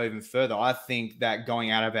personally go even further. I think that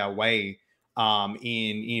going out of our way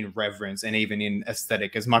in reverence and even in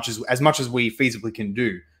aesthetic, as much as we feasibly can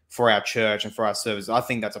do for our church and for our service, I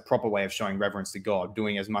think that's a proper way of showing reverence to God,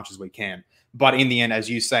 doing as much as we can. But in the end, as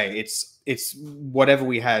you say, it's whatever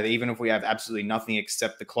we have, even if we have absolutely nothing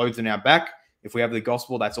except the clothes on our back. If we have the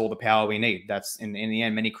gospel, that's all the power we need. That's in the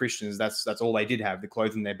end, many Christians, that's all they did have, the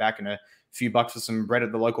clothes on their back and a few bucks for some bread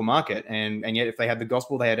at the local market. And yet if they had the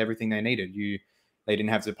gospel, they had everything they needed. They didn't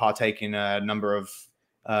have to partake in a number of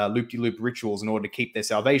loop-de-loop rituals in order to keep their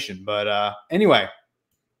salvation. But anyway,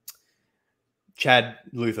 Chad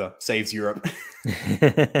Luther saves Europe.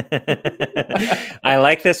 I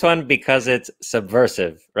like this one because it's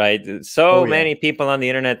subversive, right? So many people on the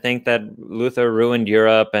internet think that Luther ruined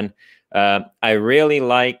Europe. And I really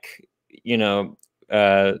like, you know,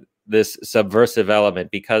 this subversive element,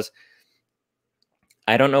 because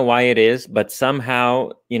I don't know why it is, but somehow,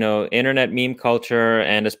 you know, internet meme culture,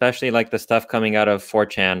 and especially like the stuff coming out of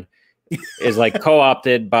 4chan is like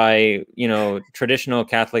co-opted by, you know, traditional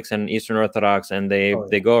Catholics and Eastern Orthodox. And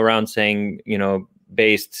they go around saying, you know,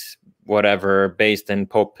 based, whatever, based and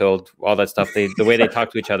Pope pilled, all that stuff, the way they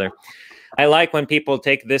talk to each other. I like when people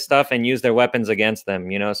take this stuff and use their weapons against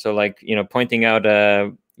them, you know, so like, you know, pointing out,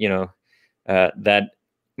 you know, that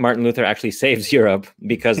Martin Luther actually saves Europe,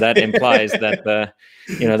 because that implies that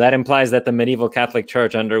the medieval Catholic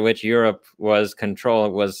Church under which Europe was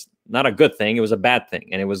controlled was not a good thing. It was a bad thing.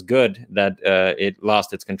 And it was good that it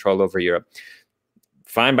lost its control over Europe.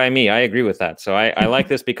 Fine by me. I agree with that. So I like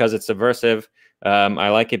this because it's subversive. I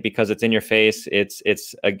like it because it's in your face.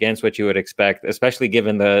 It's against what you would expect, especially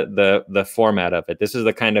given the format of it. This is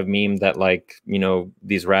the kind of meme that, like, you know,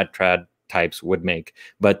 these rad trad types would make,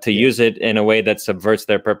 but to use it in a way that subverts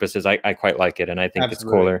their purposes, I quite like it, and I think it's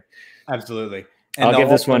cooler. Absolutely. And I'll give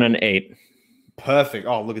this one an 8. Perfect.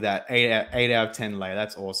 Oh, look at that. 8 out of 10 lay.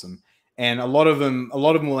 That's awesome. And a lot of them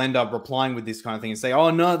will end up replying with this kind of thing and say,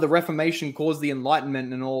 oh no, the Reformation caused the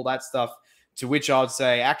Enlightenment and all that stuff. To which I would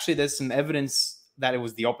say, actually, there's some evidence that it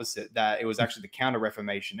was the opposite, that it was actually the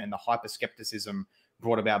Counter-Reformation and the hyper-skepticism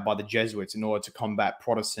brought about by the Jesuits in order to combat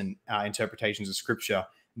Protestant interpretations of Scripture.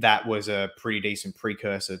 That was a pretty decent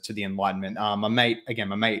precursor to the Enlightenment. My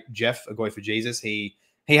mate Jeff, a guy for Jesus, he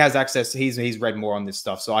has access. He's read more on this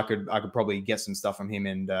stuff, so I could probably get some stuff from him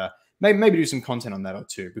and maybe do some content on that or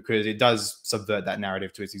two, because it does subvert that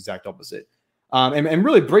narrative to its exact opposite. And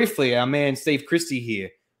really briefly, our man Steve Christie here.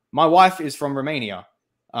 My wife is from Romania,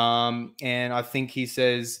 and I think he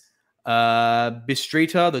says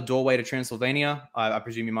Bistrița, the doorway to Transylvania. I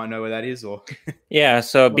presume you might know where that is, or yeah.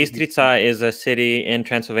 So Bistrița is a city in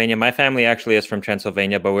Transylvania. My family actually is from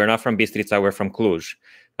Transylvania, but we're not from Bistrița. We're from Cluj.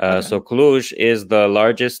 So Cluj is the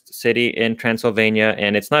largest city in Transylvania,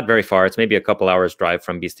 and it's not very far. It's maybe a couple hours drive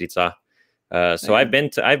from Bistrița. So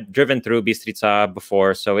I've driven through Bistrica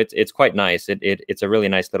before, so it's quite nice. It's a really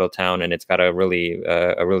nice little town, and it's got a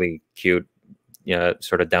really cute,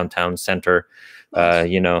 sort of downtown center.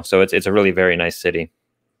 Nice. So it's a really very nice city.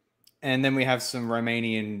 And then we have some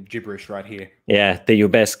Romanian gibberish right here. Yeah, te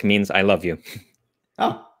iubesc means I love you.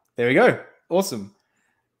 Oh, there we go. Awesome.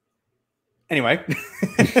 Anyway.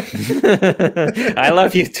 I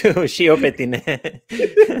love you too. Și eu pe tine.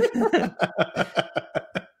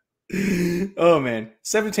 Oh man,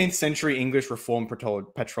 17th century English Reformed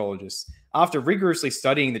patrologists. After rigorously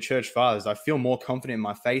studying the Church Fathers, I feel more confident in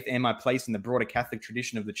my faith and my place in the broader Catholic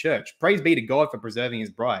tradition of the Church. Praise be to God for preserving his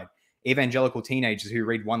bride. Evangelical teenagers who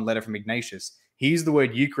read one letter from Ignatius. He used the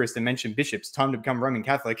word Eucharist and mentioned bishops. Time to become Roman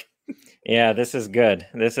Catholic. Yeah, this is good.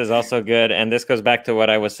 This is also good. And this goes back to what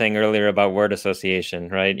I was saying earlier about word association,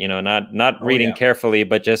 right? Not reading carefully,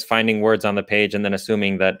 but just finding words on the page and then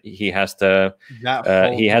assuming that he has to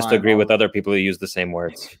agree with other people who use the same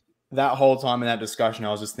words. That whole time in that discussion,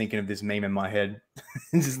 I was just thinking of this meme in my head.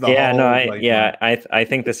 I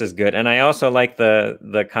think this is good. And I also like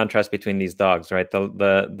the contrast between these dogs, right?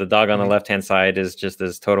 The dog on the left-hand side is just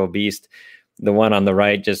this total beast. The one on the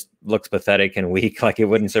right just looks pathetic and weak, like it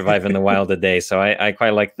wouldn't survive in the wild a day. So I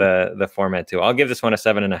quite like the format too. I'll give this one a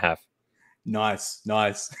 7.5. Nice.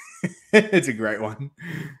 It's a great one.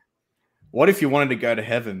 What if you wanted to go to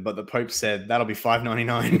heaven, but the Pope said that'll be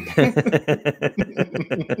 $5.99?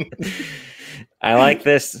 I like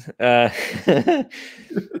this. I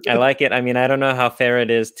like it. I mean, I don't know how fair it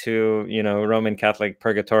is to Roman Catholic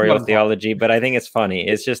purgatorial theology, but I think it's funny.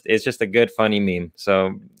 It's just a good funny meme.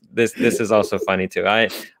 So this is also funny too.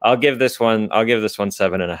 I'll give this one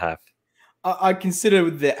 7.5. I consider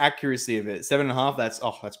the accuracy of it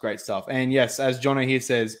 7.5. That's great stuff. And yes, as Jono here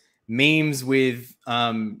says, memes with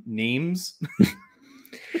Nemes.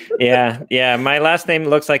 Yeah. My last name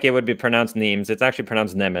looks like it would be pronounced Nemes. It's actually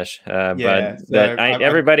pronounced Nemes.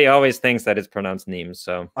 Everybody always thinks that it's pronounced Nemes.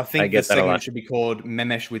 So I think the segment should be called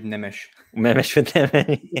Memesh with Nemesh. Memesh with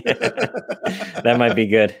Nemesh. Yeah. That might be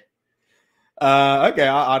good. Okay,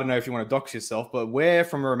 I don't know if you want to dox yourself, but where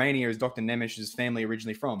from Romania is Dr. Nemesh's family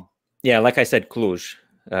originally from? Yeah, like I said, Cluj.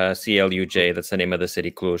 Cluj. That's the name of the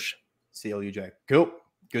city, Cluj. Cluj. Cool.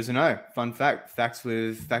 Good to know. Fun fact. Facts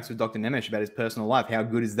with Dr. Nemes about his personal life. How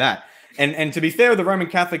good is that? And to be fair with the Roman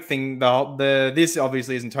Catholic thing, this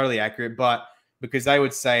obviously isn't totally accurate, but because they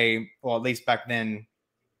would say, or at least back then,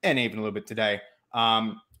 and even a little bit today,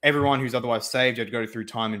 everyone who's otherwise saved, you had to go through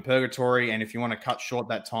time in purgatory, and if you want to cut short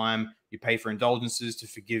that time, you pay for indulgences to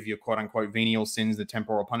forgive your quote-unquote venial sins, the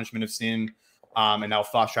temporal punishment of sin, and they'll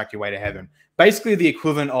fast-track your way to heaven. Basically, the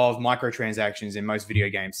equivalent of microtransactions in most video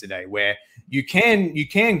games today, where you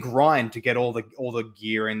can grind to get all the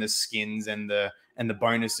gear and the skins and the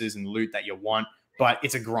bonuses and loot that you want, but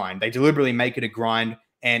it's a grind. They deliberately make it a grind,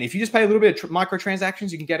 and if you just pay a little bit of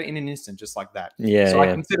microtransactions, you can get it in an instant, just like that.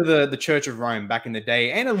 I consider the Church of Rome back in the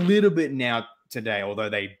day, and a little bit now today, although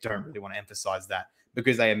they don't really want to emphasize that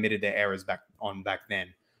because they admitted their errors back then.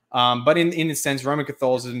 But in a sense, Roman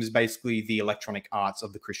Catholicism is basically the electronic arts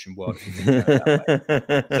of the Christian world.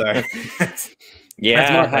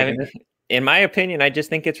 In my opinion, I just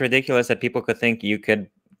think it's ridiculous that people could think you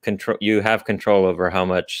have control over how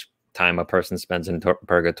much time a person spends in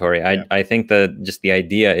purgatory. I think that just the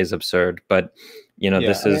idea is absurd. But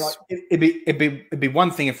it'd be one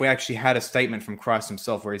thing if we actually had a statement from Christ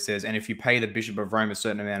himself where he says, "And if you pay the Bishop of Rome a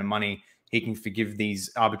certain amount of money, he can forgive these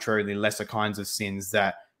arbitrarily lesser kinds of sins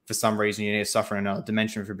that for some reason you need to suffer in another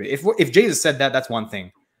dimension for a bit." If Jesus said that, that's one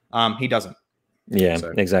thing. He doesn't. Yeah,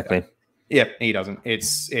 exactly. Yeah, he doesn't.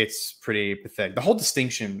 It's pretty pathetic. The whole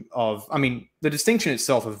distinction the distinction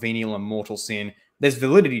itself of venial and mortal sin, there's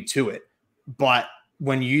validity to it. But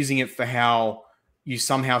when using it for how you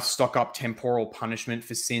somehow stock up temporal punishment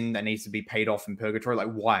for sin that needs to be paid off in purgatory,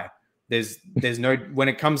 like why? There's no, when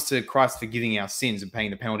it comes to Christ forgiving our sins and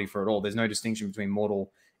paying the penalty for it all, there's no distinction between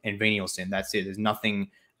mortal and venial sin. That's it. There's nothing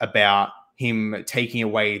about him taking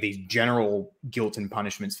away these general guilt and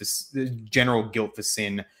punishments for general guilt for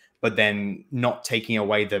sin, but then not taking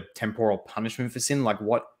away the temporal punishment for sin. Like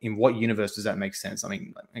in what universe does that make sense? I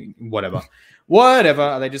mean, whatever.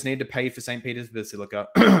 They just need to pay for St. Peter's Basilica.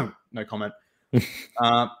 No comment.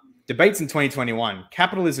 Debates in 2021.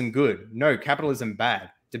 Capitalism good? No, capitalism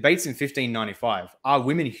bad. Debates in 1595. Are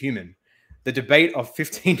women human? The debate of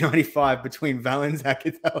 1595 between Valens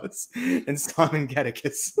Akitalis and Simon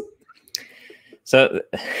Gaddicus. So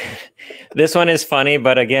this one is funny,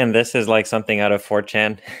 but again, this is like something out of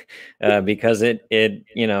 4chan because I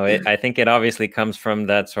think it obviously comes from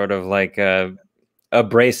that sort of like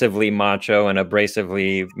abrasively macho and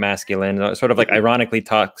abrasively masculine, sort of like ironically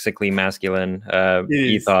toxically masculine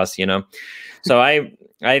ethos, you know. So I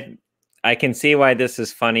can see why this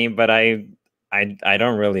is funny, but I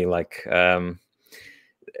don't really like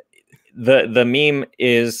the meme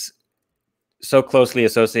is so closely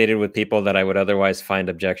associated with people that I would otherwise find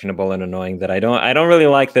objectionable and annoying that I don't really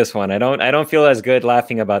like this one. I don't feel as good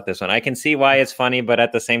laughing about this one. I can see why it's funny, but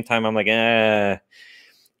at the same time I'm like,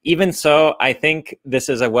 even so, I think this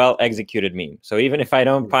is a well executed meme. So even if I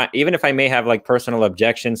don't even if I may have like personal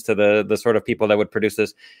objections to the sort of people that would produce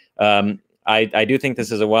this, I do think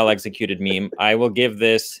this is a well executed meme. I will give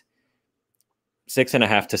this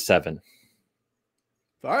 6.5 to 7.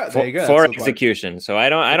 All right, there you go. For execution. So I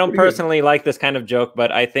don't personally like this kind of joke,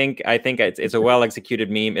 but I think it's a well executed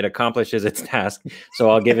meme. It accomplishes its task. So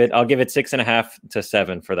I'll give it 6.5 to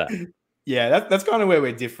 7 for that. Yeah, that's kind of where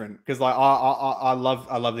we're different, because like I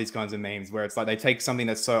love these kinds of memes where it's like they take something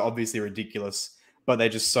that's so obviously ridiculous, but they're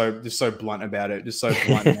just so blunt about it, just so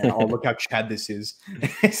blunt. And, oh, look how Chad this is.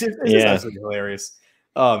 It's just absolutely hilarious.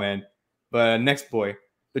 Oh man. But next boy.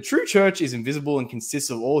 The true church is invisible and consists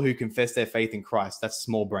of all who confess their faith in Christ. That's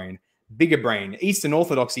small brain. Bigger brain. Eastern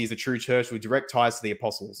Orthodoxy is the true church with direct ties to the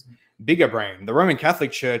apostles. Bigger brain. The Roman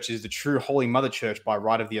Catholic Church is the true Holy Mother Church by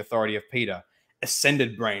right of the authority of Peter.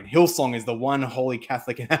 Ascended brain. Hillsong is the one holy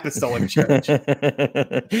Catholic and apostolic church. This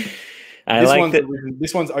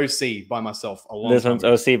one's OC by myself. This one's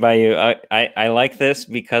OC by you. I like this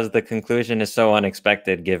because the conclusion is so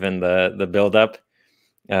unexpected given the build up.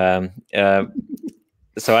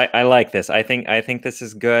 So I like this. I think this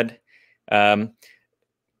is good. One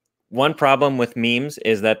problem with memes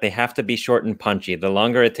is that they have to be short and punchy. The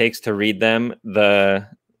longer it takes to read them, the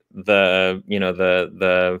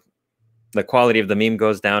quality of the meme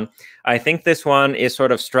goes down. I think this one is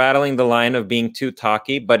sort of straddling the line of being too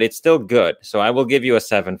talky, but it's still good. So I will give you a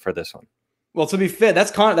 7 for this one. Well, to be fair,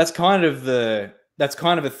 that's kind of a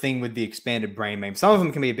thing with the expanded brain meme. Some of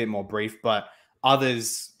them can be a bit more brief, but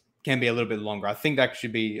others can be a little bit longer. I think that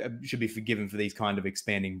should be forgiven for these kind of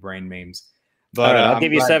expanding brain memes. But I'll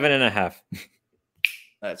give you 7.5.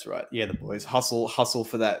 That's right. Yeah, the boys hustle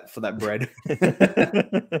for that bread.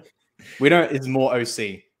 It's more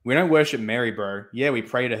OC. We don't worship Mary, bro. Yeah, we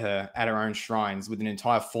pray to her at our own shrines with an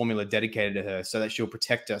entire formula dedicated to her so that she'll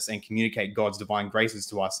protect us and communicate God's divine graces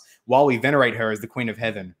to us while we venerate her as the Queen of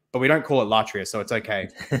Heaven. But we don't call it Latria, so it's okay.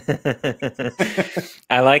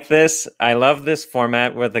 I like this. I love this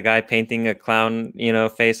format with the guy painting a clown,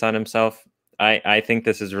 face on himself. I think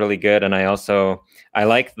this is really good. And I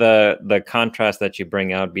like the contrast that you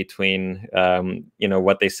bring out between,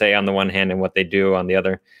 what they say on the one hand and what they do on the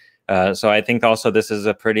other. So I think also this is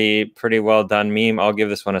a pretty well done meme. I'll give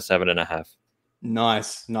this one a 7.5.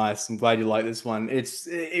 Nice. I'm glad you like this one.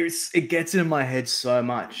 It gets into my head so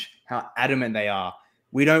much how adamant they are.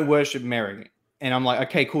 We don't worship Mary, and I'm like,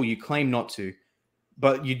 okay, cool. You claim not to,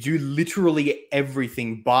 but you do literally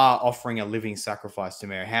everything bar offering a living sacrifice to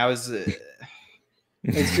Mary. How is it?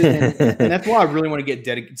 And that's why I really want to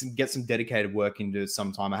get some dedicated work into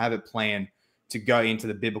sometime. I have it planned to go into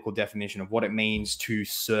the biblical definition of what it means to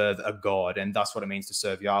serve a God, and thus what it means to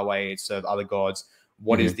serve Yahweh, serve other gods.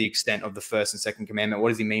 What is the extent of the first and second commandment? What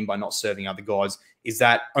does he mean by not serving other gods? Is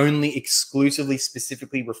that only exclusively,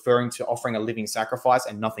 specifically referring to offering a living sacrifice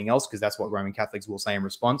and nothing else? Because that's what Roman Catholics will say in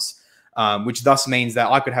response, which thus means that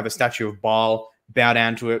I could have a statue of Baal, bow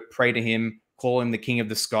down to it, pray to him, call him the king of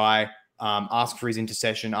the sky, ask for his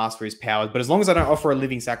intercession, ask for his powers. But as long as I don't offer a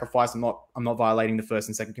living sacrifice, I'm not violating the first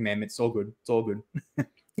and second commandment. It's all good. It's all good.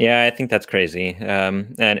 Yeah, I think that's crazy.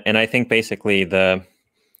 And I think basically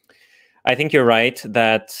I think you're right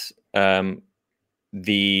that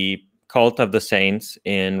the cult of the saints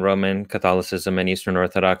in Roman Catholicism and Eastern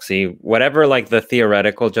Orthodoxy, whatever like the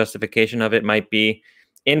theoretical justification of it might be,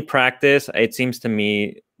 in practice, it seems to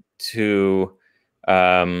me to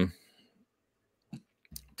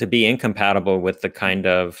be incompatible with the kind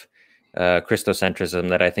of Christocentrism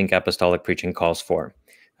that I think apostolic preaching calls for.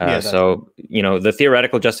 So, the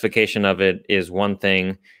theoretical justification of it is one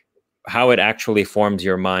thing. How it actually forms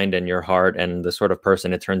your mind and your heart and the sort of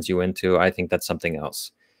person it turns you into, I think that's something else.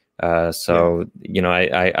 I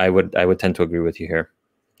would tend to agree with you here.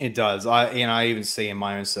 It does. I even see in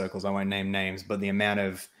my own circles, I won't name names, but the amount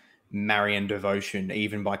of Marian devotion,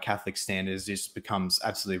 even by Catholic standards, just becomes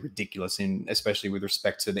absolutely ridiculous, especially with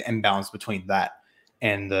respect to the imbalance between that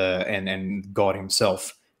and and God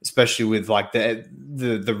himself, especially with like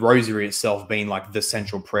the rosary itself being like the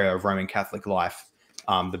central prayer of Roman Catholic life.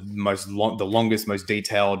 The longest, most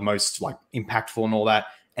detailed, most like impactful and all that.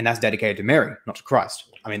 And that's dedicated to Mary, not to Christ.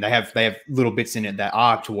 I mean, they have little bits in it that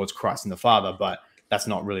are towards Christ and the Father, but that's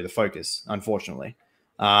not really the focus, unfortunately.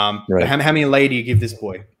 Right. But how many lay do you give this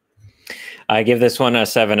boy? I give this one a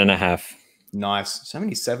 7.5. Nice. So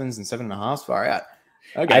many 7s and 7.5s. Far out.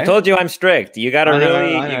 Okay. I told you I'm strict. You gotta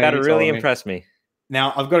really impress me.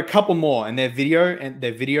 Now I've got a couple more, and they're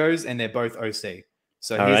videos, and they're both OC.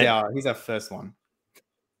 So here's our first one.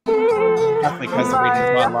 Catholic has to read the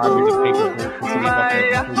entire library of papers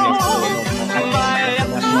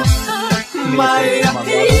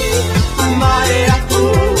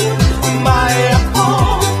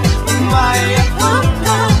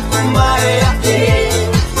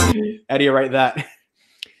How do you rate that?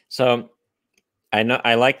 So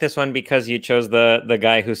I like this one because you chose the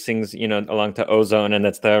guy who sings, you know, along to Ozone, and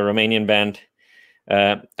that's the Romanian band.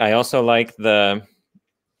 I also like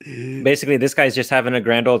basically this guy's just having a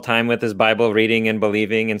grand old time with his Bible reading and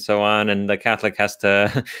believing and so on, and the Catholic has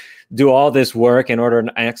to do all this work in order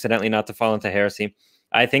accidentally not to fall into heresy.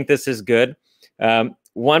 I think this is good.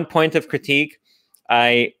 One point of critique,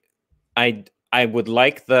 I would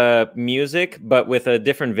like the music, but with a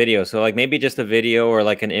different video. So like maybe just a video or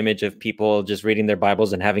like an image of people just reading their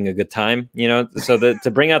Bibles and having a good time, you know, so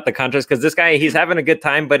to bring out the contrast, because this guy, he's having a good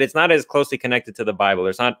time, but it's not as closely connected to the Bible.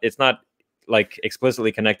 It's not like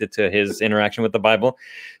explicitly connected to his interaction with the Bible.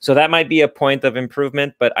 So that might be a point of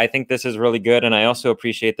improvement, but I think this is really good. And I also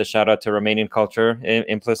appreciate the shout out to Romanian culture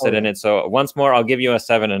implicit in it. So once more, I'll give you a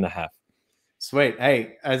 7.5. Sweet.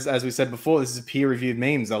 Hey, as we said before, this is peer-reviewed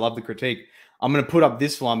memes. I love the critique. I'm going to put up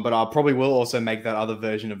this one, but I probably will also make that other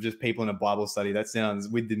version of just people in a Bible study. That sounds,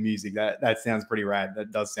 with the music, that sounds pretty rad.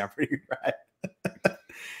 That does sound pretty rad.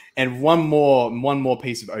 And one more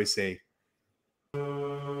piece of OC.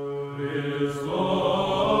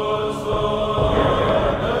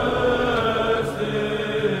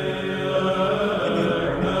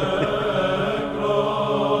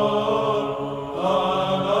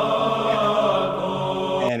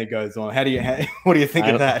 And it goes on. What do you think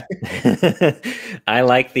of that? I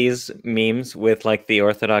like these memes with like the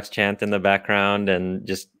Orthodox chant in the background and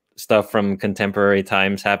just stuff from contemporary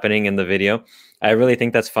times happening in the video. I really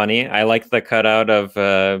think that's funny. I like the cutout of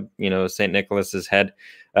you know, St. Nicholas's head.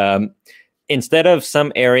 Instead of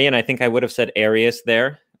some Arian, I think I would have said Arius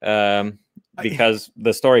there, because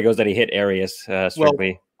the story goes that he hit Arius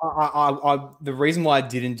strictly. Well, the reason why I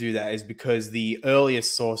didn't do that is because the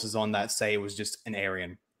earliest sources on that say it was just an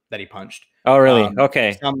Arian that he punched. Oh, really?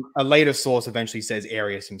 Okay. A later source eventually says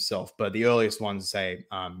Arius himself, but the earliest ones say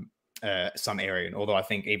some Arian, although I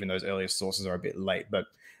think even those earliest sources are a bit late. But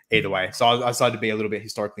either way, so I decided to be a little bit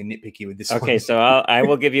historically nitpicky with this. Okay, one. So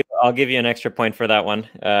I'll give you an extra point for that one.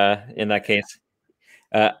 In that case,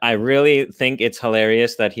 I really think it's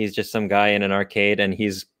hilarious that he's just some guy in an arcade and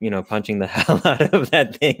he's, you know, punching the hell out of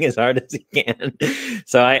that thing as hard as he can.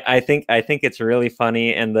 So I think it's really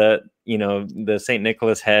funny, and the St.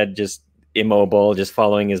 Nicholas head just immobile, just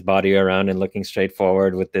following his body around and looking straight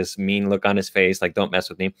forward with this mean look on his face, like, don't mess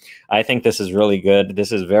with me. I think this is really good.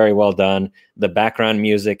 This is very well done. The background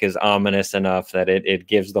music is ominous enough that it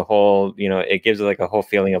gives the whole, you know, it gives like a whole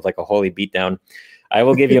feeling of like a holy beatdown. I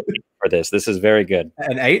will give you a 8 for this. This is very good.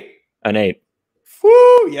 An 8? An 8.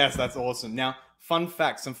 Woo! Yes, that's awesome. Now, fun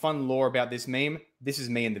fact, some fun lore about this meme. This is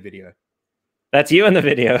me in the video. That's you in the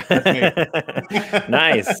video. That's me.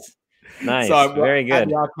 Nice. Nice. So very good. At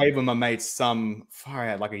the arcade with my mates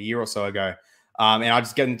like a year or so ago. And I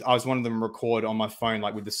was one of them record on my phone,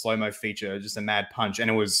 like with the slow-mo feature, just a mad punch. And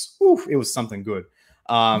it was something good.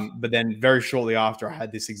 But then very shortly after I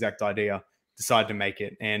had this exact idea, decided to make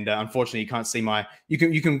it. And unfortunately, you can't see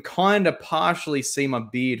you can kind of partially see my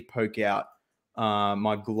beard poke out,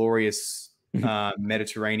 my glorious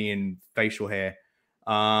Mediterranean facial hair.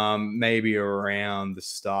 Maybe around the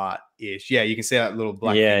start-ish. Yeah, you can see that little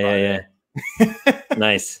black thing right there.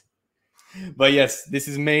 Nice. But yes, this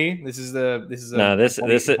is me. This is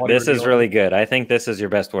really good. I think this is your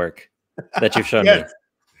best work that you've shown me.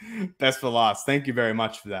 Best for last. Thank you very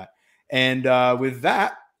much for that. And with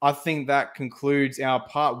that, I think that concludes our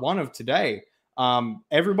part 1 of today.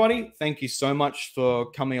 Everybody, thank you so much for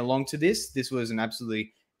coming along to this. This was an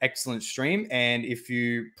absolutely excellent stream. And if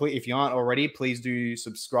you aren't already, please do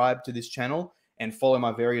subscribe to this channel and follow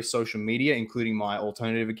my various social media, including my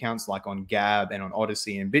alternative accounts like on Gab and on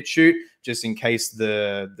Odyssey and BitChute, just in case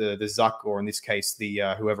the Zuck, or in this case,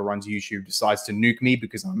 the whoever runs YouTube, decides to nuke me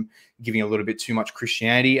because I'm giving a little bit too much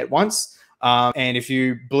Christianity at once. And if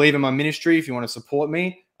you believe in my ministry, if you want to support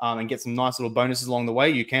me and get some nice little bonuses along the way,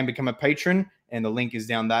 you can become a patron, and the link is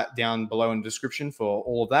down below in the description for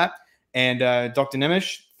all of that. And Dr.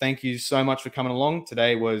 Nemes, thank you so much for coming along.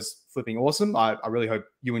 Today was flipping awesome. I really hope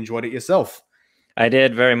you enjoyed it yourself. I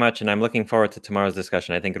did very much, and I'm looking forward to tomorrow's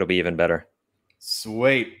discussion. I think it'll be even better.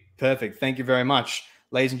 Sweet. Perfect. Thank you very much.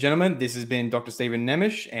 Ladies and gentlemen, this has been Dr. Stephen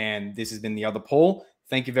Nemes, and this has been the other Paul.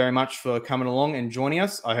 Thank you very much for coming along and joining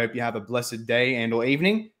us. I hope you have a blessed day and or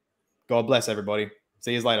evening. God bless everybody.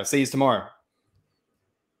 See you later. See you tomorrow.